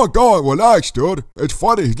 Wait, go on. Relax, dude. It's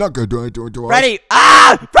Freddy. He's not gonna do anything to us. Freddy!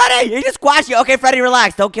 Freddy! He just squashed you. Okay, Freddy,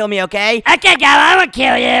 relax. Don't kill me, okay? Okay, Gower, I'm gonna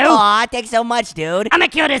kill you. Aw, thanks so much, dude. I'm gonna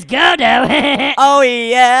kill this girl, though. Oh,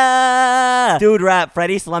 yeah! Dude,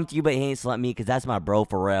 Freddy slumped you, but he ain't slumped me, because that's my bro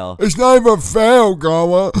for real. It's not even fair,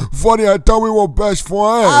 Gawa. Freddy, I thought we were best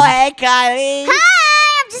friends. Oh, hey, Kylie!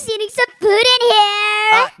 Hi, I'm just eating some food in here.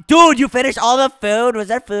 Dude, you finished all the food? Was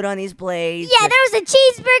there food on these plates? Yeah, there was a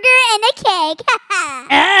cheeseburger and a cake. Oh,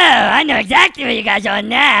 I know exactly where you guys are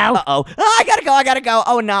now. Uh-oh. I gotta go.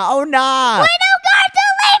 Oh, no. Wait, no, Gara,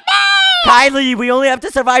 don't leave me. Kylie, we only have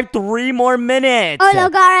to survive 3 more minutes. Oh no,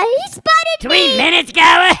 Gara, he spotted 3 minutes,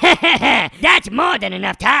 Gower? That's more than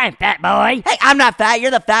enough time, fat boy. Hey, I'm not fat.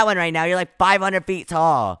 You're the fat one right now. You're like 500 feet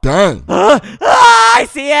tall. Dang. I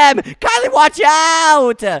see him. Kylie, watch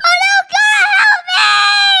out. Oh no, Gara, help me.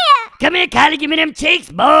 Come here, Kylie, give me them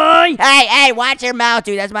cheeks, boy. Hey, watch your mouth,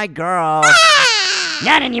 dude. That's my girl.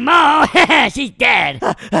 Not anymore. She's dead.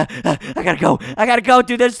 I gotta go,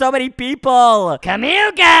 dude. There's so many people. Come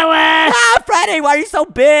here, Gower. Freddy, why are you so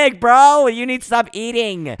big, bro? You need to stop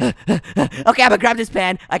eating. Okay, I'm gonna grab this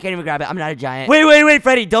pan. I can't even grab it. I'm not a giant. Wait,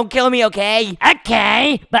 Freddy. Don't kill me, okay?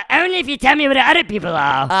 Okay, but only if you tell me where the other people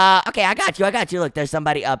are. Okay, I got you. Look, there's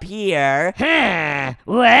somebody up here.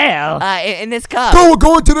 Well. In this cup.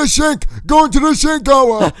 Go into the sink.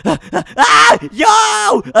 Gawa. Yo!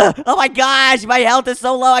 Oh my gosh, my health is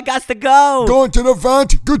so low. I got to go. Go into the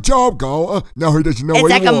vent. Good job, Gawa. Now he doesn't know it's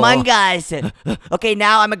where like you Among are. Us. Okay,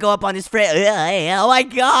 now I'm gonna go up on this fridge. Oh my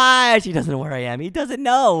gosh, he doesn't know where I am. He doesn't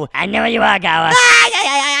know. I know where you are, Gower.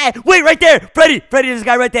 Wait, right there, Freddy, there's a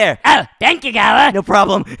guy right there. Oh, thank you, Gower. No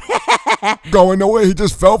problem. Going no way, he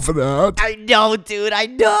just fell for that. I know, dude. I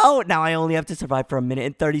know. Now I only have to survive for 1 minute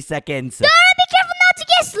and 30 seconds. Gara, be careful to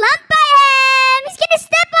get slumped by him. He's gonna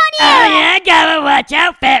step on you. Oh, yeah, Goa, watch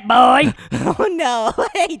out, fat boy. Oh no,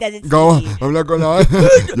 he doesn't Go. see me. I'm not gonna lie.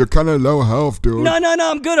 You're kind of low health, dude. No,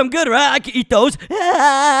 I'm good, right? I can eat those.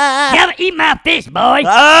 Goa, eat my fish, boy.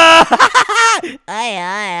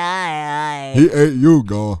 Aye. He ate you,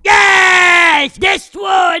 go. Yes!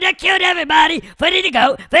 Destroyed! I killed everybody! Ready to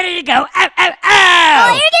go! Ready to go! Ow, ow, Oh,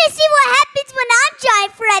 ow! you're gonna see what happens when I'm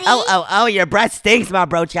giant Freddy. Oh, your breath stinks, my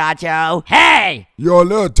bro, Chacho. Hey! You're a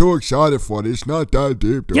little too excited for this. It's not that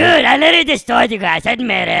deep, dude. Dude, I literally destroyed you guys.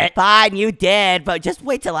 Admit it. Fine, you did, but just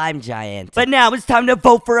wait till I'm giant. But now it's time to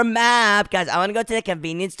vote for a map. Guys, I want to go to the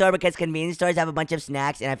convenience store because convenience stores have a bunch of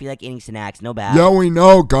snacks, and I feel like eating snacks. No bad. Yeah, we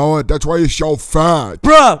know, go. That's why you're so fat.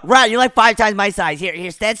 Bro, right, you're like 5 times my size.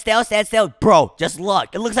 Here, stand still. Bro, just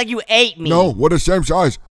look. It looks like you ate me. No, we're the same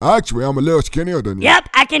size. Actually, I'm a little skinnier than you. Yep,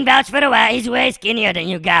 I can vouch for the way. He's way skinnier than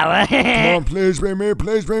you, Goa. Come on, please be me.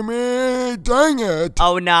 Dang it.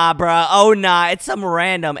 Oh, nah, bro. Oh, nah. It's some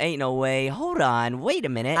random. Ain't no way. Hold on. Wait a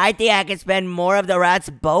minute. I think I can spend more of the rat's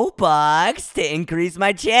bucks to increase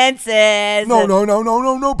my chances. No,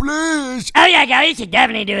 please. Oh, yeah, Goa, you should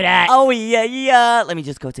definitely do that. Oh, yeah. Let me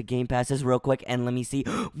just go to Game Passes real quick and let me see.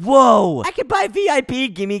 Whoa. I can buy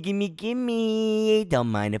VIP. Gimme. Don't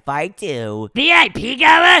mind if I do. VIP,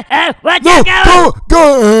 Goa? What's No, up, Goa?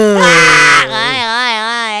 go.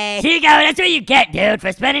 Aye. See, Goa, that's what you get, dude,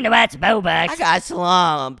 for spending the rat's bucks. I got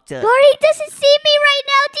slumped. Gory doesn't see me right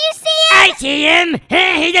now. Do you see him? I see him.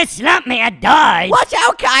 He just slumped me. I died. Watch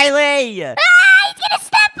out, Kylie. He's gonna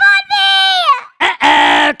step on me.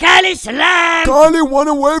 Uh-oh, Kylie slime. Carly, run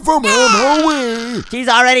away from him. Hurry. She's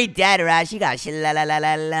already dead, right? She got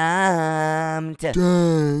slumped.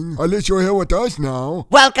 Dang. At least you're here with us now.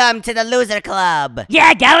 Welcome to the loser club.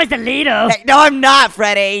 Yeah, Goa's the leader. Hey, no, I'm not,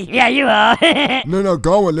 Freddy. Yeah, you are. No,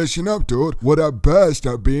 go and listen up, dude. We're the best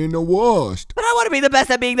at being the worst. But I want to be the best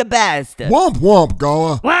at being the best. Womp,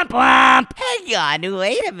 Goa. Womp womp. Hang on,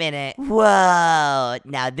 wait a minute. Whoa,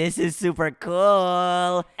 now this is super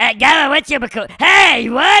cool. Goa, what's super cool? Hey,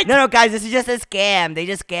 what? No, guys, this is just a scam. They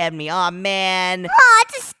just scammed me. Oh man. Oh,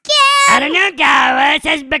 it's a scam. I don't know, Goa. It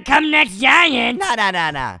says become next giant. No.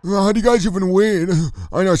 How do you guys even win?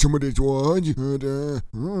 I know some of these words.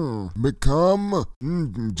 Become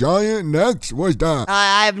giant next. What's that?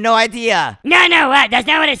 I have no idea. No, what? That's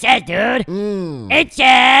not what it says, dude. It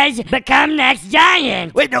says become next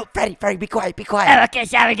giant. Wait, no, Freddy, be quiet. Oh, okay,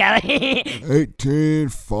 sorry, Goa. 18,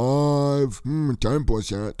 5, 10%,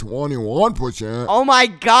 21%. Oh my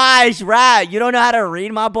gosh, Rat, you don't know how to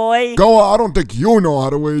read, my boy? Goa, I don't think you know how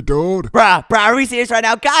to read, dude. Bruh, are we serious right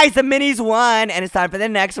now? Guys, the minis won, and it's time for the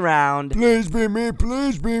next round. Please be me.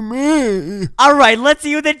 All right, let's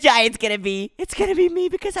see who the giant's gonna be. It's gonna be me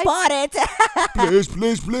because I bought it. Please.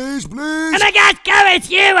 Oh my gosh, Goa, it's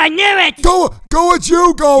you. I knew it. Go, it's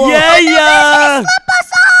you, Goa. Yeah. Slump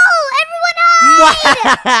us all. Everyone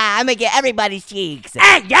hide. I'm gonna get everybody's cheeks.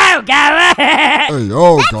 Hey, yo, Goa. Hey,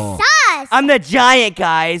 yo, Goa. Sus. I'm the giant,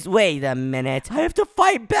 guys. Wait a minute. I have to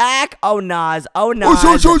fight back. Oh, Nas. Oh,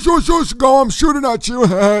 shush, Goa, I'm shooting at you.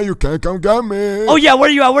 You can't come get me. Oh, yeah, where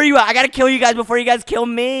are you at? I gotta kill you guys before you guys kill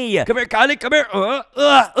me. Come here, Kylie, come here. No.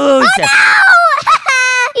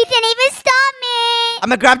 He didn't even stop me. I'm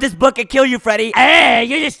gonna grab this book and kill you, Freddy. Hey,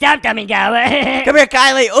 you just stopped on me, Goa. Come here,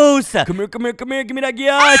 Kylie. Oos. Come here. Give me that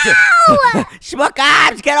gun.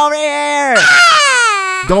 Schmuckabs, get over here.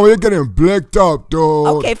 Goa, you're getting blicked up, dude.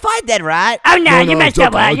 Okay, fine then, right? Oh, no, you messed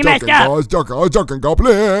up, what? You messed up. I was joking, go,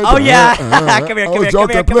 please. Oh, yeah. Come here,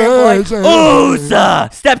 boy. Oos.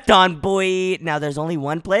 Stepped on, boy. Now there's only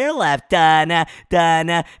one player left. Donna.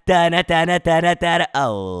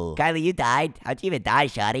 Oh. Kylie, you died? How'd you even die,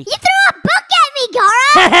 shawty? You threw a book at me, Gara.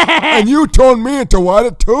 And you turned me into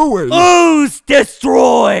Ratatouille. Oos,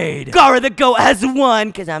 destroyed. Gara the goat has won,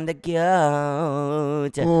 because I'm the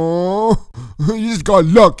goat. Oh, you just got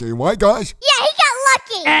lucky, right, guys? Yeah, he got lucky.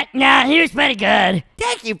 Nah, he was pretty good.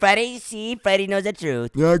 Thank you, Freddy. See, Freddy knows the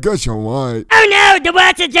truth. Yeah, I guess you're right. Oh, no, the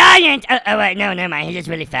rat's a giant. Oh, wait, no, never mind. He's just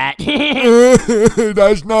really fat.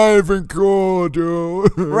 That's not even cool,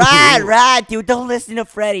 dude. Right, dude. Don't listen to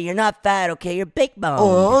Freddy. You're not fat, okay? You're big bone.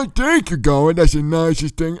 Oh, thank you, Goa. That's the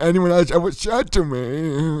nicest thing anyone has ever said to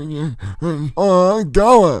me. Oh,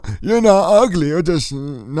 Goa, you're not ugly. You're just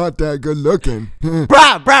not that good looking.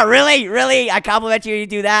 Bro, really? I compliment you. You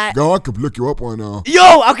do that? Goa, I could look you up right now.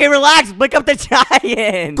 Yo, okay, relax. Blick up the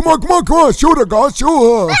giant. Come on. Shoot her, Goa. Shoot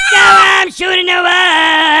her. Go, I'm shooting her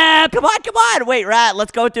up. Come on. Wait, Rat.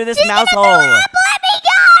 Let's go through this mouse hole. Let me, guys.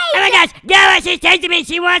 Oh, my gosh. Goa, she's taking me.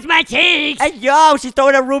 She wants my cheeks. Hey, yo, she's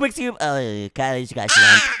throwing a Rubik's Cube. Kylie, she got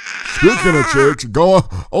slumped. Speaking of chicks, go.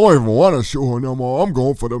 I don't even want to shoot her no more. I'm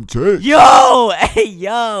going for them chicks. Yo, hey,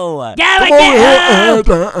 yo. Go, Come get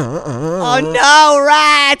over here. Oh no,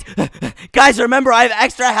 rat! Guys, remember I have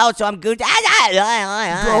extra health, so I'm good. Go,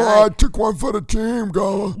 I took one for the team,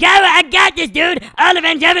 go. Go, I got this, dude. I'll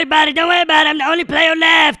avenge everybody. Don't worry about it. I'm the only player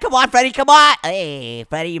left. Come on, Freddy, come on. Hey,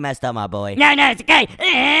 Freddy, you messed up, my boy. No, it's okay.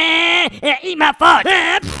 Eat my fart.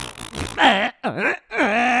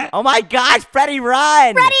 Oh my gosh, Freddy,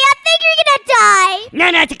 run! Freddy, I think you're gonna die. No,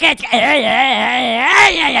 it's okay.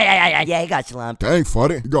 Yeah, he got slumped. Dang,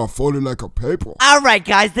 Freddy, you got folded like a paper. All right,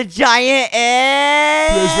 guys, the giant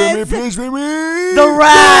is... Please with me. The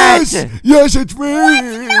rat! Yes, it's me.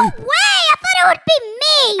 No way! I thought it would be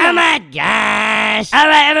me. Oh my gosh. All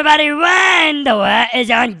right, everybody, run. The rat is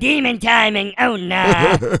on demon timing. Oh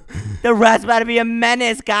no. The rat's about to be a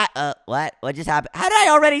menace, guy. What? What just happened? How did I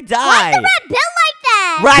already die? Why's the rat built like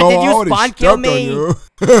that? Rat, Go, did I you already spawn kill stepped on me? you.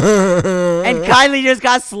 And Kylie just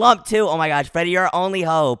got slumped too. Oh my gosh, Freddy, you're our only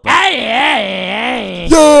hope. Yay,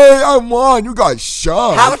 I won. You got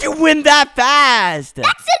shot. How would you win that fast? That's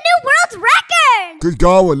a new world record. Cause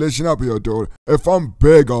God will listen up here, dude. If I'm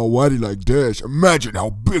big already like this, imagine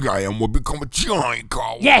how big I am will become a giant,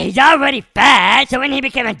 Carl. Yeah, he's already fat, so when he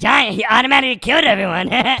became a giant, he automatically killed everyone.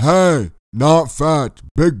 Hey, not fat,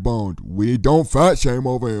 big boned. We don't fat shame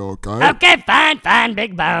over here, okay? Okay, fine,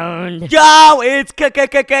 big boned. Yo, it's Kylie.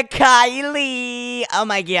 Oh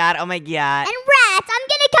my god, oh my god. And rats, I'm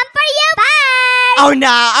gonna come for you. Bye. Oh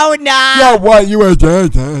no, oh no. Yeah, what? You were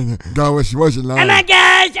dead. God, she wasn't lying. Oh my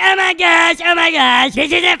gosh.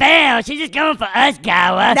 This isn't fair. She's just going for us,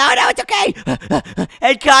 Gawa. No, it's okay.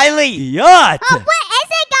 Hey, Kylie. Yacht. Oh, what is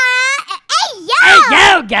it, guy? Hey, yo. Hey,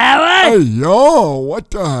 yo, Gawa. Hey, yo, what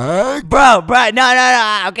the heck? Bro,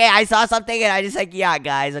 no. Okay, I saw something and I just like, yeah,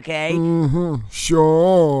 guys, okay?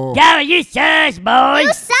 Sure. Gawa, you sus, boy. You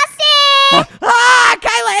sussy. Ah,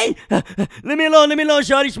 Kylie! Leave me alone,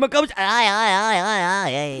 shorty schmuckums.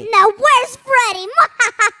 Now, where's Freddy?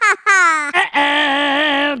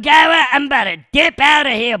 Uh-oh, Gawa, I'm about to dip out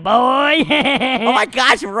of here, boy. Oh my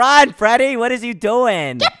gosh, run, Freddy. What is you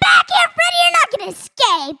doing? Get back here, Freddy. You're not gonna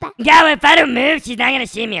escape. Gawa, if I don't move, she's not gonna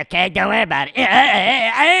see me, okay? Don't worry about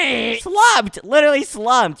it. Slumped. Literally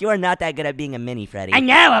slumped. You are not that good at being a mini, Freddy. I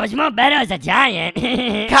know, I was more better as a giant.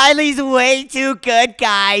 Kylie's way too good,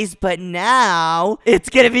 guys. But now, it's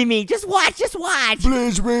gonna be me. Just watch.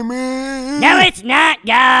 Please be me. No, it's not,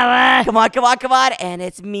 Gawa. Come on. And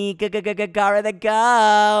it's me, Gara the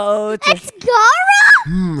goat. It's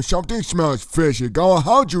Gara? Something smells fishy. Go,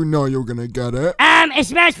 how'd you know you were gonna get it? It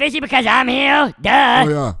smells fishy because I'm here. Duh. Oh,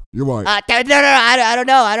 yeah, you're right. No, I don't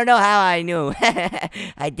know. I don't know how I knew.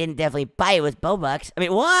 I didn't definitely buy it with Bobucks. I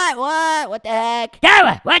mean, what the heck?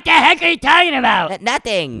 Gawa, what the heck are you talking about?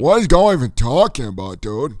 Nothing. What is Go even talking about,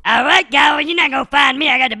 dude? Alright, Gawa, you're not gonna find me.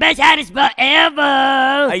 I got the best hiding spot ever.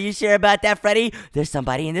 Are you sure about that, Freddy? There's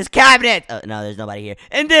somebody in this cabinet. Oh, no, there's nobody here.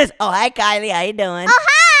 In this. Oh, hi, Kylie. How you doing? Oh,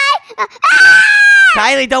 hi.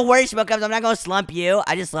 Kylie, don't worry, Schmuckums. I'm not gonna slump you.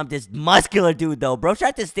 I just slumped this muscular dude, though. Bro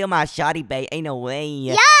tried to steal my shoddy bait. Ain't no way.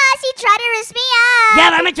 Yes, he tried to rinse me out. Yeah,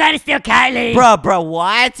 I'm gonna try to steal Kylie. Bro,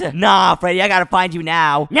 what? Nah, Freddy, I gotta find you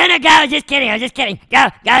now. No, Gawa, just kidding. I was just kidding. Go,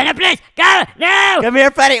 no, please. Go, no. Come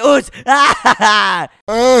here, Freddy. Oops.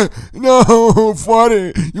 No,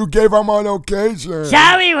 funny. You gave out my location.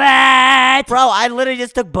 Sorry, what? Bro, I literally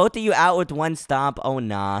just took both of you out with one stomp. Oh,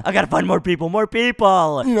 nah. I gotta find more people. You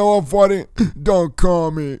know what, funny? Don't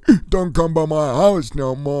call me. Don't come by my house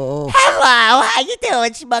no more. Hello, how you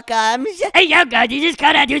doing, Schmuckums? Hey, yo, God, you just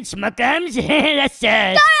called out dude Schmuckums? That's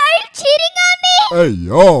Are you cheating on me? Hey,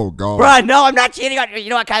 yo, God. Bro, no, I'm not cheating on you.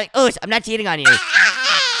 You know what, Kylie? Oosh, I'm not cheating on you.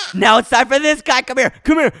 Now it's time for this guy. Come here.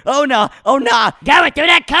 Oh, no. Gawa, throw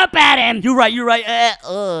that cup at him. You're right.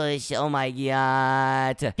 Oosh, oh my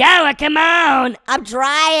god. Gawa, come on. I'm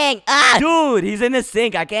trying. Dude, he's in the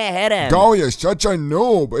sink. I can't hit him. Go, you're such a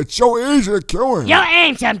noob. It's so easy to kill him. Yo,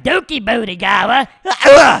 aim some dookie booty, Gawa.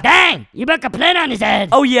 Dang, you broke a plate on his head.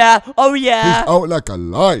 Oh, yeah. He's out like a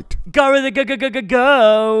light. Gara the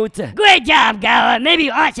goat. Great job, Gawa. Maybe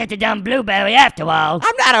you aren't such a dumb blueberry after all.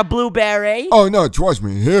 I'm not a blueberry. Oh, no, trust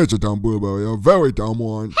me. Here's a dumb blueberry. A very dumb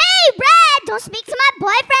one. Hey, Brad, don't speak to my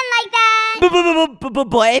boyfriend like that.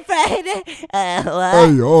 Boyfriend? What?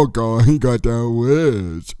 Hey, yo, God, he got that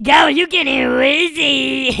whiz. Gawa, you getting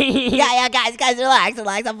wheezy. Yeah, guys, relax.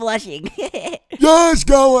 I'm blushing. Yes,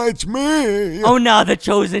 Goa, it's me. Oh no, the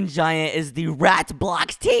chosen giant is the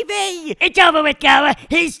Ratblox TV. It's over with, Goa.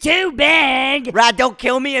 He's too big. Rat, don't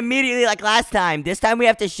kill me immediately like last time. This time we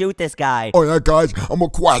have to shoot this guy. Oh, yeah, guys, I'm gonna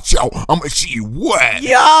quack out. I'm gonna see you wet.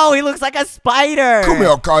 Yo, he looks like a spider. Come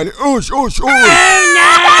here, Kylie. Oosh, oosh, oosh.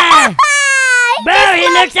 Oh, no. Bro, he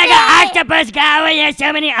looks like an octopus, Goa. He has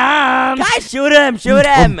so many arms. Guys, shoot him, shoot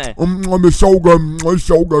him. I'm so good. I'm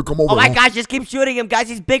so good. Come over. Oh my gosh, just keep shooting him, guys.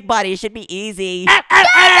 He's big body. It should be easy.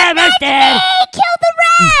 Roasted. Hey, kill the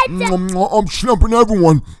rat! I'm slumping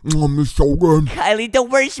everyone. I'm so good. Kylie, don't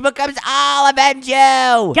worry. Shima comes. I'll avenge you.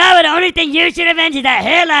 Goa, the only thing you should avenge is that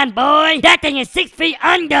hairline, boy. That thing is 6 feet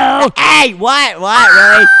under. Hey, what? What,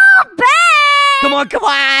 really? Oh, bang! Come on, come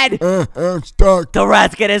on. I'm stuck. The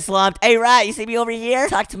rat's getting slumped. Hey, rat, you see me over here?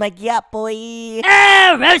 Talk to my yap, boy.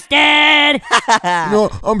 Oh, roasted. No,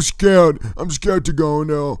 I'm scared. I'm scared to go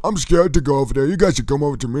now. I'm scared to go over there. You guys should come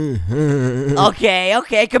over to me. Okay,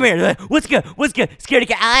 okay, come here. What's good? What's good? Scared to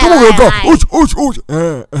get. Come over here, go. Oosh, oosh,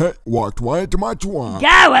 oosh. Walked right into my twat.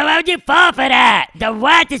 Goa, why would you fall for that? The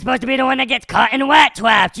rat is supposed to be the one that gets caught in the rat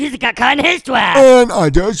trap. You just got caught in his trap. And I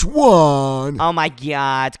just won. Oh my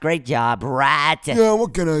god, great job, rat. Yeah,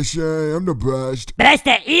 what can I say? I'm the best. Best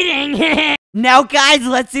at eating. Now, guys,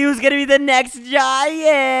 let's see who's gonna be the next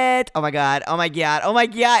giant. Oh my god, oh my god, oh my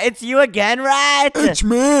god, it's you again, rat. It's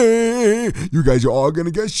me. You guys are all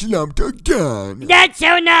gonna get slumped again. That's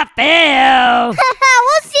so not fair.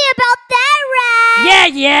 We'll see about that,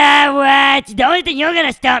 rat! Yeah, rat. The only thing you're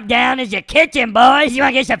gonna stomp down is your kitchen, boys. You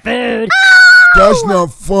wanna get some food? That's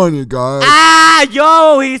not funny, guys. Ah,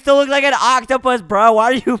 yo, he still looks like an octopus, bro. Why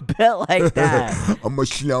are you built like that? I'm a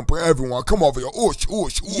slump everyone. Come over here. Oosh,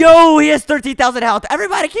 oosh, oosh. Yo, he has 13,000 health.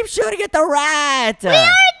 Everybody keep shooting at the rat.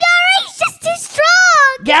 He's just too strong!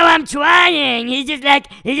 Go, I'm trying. He just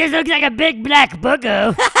looks like a big black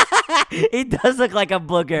booger. He does look like a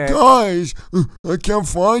booger. Guys, I can't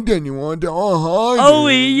find anyone. They're all hiding. Oh,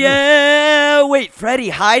 yeah. Wait, Freddy,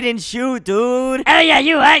 hide and shoot, dude. Oh, yeah,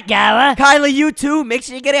 you right, Gowa. Kylie, you too. Make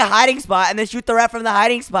sure you get a hiding spot and then shoot the rat from the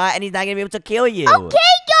hiding spot and he's not going to be able to kill you. Okay,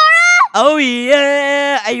 Gara! Oh,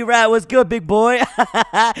 yeah. Hey, rat, what's good, big boy?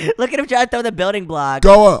 Look at him trying to throw the building block.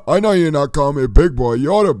 Goa, I know you're not calling me a big boy.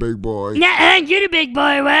 You're the big boy. Nuh-uh, you the big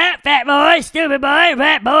boy, rat. Fat boy, stupid boy,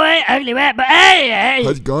 rat boy, ugly rat boy. Hey.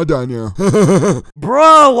 Let's go down here.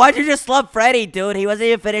 Bro, why'd you just slump Freddy, dude? He wasn't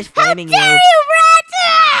even finished flaming you. Rat!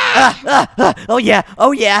 Oh, yeah.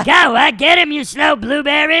 Oh, yeah. Gowa, get him, you slow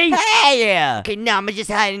blueberry. Hey! Okay, now I'm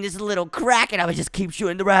just hiding in this little crack and I'm just keep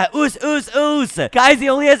shooting the rat. Oos, oos, oos. Guys, he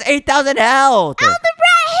only has 8,000 health. Oh, the rat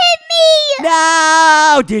hit me!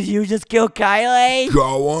 No! Did you just kill Kylie?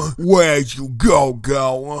 Goa, where'd you go,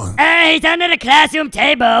 Goa? Hey, he's under the classroom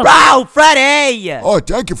table. Bro, Freddy! Oh,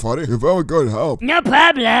 thank you, Freddy. You're very good help. No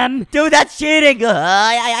problem. Dude, that's cheating.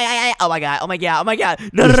 Oh my god, oh my god, oh my god.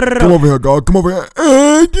 No, no, no, no, Come no. over here, Goa. Come over here.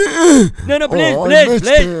 No, no, please, Oh, I please, missed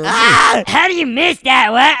please. it. Ah! How do you miss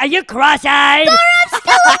that, what? Are you cross-eyed?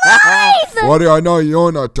 Freddy, I know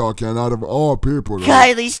you're not talking out of all people. Though.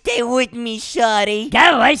 Kylie, stay with me, shawty.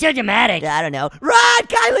 Go, why so dramatic? I don't know. Run,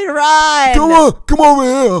 Kylie, run! Come on, come over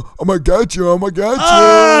here. I'm gonna get you. I'm gonna get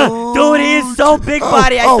you. Dude, he is so big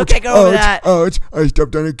body. I still can't get over that. Ouch, I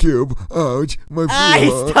stepped on a cube. Ouch, my feet. Ah, he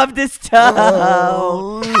hurt. stubbed his toe.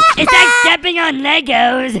 Ouch. It's like stepping on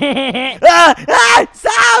Legos.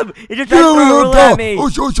 Stop! He just tried to Here throw a we ruler go. at me.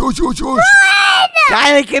 Oosh, oosh, oosh, oosh, oosh.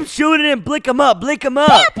 Kylie, keep shooting him. Blink him up, blink him up.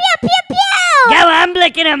 Pew, pew, pew! Go, I'm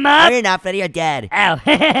blicking him No, up. you're not, Freddy. You're dead. Ow.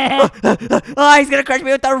 Oh, he's gonna crush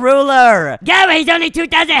me with the ruler. Go, he's only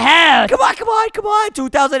 2,000 health. Come on, come on, come on.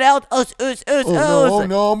 2,000 health. Oos, oos, oos, Oh oos.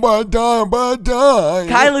 no, I'm about to die. I'm about to die.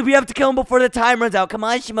 Kylie, we have to kill him before the time runs out. Come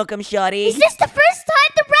on, Shmokum Shotty. Is this the first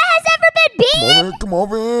time the rat has ever been beaten? Come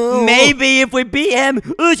over here. Maybe if we beat him.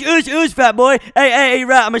 Oosh, oosh, oosh, fat boy. Hey,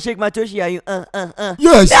 rat, I'm gonna shake my tushy at you.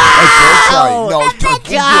 Yes. That's right. No,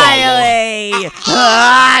 take it. Kylie!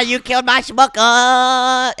 Ah, you killed my smoker!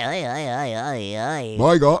 Ay, ay, ay, ay, ay.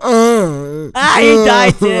 My God. Ah, he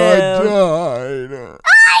died too. I died.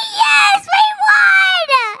 Yes, we won!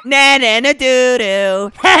 Na na na doo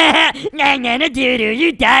doo. Nah, doo-doo,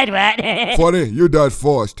 you died, what? Funny, you died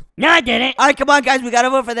first. No, I didn't. All right, come on, guys. We gotta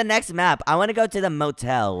vote for the next map. I want to go to the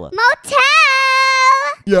motel. Motel!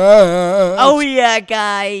 Yeah. Oh, yeah,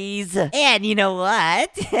 guys. And you know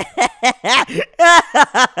what? Carl,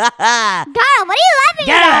 what are you laughing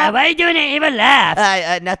Go, at? why are you doing an evil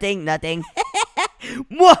laugh? Nothing.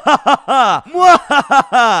 Mwahaha!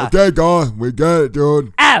 Mwahaha! Okay, God, we get it,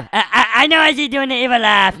 dude. Oh, I know I see doing an evil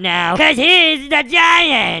laugh now. Cause he's the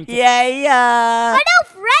giant. Yeah. I know,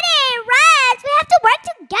 Freddy, Raz, we have to work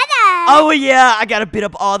together. Oh, yeah, I gotta beat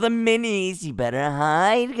up all the minis. You better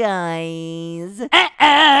hide, guys.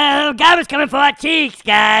 Uh-oh, Gower's coming for our cheeks,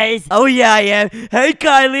 guys. Oh, yeah, I am. Hey,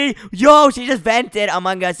 Kylie. Yo, she just vented.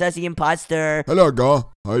 Among Us, the imposter. Hello,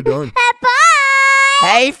 girl. How you doing? Bye.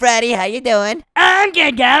 Hey, Freddy, how you doing? I'm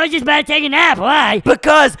good, Gower. I was just about to take a nap. Why?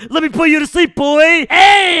 Because, let me put you to sleep, boy.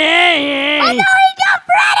 Hey. Oh, no, he got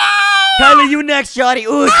Freddy. Kylie, you next, shawty.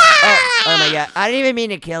 Oos. Oh, my God. I didn't even mean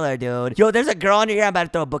to kill her, dude. Yo, there's a girl under here. I'm about to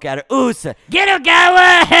throw a book at her. Oos. Get her,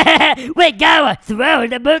 Gower. Wait, Gower, throw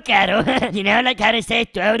the book at her. You know, like how they say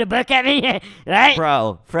throw the book at me, right?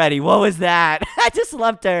 Bro, Freddy, what was that? I just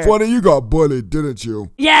slumped her. Funny, you got bullied, didn't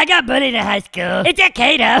you? Yeah, I got bullied in high school. It's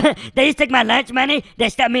okay, though. They just took my lunch money, they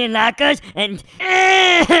stuffed me in lockers, and...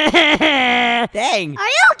 Dang. Are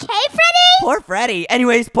you okay, Freddy? Poor Freddy.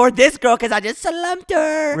 Anyways, poor this girl, because I just slumped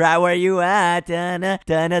her. Right where you at? Dun-na,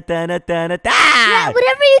 dun-na, dun-na, dun-na, Yeah,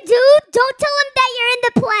 whatever you do, don't tell him that you're in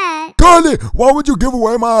the plant. Kylie, why would you give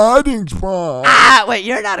away my hiding spot? Ah, wait,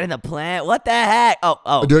 you're not in the plant. What the heck?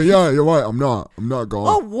 Oh. Yeah, you're right. I'm not going.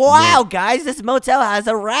 Oh, wow, guys. This motel has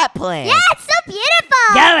a rat plant. Yeah, it's so beautiful.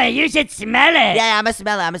 Gower, you should smell it. Yeah, I'm a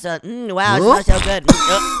smeller. Wow, it smells so good. Ew!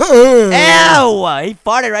 He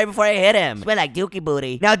farted right before I hit him. Smell like dookie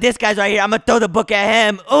booty. Now this guy's right here. I'm gonna throw the book at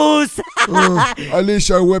him. Oos! At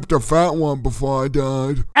least I whipped a fat one before I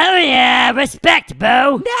died. Oh, yeah, respect,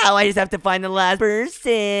 Bo. Now I just have to find the last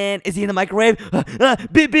person. Is he in the microwave?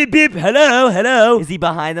 Beep, beep, beep. Hello. Is he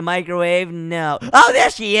behind the microwave? No. Oh, there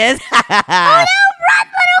she is. Run, little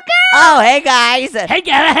girl. Oh, hey, guys. Hey,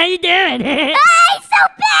 Gower, how you doing? Hey, so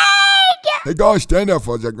big. Hey, guys, stand there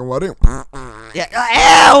for a second, buddy. Yeah.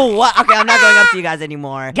 Ew! What? Okay, I'm not going up to you guys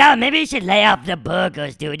anymore. Gower, maybe you should lay off the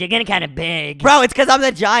burgers, dude. You're getting kind of big. Bro, it's because I'm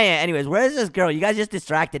the giant. Anyways, where is this girl? You guys just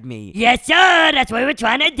distracted me. Yes, sir. That's what we were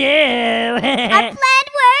trying to do. Our plan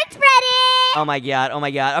worked, Freddy. Oh my god.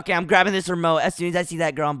 Okay, I'm grabbing this remote. As soon as I see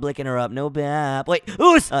that girl, I'm blicking her up. No bap. Wait,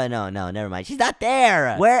 oos! Oh, no, never mind. She's not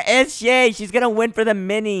there. Where is she? She's gonna win for the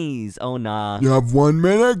minis. Oh, nah. You have 1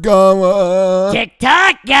 minute, Gower.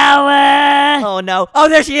 TikTok, Gower. Oh, no. Oh,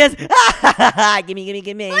 there she is.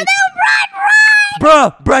 Gimme. Oh, no,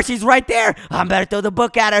 run. Bro, she's right there. I'm about to throw the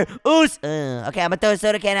book at her. Oos! Okay, I'm gonna throw a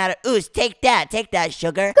soda can at her. Oos, take that,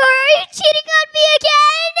 sugar. Girl, are you cheating on me again?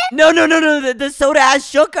 No. The soda has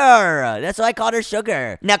sugar. That's why I called her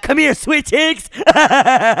sugar. Now, come here, sweet cheeks. Ew,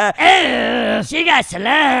 she got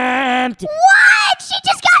slumped. What? She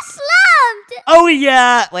just got slumped. Oh,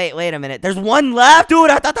 yeah. Wait a minute. There's one left?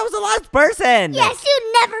 Dude, I thought that was the last person. Yes,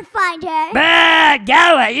 you never find her. Bah,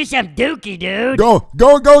 Gower, you some dookie, dude.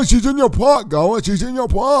 Go. She's in your pot, Gower. She's in your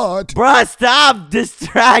pot. Bruh, stop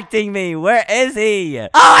distracting me. Where is he? Oh,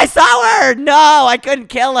 I saw her. No, I couldn't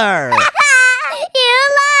kill her. You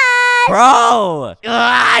lost. Bro.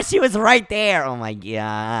 She was right there. Oh, my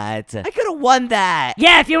God. I could have won that.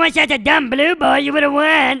 Yeah, if you weren't such a dumb blue boy, you would have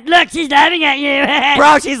won. Look, she's laughing at you.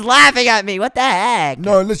 Bro, she's laughing at me. What the heck?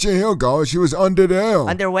 No, listen here, Gower. She was under there.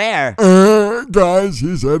 Underwear. Guys,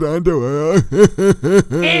 she said underwear.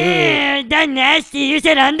 Ew, that's nasty. You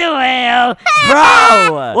said underwear.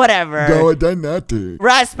 Bro. Whatever. Gower done nothing.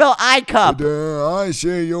 Right, spell I cup. I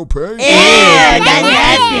see your page. Ew, that's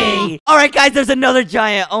nasty. All right, guys, there's another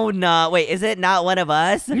giant. Oh, no. Wait, is it not one of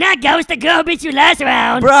us? Not Ghost, the girl who beat you last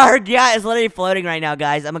round. Bro, her yacht is literally floating right now,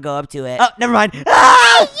 guys. I'm gonna go up to it. Oh, never mind.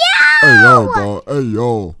 Ah! Hey, yo, Gower. Hey,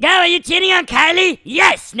 yo. Go, are you cheating on Kylie?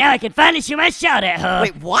 Yes, now I can finally shoot my shot at her.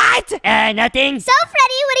 Wait, what? Nothing. So,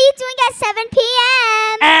 Freddy, what are you doing at 7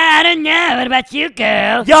 p.m.? I don't know. What about you,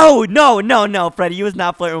 girl? Yo, no, Freddy. You was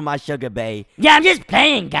not flirting with my sugar bae. Yeah, I'm just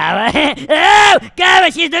playing, Gower. Oh, Gower,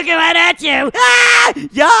 she's looking right at you. Ah!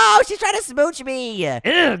 Yo, she's trying to smooch me.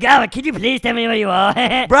 Ooh, Gower, could you please tell me where you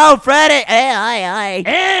are? Bro, Freddy. Hey.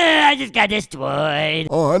 I just got destroyed.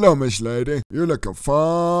 Oh, hello, Miss Lady. You're looking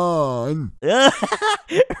fun.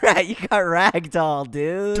 Right, you got ragdoll,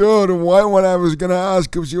 dude. Dude, why when I was gonna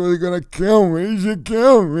ask if she was gonna kill me, she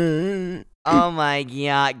killed me. Oh my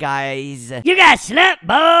god, guys. You got slumped,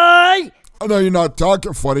 boy. I know you're not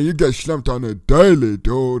talking funny. You get slumped on a daily,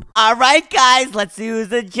 dude. All right, guys, let's use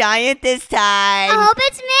the giant this time. I hope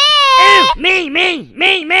it's me. Ooh,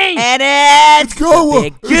 me. And it's Go.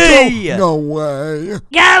 Big G. No way.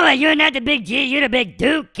 Gower, you're not the big G, you're the big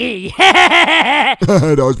dookie. That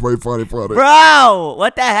was pretty funny, Freddy. Bro,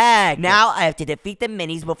 what the heck? Now I have to defeat the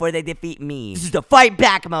minis before they defeat me. This is the fight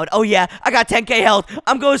back mode. Oh, yeah, I got 10k health.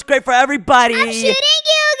 I'm going straight for everybody. I'm shooting you,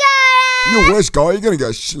 girl. You wish, guy. You're gonna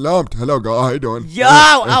get slumped. Hello, guy. How you doing? Yo,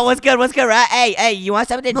 oh, what's good? Right? Hey, you want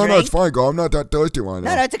something to drink? No, it's fine, guy. I'm not that thirsty right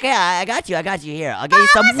now. No, it's okay. I got you here. I'll get you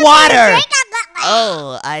some water.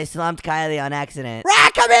 Oh, I slumped Kylie on accident.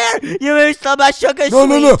 Rat, come here! You slumped my sugar No,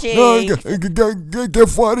 no, sweet no. cheeks. Get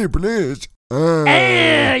funny, please.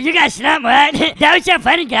 Oh, you got slumped, what? That was so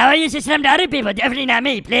funny, Gower. You should slump to other people. Definitely not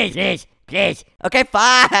me. Please, please, please. Okay,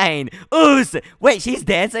 fine. Oos. Wait, she's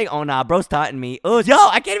dancing? Oh, nah, bro's taunting me. Oos. Yo,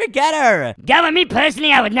 I can't even get her. Gower, me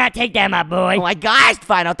personally, I would not take that, my boy. Oh my gosh,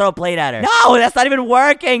 fine, I'll throw a plate at her. No, that's not even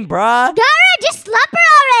working, bruh. Gara, just slump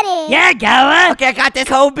her already. Yeah, Gower. Okay, I got this,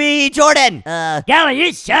 Kobe Jordan. Gower,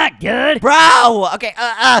 you suck, dude. Bro. Okay,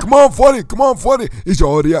 Come on, funny. He's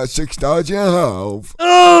already at 6,000 health.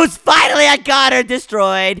 Oos, finally I got her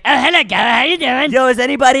destroyed. Oh, hello, Gower. How you doing? Yo, is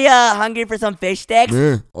anybody hungry for some fish sticks?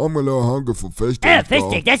 Yeah, I'm a little hungry for fish Oh, sticks, fish bro.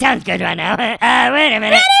 stick. That sounds good right now. Wait a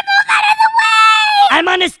minute. Move out of the way. I'm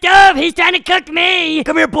on the stove. He's trying to cook me.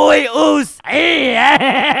 Come here, boy. Oos. Ooh,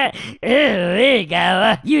 here you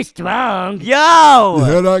go. You strong. You Yo.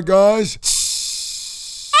 hear that, guys?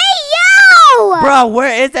 Bro,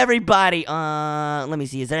 where is everybody? Let me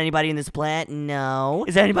see. Is there anybody in this plant? No.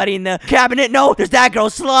 Is there anybody in the cabinet? No. There's that girl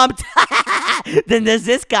slumped. Then there's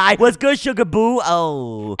this guy. What's good, Sugar Boo?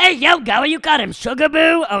 Oh. Hey, yo, Gower, you called him Sugar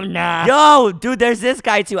Boo? Oh, nah. Yo, dude, there's this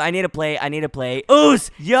guy too. I need a plate.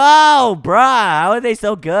 Oos. Yo, bruh. How are they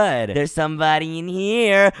so good? There's somebody in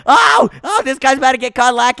here. Oh, this guy's about to get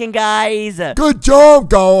caught lacking, guys. Good job,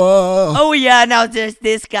 Goa. Oh, yeah, now there's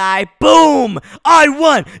this guy. Boom. I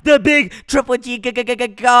won the big Triple G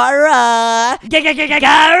Gara.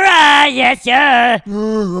 Gara, yes, sir.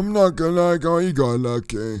 I'm not gonna lie, Goa, you got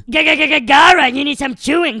lucky. Gara, you need some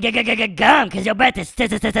chewing gum, because your breath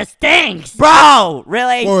stinks. Bro,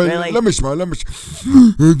 really? Boy, Really? let me smell.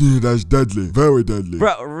 That's deadly. Very deadly.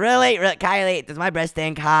 Bro, really? Kylie, does my breath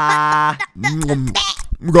stink? Ha.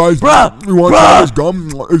 Guys, Bruh, you want to bruh. try this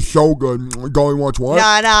gum? It's so good. Go, you want to try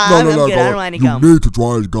it? I'm good. I don't want any gum. You need to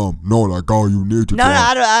try this gum. No, like, go, you need to No,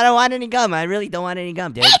 try it. I don't want any gum. I really don't want any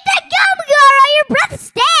gum, dude. Eat the gum, Gara. Your breath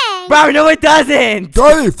stinks. Bro, no, it doesn't.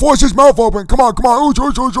 Daddy, force his mouth open. Come on.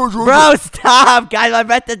 Ooch. Bro, stop. Guys, my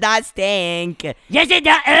breath does not stink. Yes, it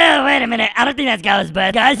does. Oh, wait a minute. I don't think that's Gower's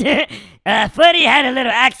breath, guys. Freddy had a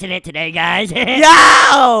little accident today, guys. Yo!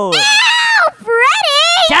 Ow, Freddy.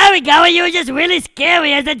 Sorry, Gower, you were just really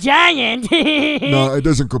scary as a giant. Nah, it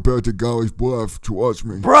doesn't compare to Gary's breath. Trust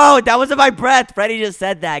me. Bro, that wasn't my breath. Freddy just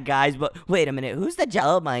said that, guys. But wait a minute. Who's the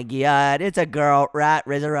Oh, my God. It's a girl.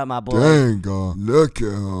 Razor up my boy. Dang, God. Look at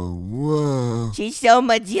her. Wow. She's so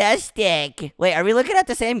majestic. Wait, are we looking at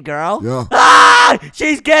the same girl? Yeah. Ah!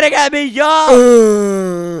 She's getting at me,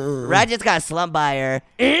 yo! Rat just got slumped by her.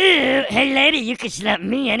 Ew, hey, lady, you can slap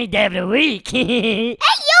me any day of the week. Hey,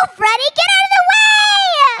 yo, Freddy, get out of the way.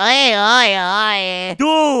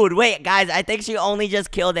 Dude, wait, guys. I think she only just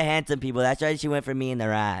killed the handsome people. That's why she went for me and the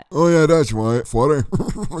rat. Oh, yeah, that's right. Funny.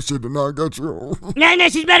 She did not get you. No,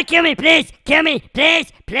 she's about to kill me. Please, kill me.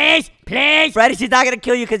 Please. Freddy, she's not gonna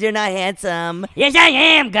kill you because you're not handsome. Yes, I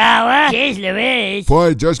am, Gower. Jeez Louise.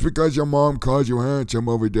 Boy, just because your mom calls you handsome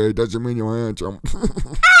every day doesn't mean you're handsome.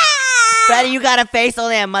 Freddy, you got a face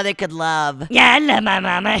only a mother could love. Yeah, I love my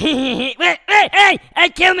mama. Wait, hey,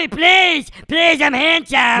 kill me, please. Please, I'm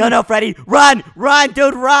handsome. No, Freddy, run,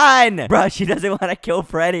 dude, run. Bro, she doesn't want to kill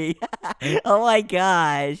Freddy. Oh my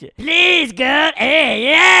gosh. Please, girl. Hey,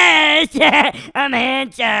 yes. I'm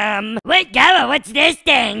handsome. Wait, Gower, what's this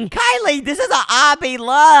thing? Kylie, this is a obby,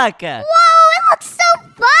 look. Whoa, it looks so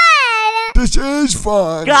fun. This is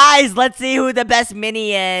fun. Guys, let's see who the best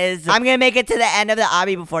mini is. I'm gonna make it to the end of the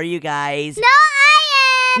obby before you guys. No,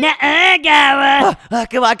 I am. Nuh-uh, Gower.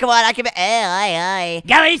 Come on, I can be. Hey.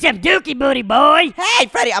 Gower, you some dookie booty, boy. Hey,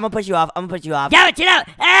 Freddy, I'm gonna push you off. Gower, chill out.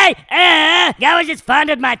 Hey, Gower just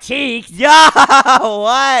fondled my cheeks. Yo,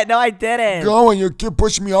 what? No, I didn't. Go and you keep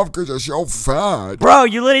pushing me off because you're so fat. Bro,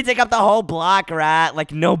 you literally take up the whole block, rat.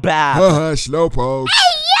 Like, no bath. Haha, slowpoke.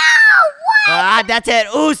 That's it.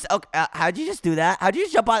 Oos. Okay, how'd you just do that? How'd you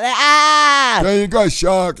just jump on that? Ah! There you go,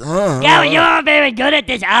 Shark. Gower, you aren't very good at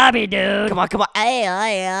this hobby, dude. Come on.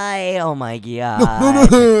 Hey. Oh my god.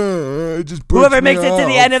 No. It just pushed Whoever me makes it to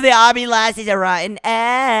the off. end of the obby last is a rotten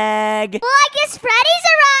egg. Well, I guess Freddy's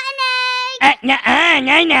a rotten egg. Nuh-uh.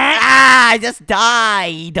 Ah, I just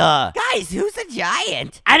died. Guys, who's the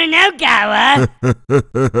giant? I don't know, Gower. Who is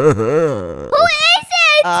it?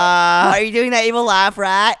 Are you doing that evil laugh,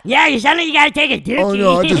 rat? Yeah, you sound like you gotta take a dookie. Oh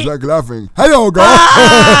no, I just like laughing. Hello, girl.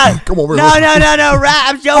 Ah! Come over No, here. rat.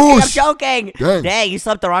 I'm joking. Dang, you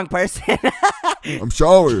slept the wrong person. I'm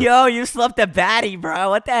sorry. Yo, you slept a baddie,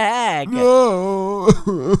 bro. What the heck? No.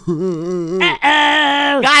 Uh-oh.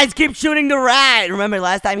 Guys, keep shooting the rat. Remember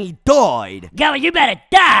last time he died. Gower, you better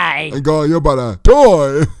die. And girl, you're about to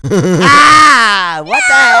die. Ah! What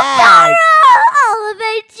the heck? I'll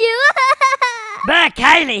avenge you.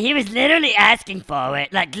 Kylie, he was literally asking for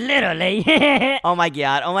it. Like, literally. Oh my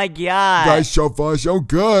god, oh my god. Guys, so far so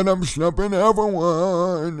good. I'm slumping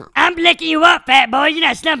everyone. I'm licking you up, fat boy. You're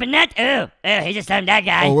not slumping that. He just slumped that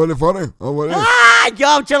guy. Oh, what if I? Oh, what if? Ah,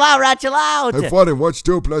 yo, chill out, Rat, chill out. Hey, Fuddy, what's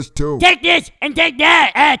 2 plus 2? Take this and take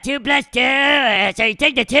that. 2 plus 2. So you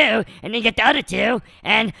take the 2 and then you get the other 2.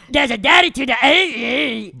 And there's a daddy to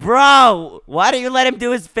the. Bro, why don't you let him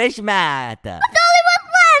do his fish math? With only one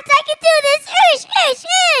left, I can do this. Ish.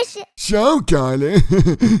 So,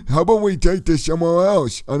 Kylie, how about we take this somewhere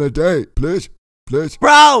else on a date, please? Please?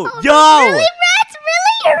 Bro, yo. Really, Rats?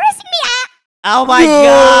 Really? You're rinsing me out? Oh my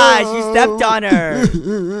gosh, you stepped on her.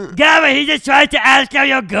 Gabba, he just tried to ask out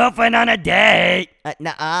your girlfriend on a date.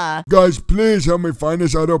 Nuh-uh. Guys, please help me find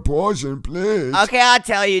this other portion, please. Okay, I'll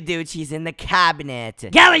tell you, dude. She's in the cabinet.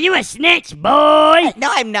 Gabba, you a snitch, boy.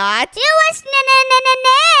 No, I'm not. You a snitch.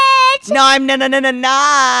 No, I'm not.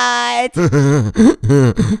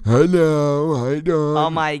 Hello, how you doing?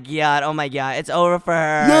 Oh my god. It's over for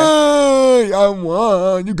her. Yay! I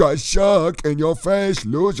won. You guys suck in your face,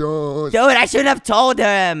 losers. Dude, I shouldn't have told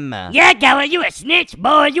him. Yeah, Gabba, you a snitch,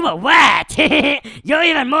 boy. You a wat. You're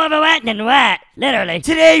even more of a wat than wat. Literally.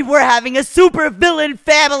 Today, we're having a super villain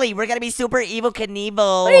family. We're gonna be super evil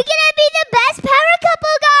Knievel. We're gonna be the best power couple,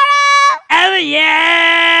 Gara. Oh,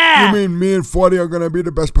 yeah. You mean me and 40 are gonna be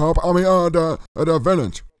the best pop? I mean, the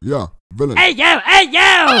villains. Yeah, villains. Hey, yo. Hey,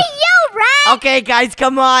 yo, Rat. Okay, guys,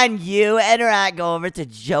 come on. You and Rat go over to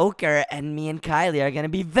Joker, and me and Kylie are gonna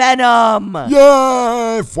be Venom.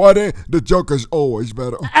 Yay! 40, the Joker's always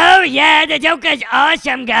better. Oh, yeah, the Joker's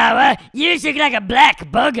awesome, Gabba. You just look like a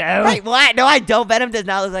black booger. Wait, what? No, I don't. Venom does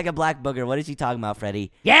not look like a black booger. What is he talking about,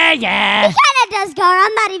 Freddy? Yeah. He kinda does, Gara.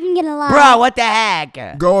 I'm not even gonna lie. Bro, what the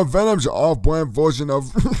heck? Go, Venom's off-brand version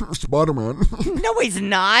of Spider-Man. No, he's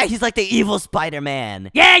not. He's like the evil Spider-Man.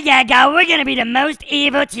 Yeah, Gabba, we're gonna be the most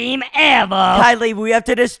evil team ever. Kylie, we have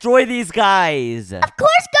to destroy these guys. Of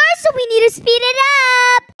course, Gara, so we need to speed it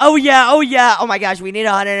up. Oh yeah. Oh my gosh, we need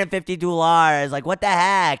 $150. Like, what the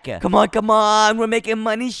heck? Come on. We're making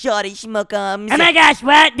money, shorty schmuckums. Oh my gosh,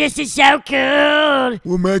 what? This is so cool.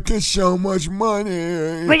 We're making so much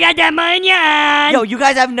money. We got that money on. Yo, you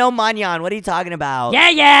guys have no manyan. What are you talking about? Yeah,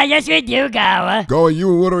 yes we do, Gabba. Go, you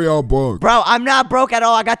literally all broke. Bro, I'm not broke at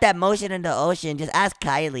all. I got that motion in the ocean. Just ask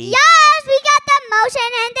Kylie. Yes, we got the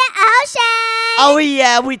motion in the ocean. Oh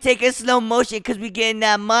yeah, we take a slow motion because we getting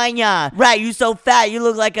that manya. Right, you so fat, you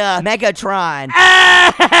look like a Megatron.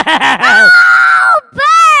 Oh,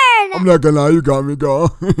 burn. I'm not gonna lie, you got me, go.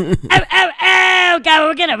 Oh, Gabba,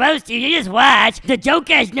 we're gonna roast you. You just watch. The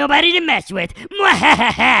Joker is nobody to mess with.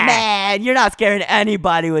 Man, you're not scaring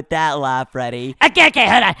anybody with that laugh, Freddy. Okay,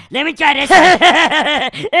 hold on. Let me try this.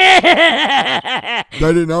 That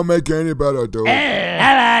did not make it any better, dude.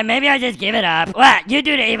 Alright, maybe I'll just give it up. What? You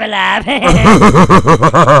do the evil laugh.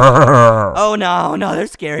 Oh no, they're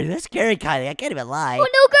scary. They're scary, Kylie. I can't even lie. Oh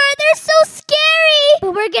no, Gara, they're so scary.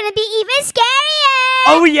 But we're gonna be even scarier.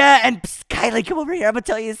 Oh yeah, and psst, Kylie, come over here. I'm gonna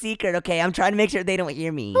tell you a secret, okay? I'm trying to make sure they don't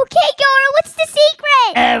hear me. Okay, Gara, what's the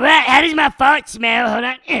secret? What? How does my fart smell? Hold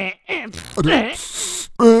on.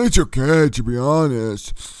 It's okay, to be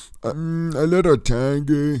honest. A little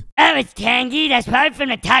tangy. Oh, it's tangy? That's probably from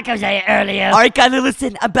the tacos I ate earlier. Alright, Kylie,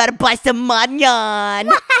 listen. I'm about to buy some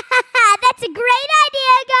manyan. That's a great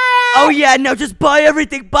idea, Gara. Oh yeah, no, just buy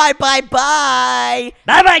everything. Bye. Bye-bye,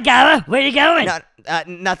 Gabba. Where you going? No,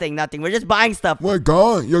 nothing. We're just buying stuff. Wait,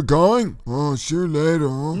 going? You're going? Oh, see you later.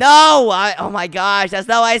 No, oh my gosh, that's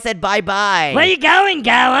not why I said bye. Where you going,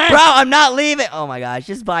 Gabba? Bro, I'm not leaving. Oh my gosh,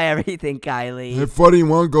 just buy everything, Kylie. Hey, Fuddy, you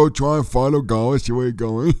wanna go try and follow Go? See where you're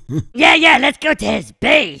going? Yeah, let's go to his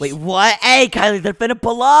base. Wait, what? Hey, Kylie, they're finna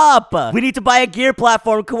pull up. We need to buy a gear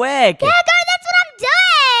platform quick. Yeah, Gara, that's what I'm doing.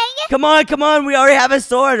 Come on, we already have a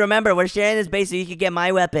sword. Remember, we're sharing this base so you can get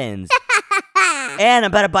my weapons. And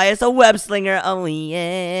I'm about to buy us a web slinger. Oh,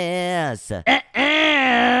 yes.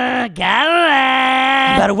 Gabba.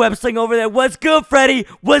 Got a web sling over there. What's good, Freddy?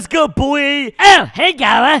 What's good, boy? Oh, hey,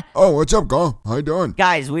 Gabba. Oh, what's up, Go? How you doing?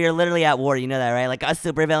 Guys, we are literally at war. You know that, right? Like, us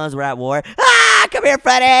supervillains, we're at war. Ah, come here,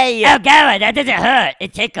 Freddy. Oh, Gabba, that doesn't hurt.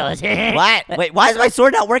 It tickles. What? Wait, why is my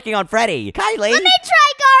sword not working on Freddy? Kylie? Let me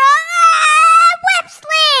try, Gara. Web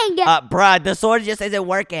sling. Bruh, the sword just isn't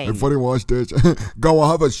working. Hey, Fuddy, watch this. Go, I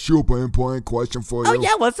have a super important question for you. Oh,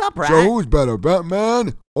 yeah, what's up, Brad? So who's better,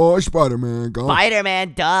 Batman or Spider-Man, Go?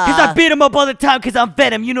 Spider-Man, duh. Because I beat him up all the time because I'm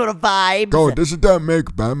Venom. You know the vibes. Go, doesn't that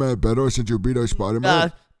make Batman better since you beat up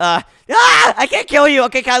Spider-Man? I can't kill you.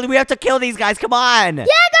 Okay, Kylie, we have to kill these guys. Come on. Yeah,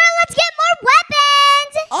 Gara, let's get more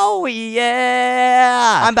weapons. Oh,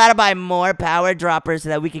 yeah. I'm about to buy more power droppers so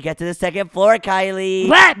that we can get to the second floor, Kylie.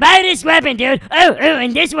 What? Buy this weapon, dude. Oh,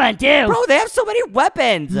 and this one, too. Bro, they have so many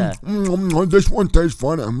weapons. This one tastes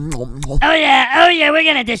funny. Oh, yeah, we're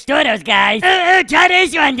gonna destroy those guys. Oh, try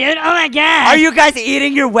this one, dude. Oh, my God. Are you guys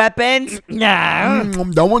eating your weapons? No.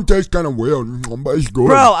 That one tastes kind of weird, but it's good.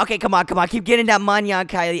 Bro, okay, come on. Keep getting that manyan,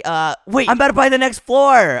 Kylie. Wait, I'm about to buy the next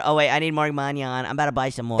floor. Oh, wait, I need more manyan. I'm about to buy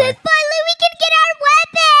some more. Then finally we can get our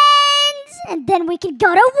weapons! And then we can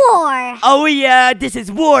go to war. Oh, yeah, this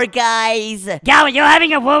is war, guys. Gowie, you're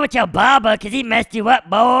having a war with your barber because he messed you up,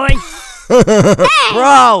 boy.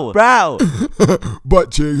 Bro.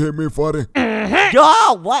 Butt cheek hit me funny.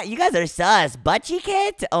 Yo, what? You guys are sus. Butt cheek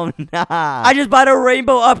hit? Oh, nah. I just bought a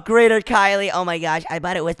rainbow upgrader, Kylie. Oh, my gosh. I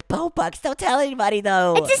bought it with Pobucks. Don't tell anybody,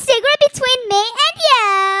 though. It's a secret between me and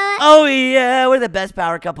you. Oh, yeah. We're the best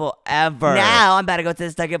power couple ever. Now, I'm about to go to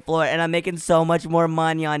the second floor, and I'm making so much more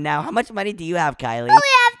money on now. How much money do you have, Kylie? I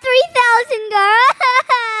only have 3,000, girl.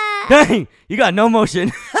 Dang, you got no motion.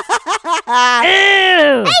 Ew.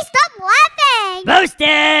 Hey, stop laughing.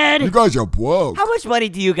 Boasted. You guys are broke. How much money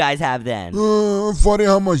do you guys have then? Funny,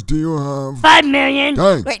 how much do you have? 5 million.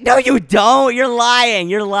 Dang. Wait, no, you don't. You're lying.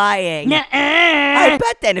 Nuh-uh. I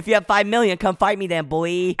bet then. If you have 5 million, come fight me then,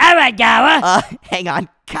 boy. All right, Gower. Hang on,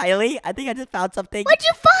 Kylie. I think I just found something. What'd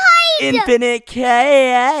you find? Infinite cash.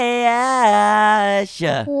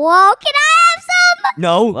 Whoa, can I have some?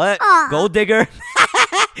 No. What? Aw. Gold digger.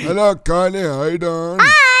 Hello, Kylie. How you doing?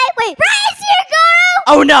 Hi. Wait, Bryce here, girl.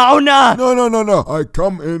 Oh, no. No. I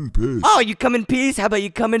come in peace. Oh, you come in peace? How about you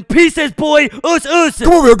come in pieces, boy? Us.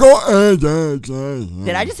 Come over here, go.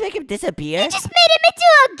 Did I just make him disappear? You just made him into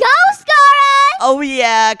a ghost, Gara. Oh,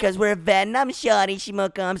 yeah, because we're Venom Shorty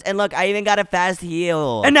Schmookums. And look, I even got a fast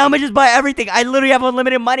heal. And now I'm going to just buy everything. I literally have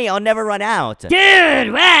unlimited money. I'll never run out.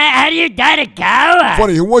 Dude, what? How do you die to Gower?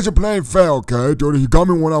 Funny, he wasn't playing fair, okay, dude? He got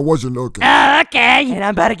me when I wasn't looking. Oh, okay. And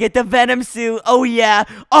I'm about to get the Venom suit. Oh, yeah.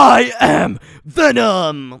 I am Venom.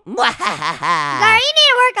 Gara, you need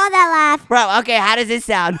to work on that laugh. Bro, okay, how does it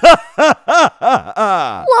sound? Whoa,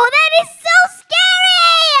 that is so scary.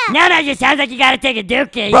 Now that just sounds like you gotta take a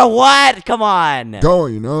dookie. Bro, what? Come on. Go,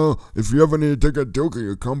 you know, if you ever need to take a dookie,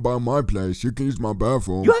 you come by my place. You can use my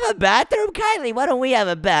bathroom. You have a bathroom, Kylie? Why don't we have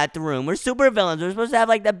a bathroom? We're super villains. We're supposed to have,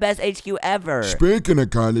 like, the best HQ ever. Speaking of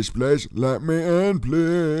Kylie's place, let me in,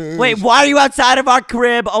 please. Wait, why are you outside of our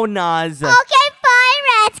crib? Oh, Naz. Okay, fine,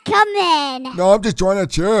 rats, come in. No, I'm just trying to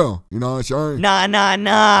chill. You know what I'm saying?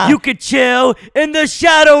 Nah. You could chill in the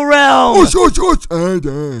shadow realm. Oosh.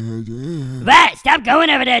 What? Stop going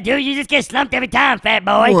over there, dude. You just get slumped every time, fat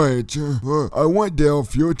boy. Wait, I went there a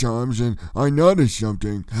few times and I noticed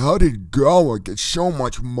something. How did Gower get so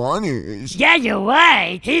much money? Yeah, you're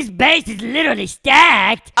right. His base is literally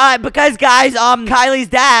stacked. Because, guys, Kylie's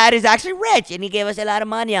dad is actually rich, and he gave us a lot of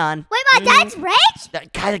money on. Wait, my dad's rich?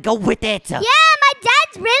 Kylie, go with it. Yeah, my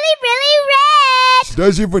dad's really, really rich. She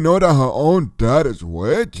doesn't even know that her own dad is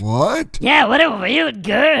rich? What? Yeah, what a weird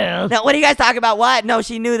girl. Now, what are you guys talking about? What? No,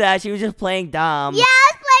 she knew that. She was just playing dumb. Yeah,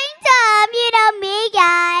 I was playing dumb. You know me,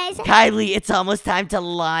 guys. Kylie, it's almost time to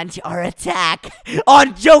launch our attack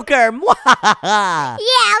on Joker. Yeah,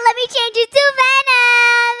 let me change it to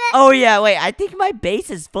Venom. Oh, yeah, wait. I think my base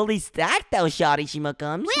is fully stacked, though, Shawty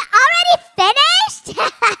Shimakums. We already finished?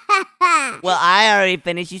 Well, I already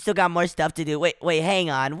finished. You still got more stuff to do. Wait, hang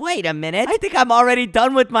on. Wait a minute. I think I'm already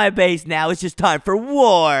done with my base now. It's just time for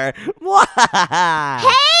war. Hey,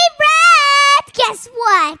 Brad! Guess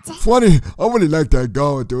what? Funny, I really like that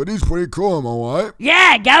Gower, dude. He's pretty cool, am I right?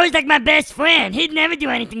 Yeah, Gower's like my best friend. He'd never do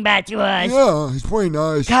anything bad to us. Yeah, he's pretty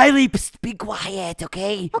nice. Kylie, psst, be quiet,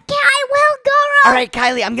 okay? Okay, I will, Goro. All right,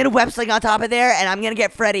 Kylie, I'm going to web sling on top of there, and I'm going to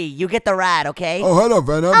get Freddy. You get the rat, okay? Oh, hello,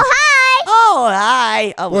 Venom. Oh, hi. Oh,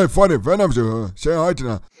 hi. Oh, Wait, funny, Venom's here. Say hi to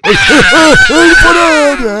her.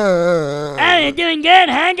 Oh, you're doing good,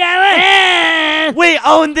 huh, Gower? we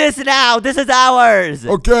own this now. This is ours.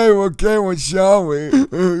 Okay, what shall we?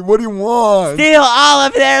 What do you want? Steal all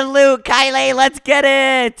of their loot, Kylie. Let's get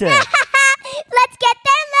it. Let's get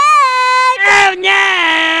their loot. Oh,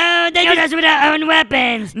 no. They killed us with our own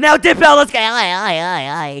weapons. Now, Dipel, let's go.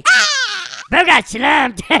 Bro got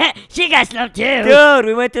slumped. She got slumped, too. Dude,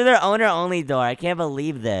 we went through their owner-only door. I can't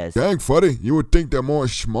believe this. Dang, Fuddy, you would think they're more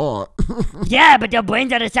smart. Yeah, but their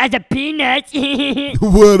brains are the size of peanuts.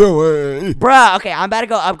 What away. Bruh, okay, I'm about to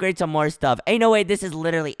go upgrade some more stuff. Ain't no way, this is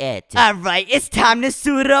literally it. All right, it's time to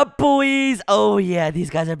suit up, boys. Oh, yeah, these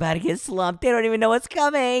guys are about to get slumped. They don't even know what's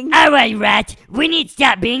coming. All right, Rat. We need to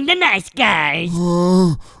stop being the nice guys.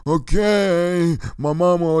 Okay. My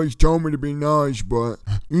mom always told me to be nice, but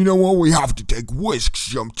you know what? We have to to take risks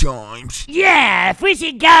sometimes. Yeah, if we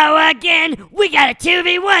see go again, we gotta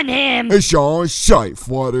 2v1 him. It's all safe,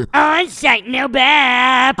 Freddy. On site, no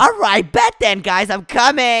bap. All right, bet then, guys. I'm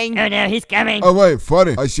coming. Oh no, he's coming. Oh, wait,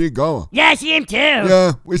 Freddy, I see you going. Yeah, I see him too.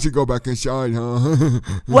 Yeah, we should go back inside, huh?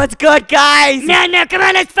 What's good, guys? No, come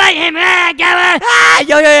on, let's fight him. Goa. Ah,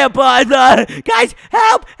 yo, boys. Guys,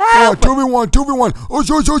 help. Oh, 2v1. Oh,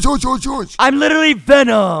 I'm literally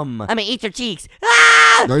Venom. I'm gonna eat your cheeks.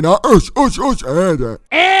 Ah! No, no, Goa,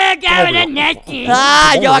 that's nasty.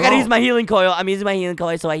 Ah, yo, I gotta use my healing coil. I'm using my healing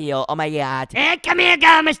coil so I heal. Oh my god. Come here, Goa,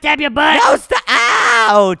 I'm gonna stab your butt. No, stop.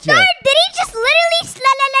 Ouch. Did he just literally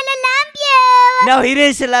sla-la-la-la-lamp you? No, he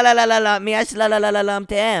didn't sla-la-la-la-lump me. I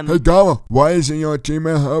sla-la-la-la-lumped him. Hey, Gawa, why isn't your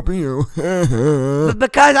teammate helping you?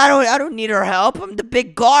 Because I don't need her help. I'm the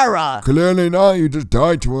big Gara. Clearly not, you just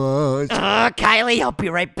died to us. Kylie, I'll be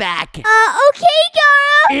right back. Okay, Gara.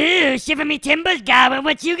 Ooh, shiver me timbers, Goa.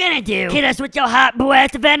 What you gonna do? Hit us with your hot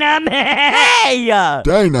breath venom? Hey!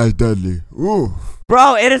 Dang, that's deadly. Ooh.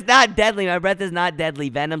 Bro, it is not deadly. My breath is not deadly.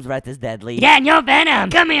 Venom's breath is deadly. Yeah, and you're venom.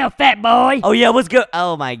 Come here, fat boy. Oh, yeah, what's good?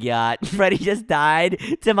 Oh, my God. Freddy just died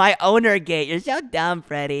to my owner gate. You're so dumb,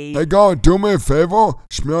 Freddy. Hey, Gawa, do me a favor.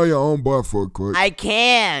 Smell your own breath real quick. I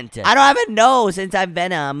can't. I don't have a nose since I'm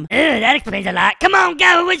Venom. Ooh, that explains a lot. Come on,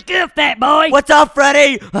 Goa. What's good, fat boy? What's up,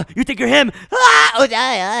 Freddy? You think you're him? Ah! Oh,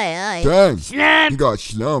 Dang, Slum. you got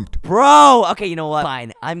slumped. Bro. Okay, you know what?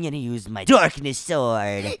 Fine. I'm gonna use my darkness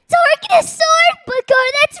sword. Darkness sword? But Gara,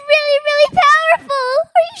 that's really powerful.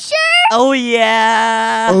 Are you sure? Oh,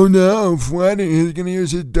 yeah. Oh no, Freddy, he's gonna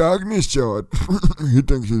use his darkness sword. He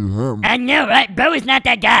thinks he's him. I know, right? Bro is not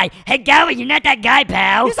that guy. Hey, Goa, you're not that guy,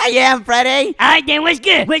 pal. Yes, I am, Freddy. Alright, then, what's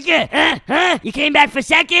good? What's good? Huh? You came back for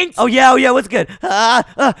seconds? Oh, yeah, what's good?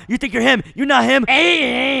 You think you're him? You're not him.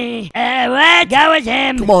 Hey, what? Goa's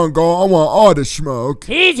him. Come on, Gawa, I want all the smoke.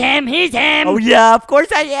 He's him. Oh, yeah, of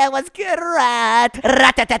course I am. What's good, rat?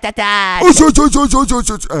 Rat-a-tat-tat-tat. I'm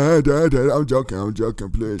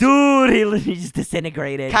joking, please. Dude, he literally just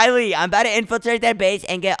disintegrated. Kylie, I'm about to infiltrate their base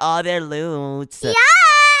and get all their loot. Yes!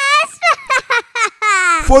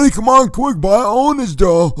 Freddy, come on, quick, buy own this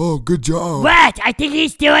door. Oh, good job. What? I think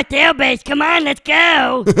he's still at their base. Come on, let's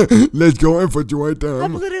go. Let's go infiltrate I'm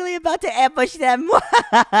them. literally about to ambush them. Okay,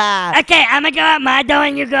 I'm gonna go out my door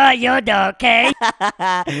and you go out your door, okay?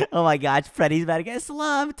 Oh my gosh, Freddy's about to get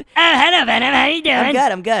slumped. Oh, hello, Venom. How you doing?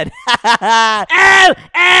 I'm good.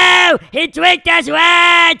 Oh! He tweaked us,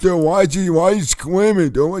 what? Dude, why you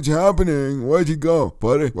screaming, dude? What's happening? Where'd you go?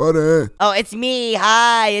 Freddy? Oh, it's me.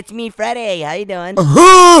 Hi, it's me, Freddy. How you doing?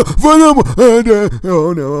 Venom!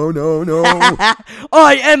 Oh, no.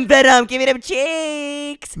 I am Venom. Give me them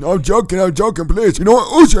cheeks. No, I'm joking, please. You know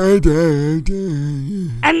what?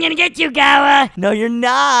 I'm gonna get you, Goa. No, you're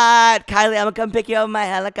not. Kylie, I'm gonna come pick you up with my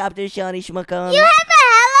helicopter, Shawnee Schmuckum. You have a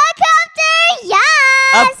helicopter? Yes!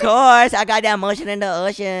 Of course, I got that motion in the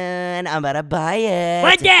ocean. I'm about to buy it.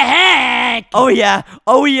 What the heck? Oh yeah.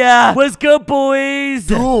 What's good, boys?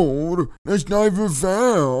 Dude, that's not even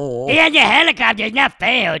fair. He has a helicopter. It's not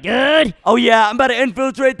fair, dude. Oh yeah, I'm about to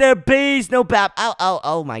infiltrate their base. No bap.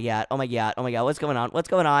 Oh my god. What's going on?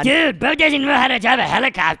 Dude, bro doesn't know how to drive a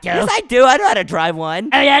helicopter. Yes, I do. I know how to drive one.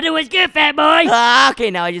 Oh, yeah, that was good, fat boy.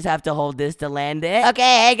 Okay, now I just have to hold this to land it.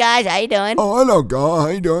 Okay, hey guys, how you doing? Oh, hello, Gawa. How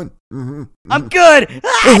you doing? I'm good.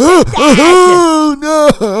 Oh, no.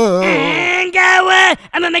 And Goa,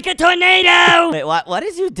 I'm gonna make a tornado. Wait, what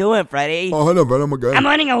is you doing, Freddy? Oh, hello, Venom again. I'm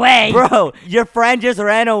running away. Bro, your friend just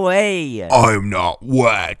ran away. I'm not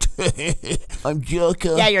wet. I'm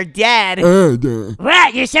joking. Yeah, you're dead.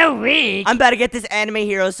 What? You're so weak. I'm about to get this anime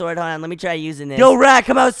hero sword. Hold on, let me try using this. Yo, Rat,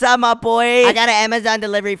 come outside, my boy. I got an Amazon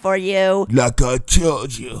delivery for you. Like I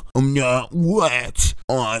told you, I'm not wet.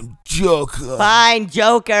 I'm joking. Fine,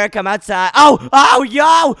 Joker, come outside. Oh,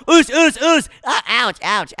 yo. Oos.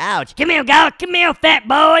 Ouch. Come here, Goa. Come here, fat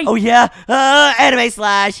boy. Oh, yeah. Anime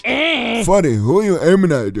slash. Freddy, who are you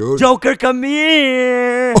aiming at, dude? Joker, come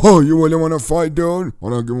here. Oh, you really want to fight, dude?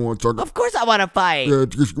 Hold on, give me 1 second. Of course I want to fight. Yeah,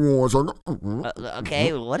 just give me 1 second.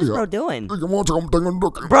 Okay, what is bro doing? Give me 1 second, I'm taking a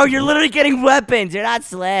look. Bro, you're literally getting weapons. You're not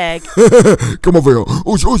slick. Come over here.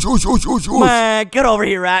 Oosh. Man, get over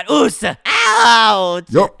here, Rat. Oos. Ouch.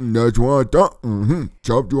 Yup, that's what I thought.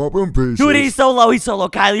 Chopped you up in pieces. Dude, he's so low.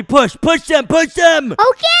 Kylie, push them. Okay,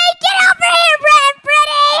 get over here,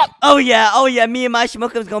 Freddy! Oh yeah, me and my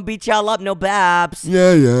schmookum's gonna beat y'all up, no baps.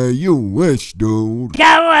 Yeah, you wish, dude.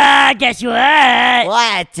 Goa, guess what?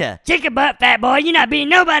 What? Chick a butt, fat boy. You're not beating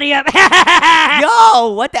nobody up.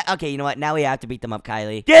 Yo, what the? Okay, you know what? Now we have to beat them up,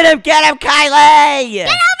 Kylie. Get him, Kylie! Get over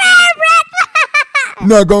here, Brett!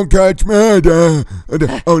 Not gonna catch me.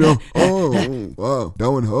 Oh no. Oh, wow.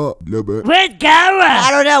 That one hurt a little bit. Where's Gawa?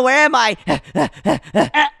 I don't know. Where am I?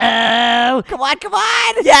 Uh-oh. Come on, come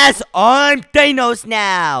on. Yes, I'm Thanos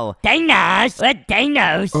now. Thanos? What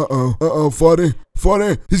Thanos? Uh-oh, funny.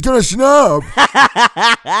 He's gonna snap.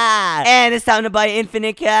 And it's time to buy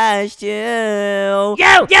infinite cash, too. Yo,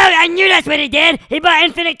 I knew that's what he did. He bought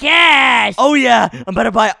infinite cash. Oh, yeah. I'm about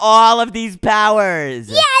to buy all of these powers.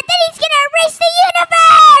 Yeah, and then he's gonna erase the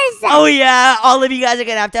universe! Oh, yeah. All of you guys are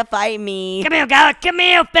gonna have to fight me. Come here, Gawa. Come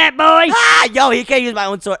here, fat boy. Ah, yo, he can't use my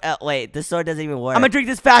own sword. Wait, this sword doesn't even work. I'm gonna drink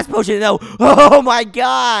this fast potion, though. Oh, my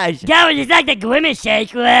gosh. Gawa, it's like the grimace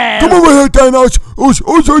shake. Whoa. Come over here, Thanos.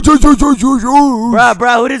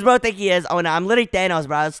 Bro, who does bro think he is? Oh, no, I'm literally Thanos,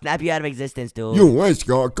 bro. I'll snap you out of existence, dude. You waste,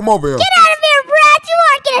 God. Come over here. Get out of here, Brad! You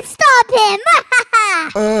aren't gonna stop him!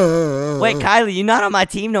 Wait, Kylie, you're not on my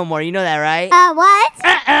team no more. You know that, right? What?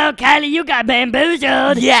 Uh-oh, Kylie, you got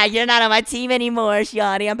bamboozled. Yeah, you're not on my team anymore,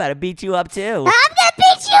 Shawty. I'm about to beat you up, too. I'm gonna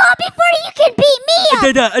beat you up before you can beat me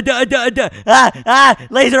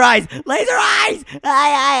up! Laser eyes!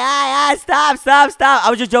 Stop! I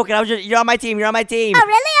was just joking. You're on my team. Oh,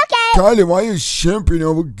 really? Okay. Kylie, why are you shimping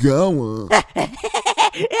over Gawa?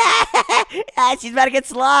 She's about to get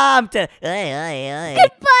slumped. Goodbye, Gara.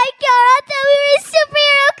 I thought we were a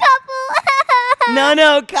superhero couple.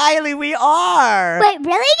 No, Kylie, we are. Wait,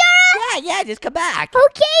 really, Gara? Yeah, just come back.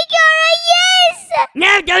 Okay, Gara, yes!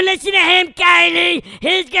 No, don't listen to him, Kylie.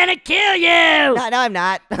 He's gonna kill you. No, I'm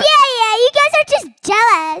not. Yeah, you guys are just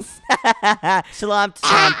jealous. Slumped,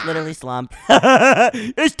 literally slumped.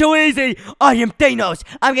 It's too easy. I am Thanos.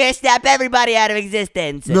 I'm gonna snap everybody out of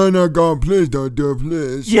existence. No, God, please don't do it,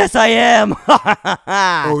 please. Yes, I am.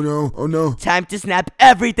 Oh no. Time to snap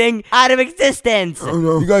everything out of existence. Oh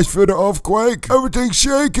no. You guys feel the earthquake? Everything's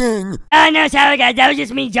shaking. Oh, no, sorry, guys. That was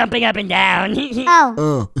just me jumping up and down.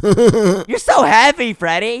 Oh. You're so heavy,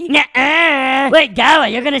 Freddy. Nuh-uh. Wait, Gawa,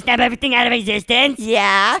 you're gonna snap everything out of existence?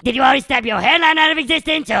 Yeah. Did you already snap your hairline out of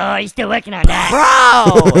existence, or are you still working on that?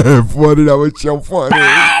 Bro. Funny, that was so funny. Oh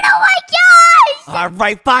my gosh! All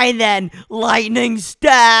right, fine then. Lightning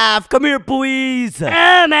staff. Come here, please.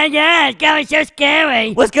 Oh my god, Gawa's so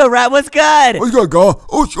scary. What's good, Rat? What's good? What's going on?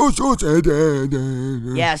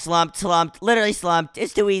 Yeah, slumped. Literally slumped.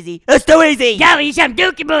 It's too easy. Gawa, you some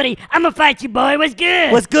dookie booty. I'm gonna fight you, boy. What's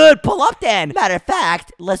good? What's good? Pull up then. Matter of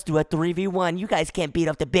fact, let's do a 3v1. You guys can't beat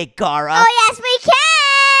up the big Gara. Oh, yes, we can!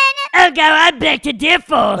 Oh, Gawa, I beg to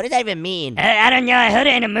differ. What does that even mean? I don't know. I heard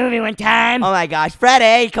it in a movie one time. Oh my gosh,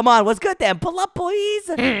 Freddy, come on. What's good then? Pull up, please.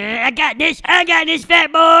 I got this,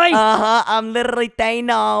 fat boy. I'm literally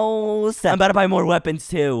Thanos. I'm about to buy more weapons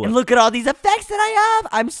too. And look at all these effects that I have.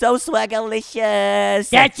 I'm so swagalicious.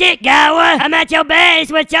 That's it, Gawa. I'm at your base.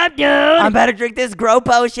 What's up, dude? I'm about to drink this grow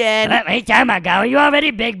potion. What are you talking about, Gawa? You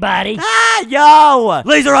already big body. Yo!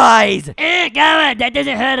 Laser eyes! Gawa, that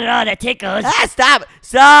doesn't hurt at all. That tickles.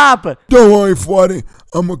 Stop! Don't worry, Freddy.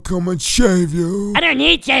 I'm gonna come and shave you. I don't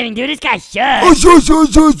need shaving, dude. This guy sucks.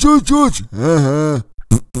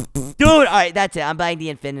 Dude, alright, that's it. I'm buying the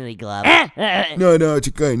Infinity Glove. No, it's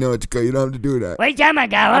okay. You don't have to do that. What are you talking about,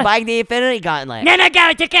 Gawa? I'm buying the Infinity Gauntlet. No,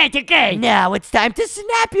 Gawa, it's okay. Now it's time to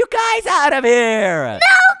snap you guys out of here. No,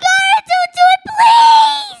 Gara, don't do it,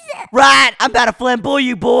 please! Right, I'm about to flamboy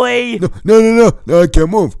you, boy. No, I can't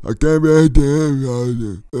move. I can't be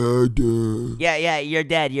Yeah, you're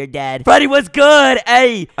dead. Freddy, what's good?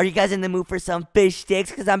 Hey, are you guys in the mood for some fish sticks?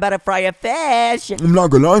 Because I'm about to fry a fish. I'm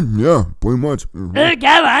not gonna lie. Yeah, pretty much.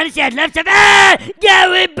 Gawa, honestly, I'd love some.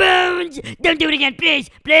 Gawa bones! Don't do it again, please.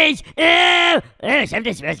 Oh,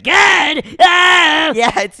 something smells good. Oh.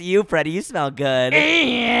 Yeah, it's you, Freddy. You smell good.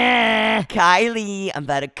 Yeah. Kylie, I'm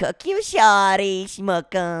about to cook you, shawty.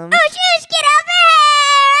 Schmuck'em. Oh, shush, get over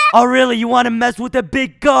here! Oh, really? You want to mess with the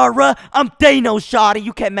big Gara? I'm Thanos, shawty.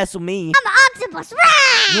 You can't mess with me. I'm an octopus,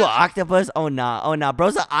 right? You an octopus? Oh, nah.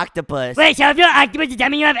 Bro's an octopus. Wait, so if you're an octopus, does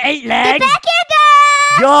that mean you have 8 Get legs? back here,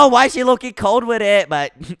 girl! Yo, why is she looking cold with it?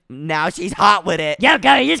 But now she's hot with it. Yo,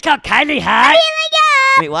 Gawa, you just called Kylie hot?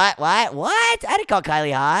 Wait, what? I didn't call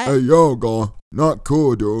Kylie hot. Hey, yo, girl. Not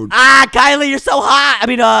cool, dude. Kylie, you're so hot. I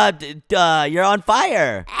mean, you're on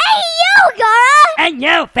fire. Hey, yo, Gara! And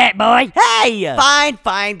yo, fat boy. Hey!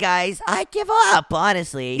 Fine, guys. I give up,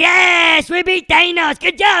 honestly. Yes, we beat Thanos.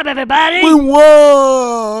 Good job, everybody. We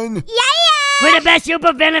won! We're the best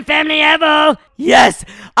super villain family ever. Yes!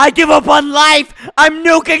 I give up on life! I'm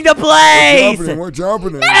nuking the place! What's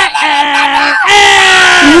happening?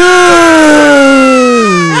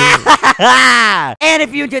 And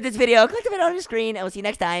if you enjoyed this video, click the video on your screen, and we'll see you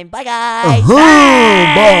next time. Bye, guys!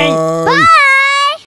 Bye! Bye!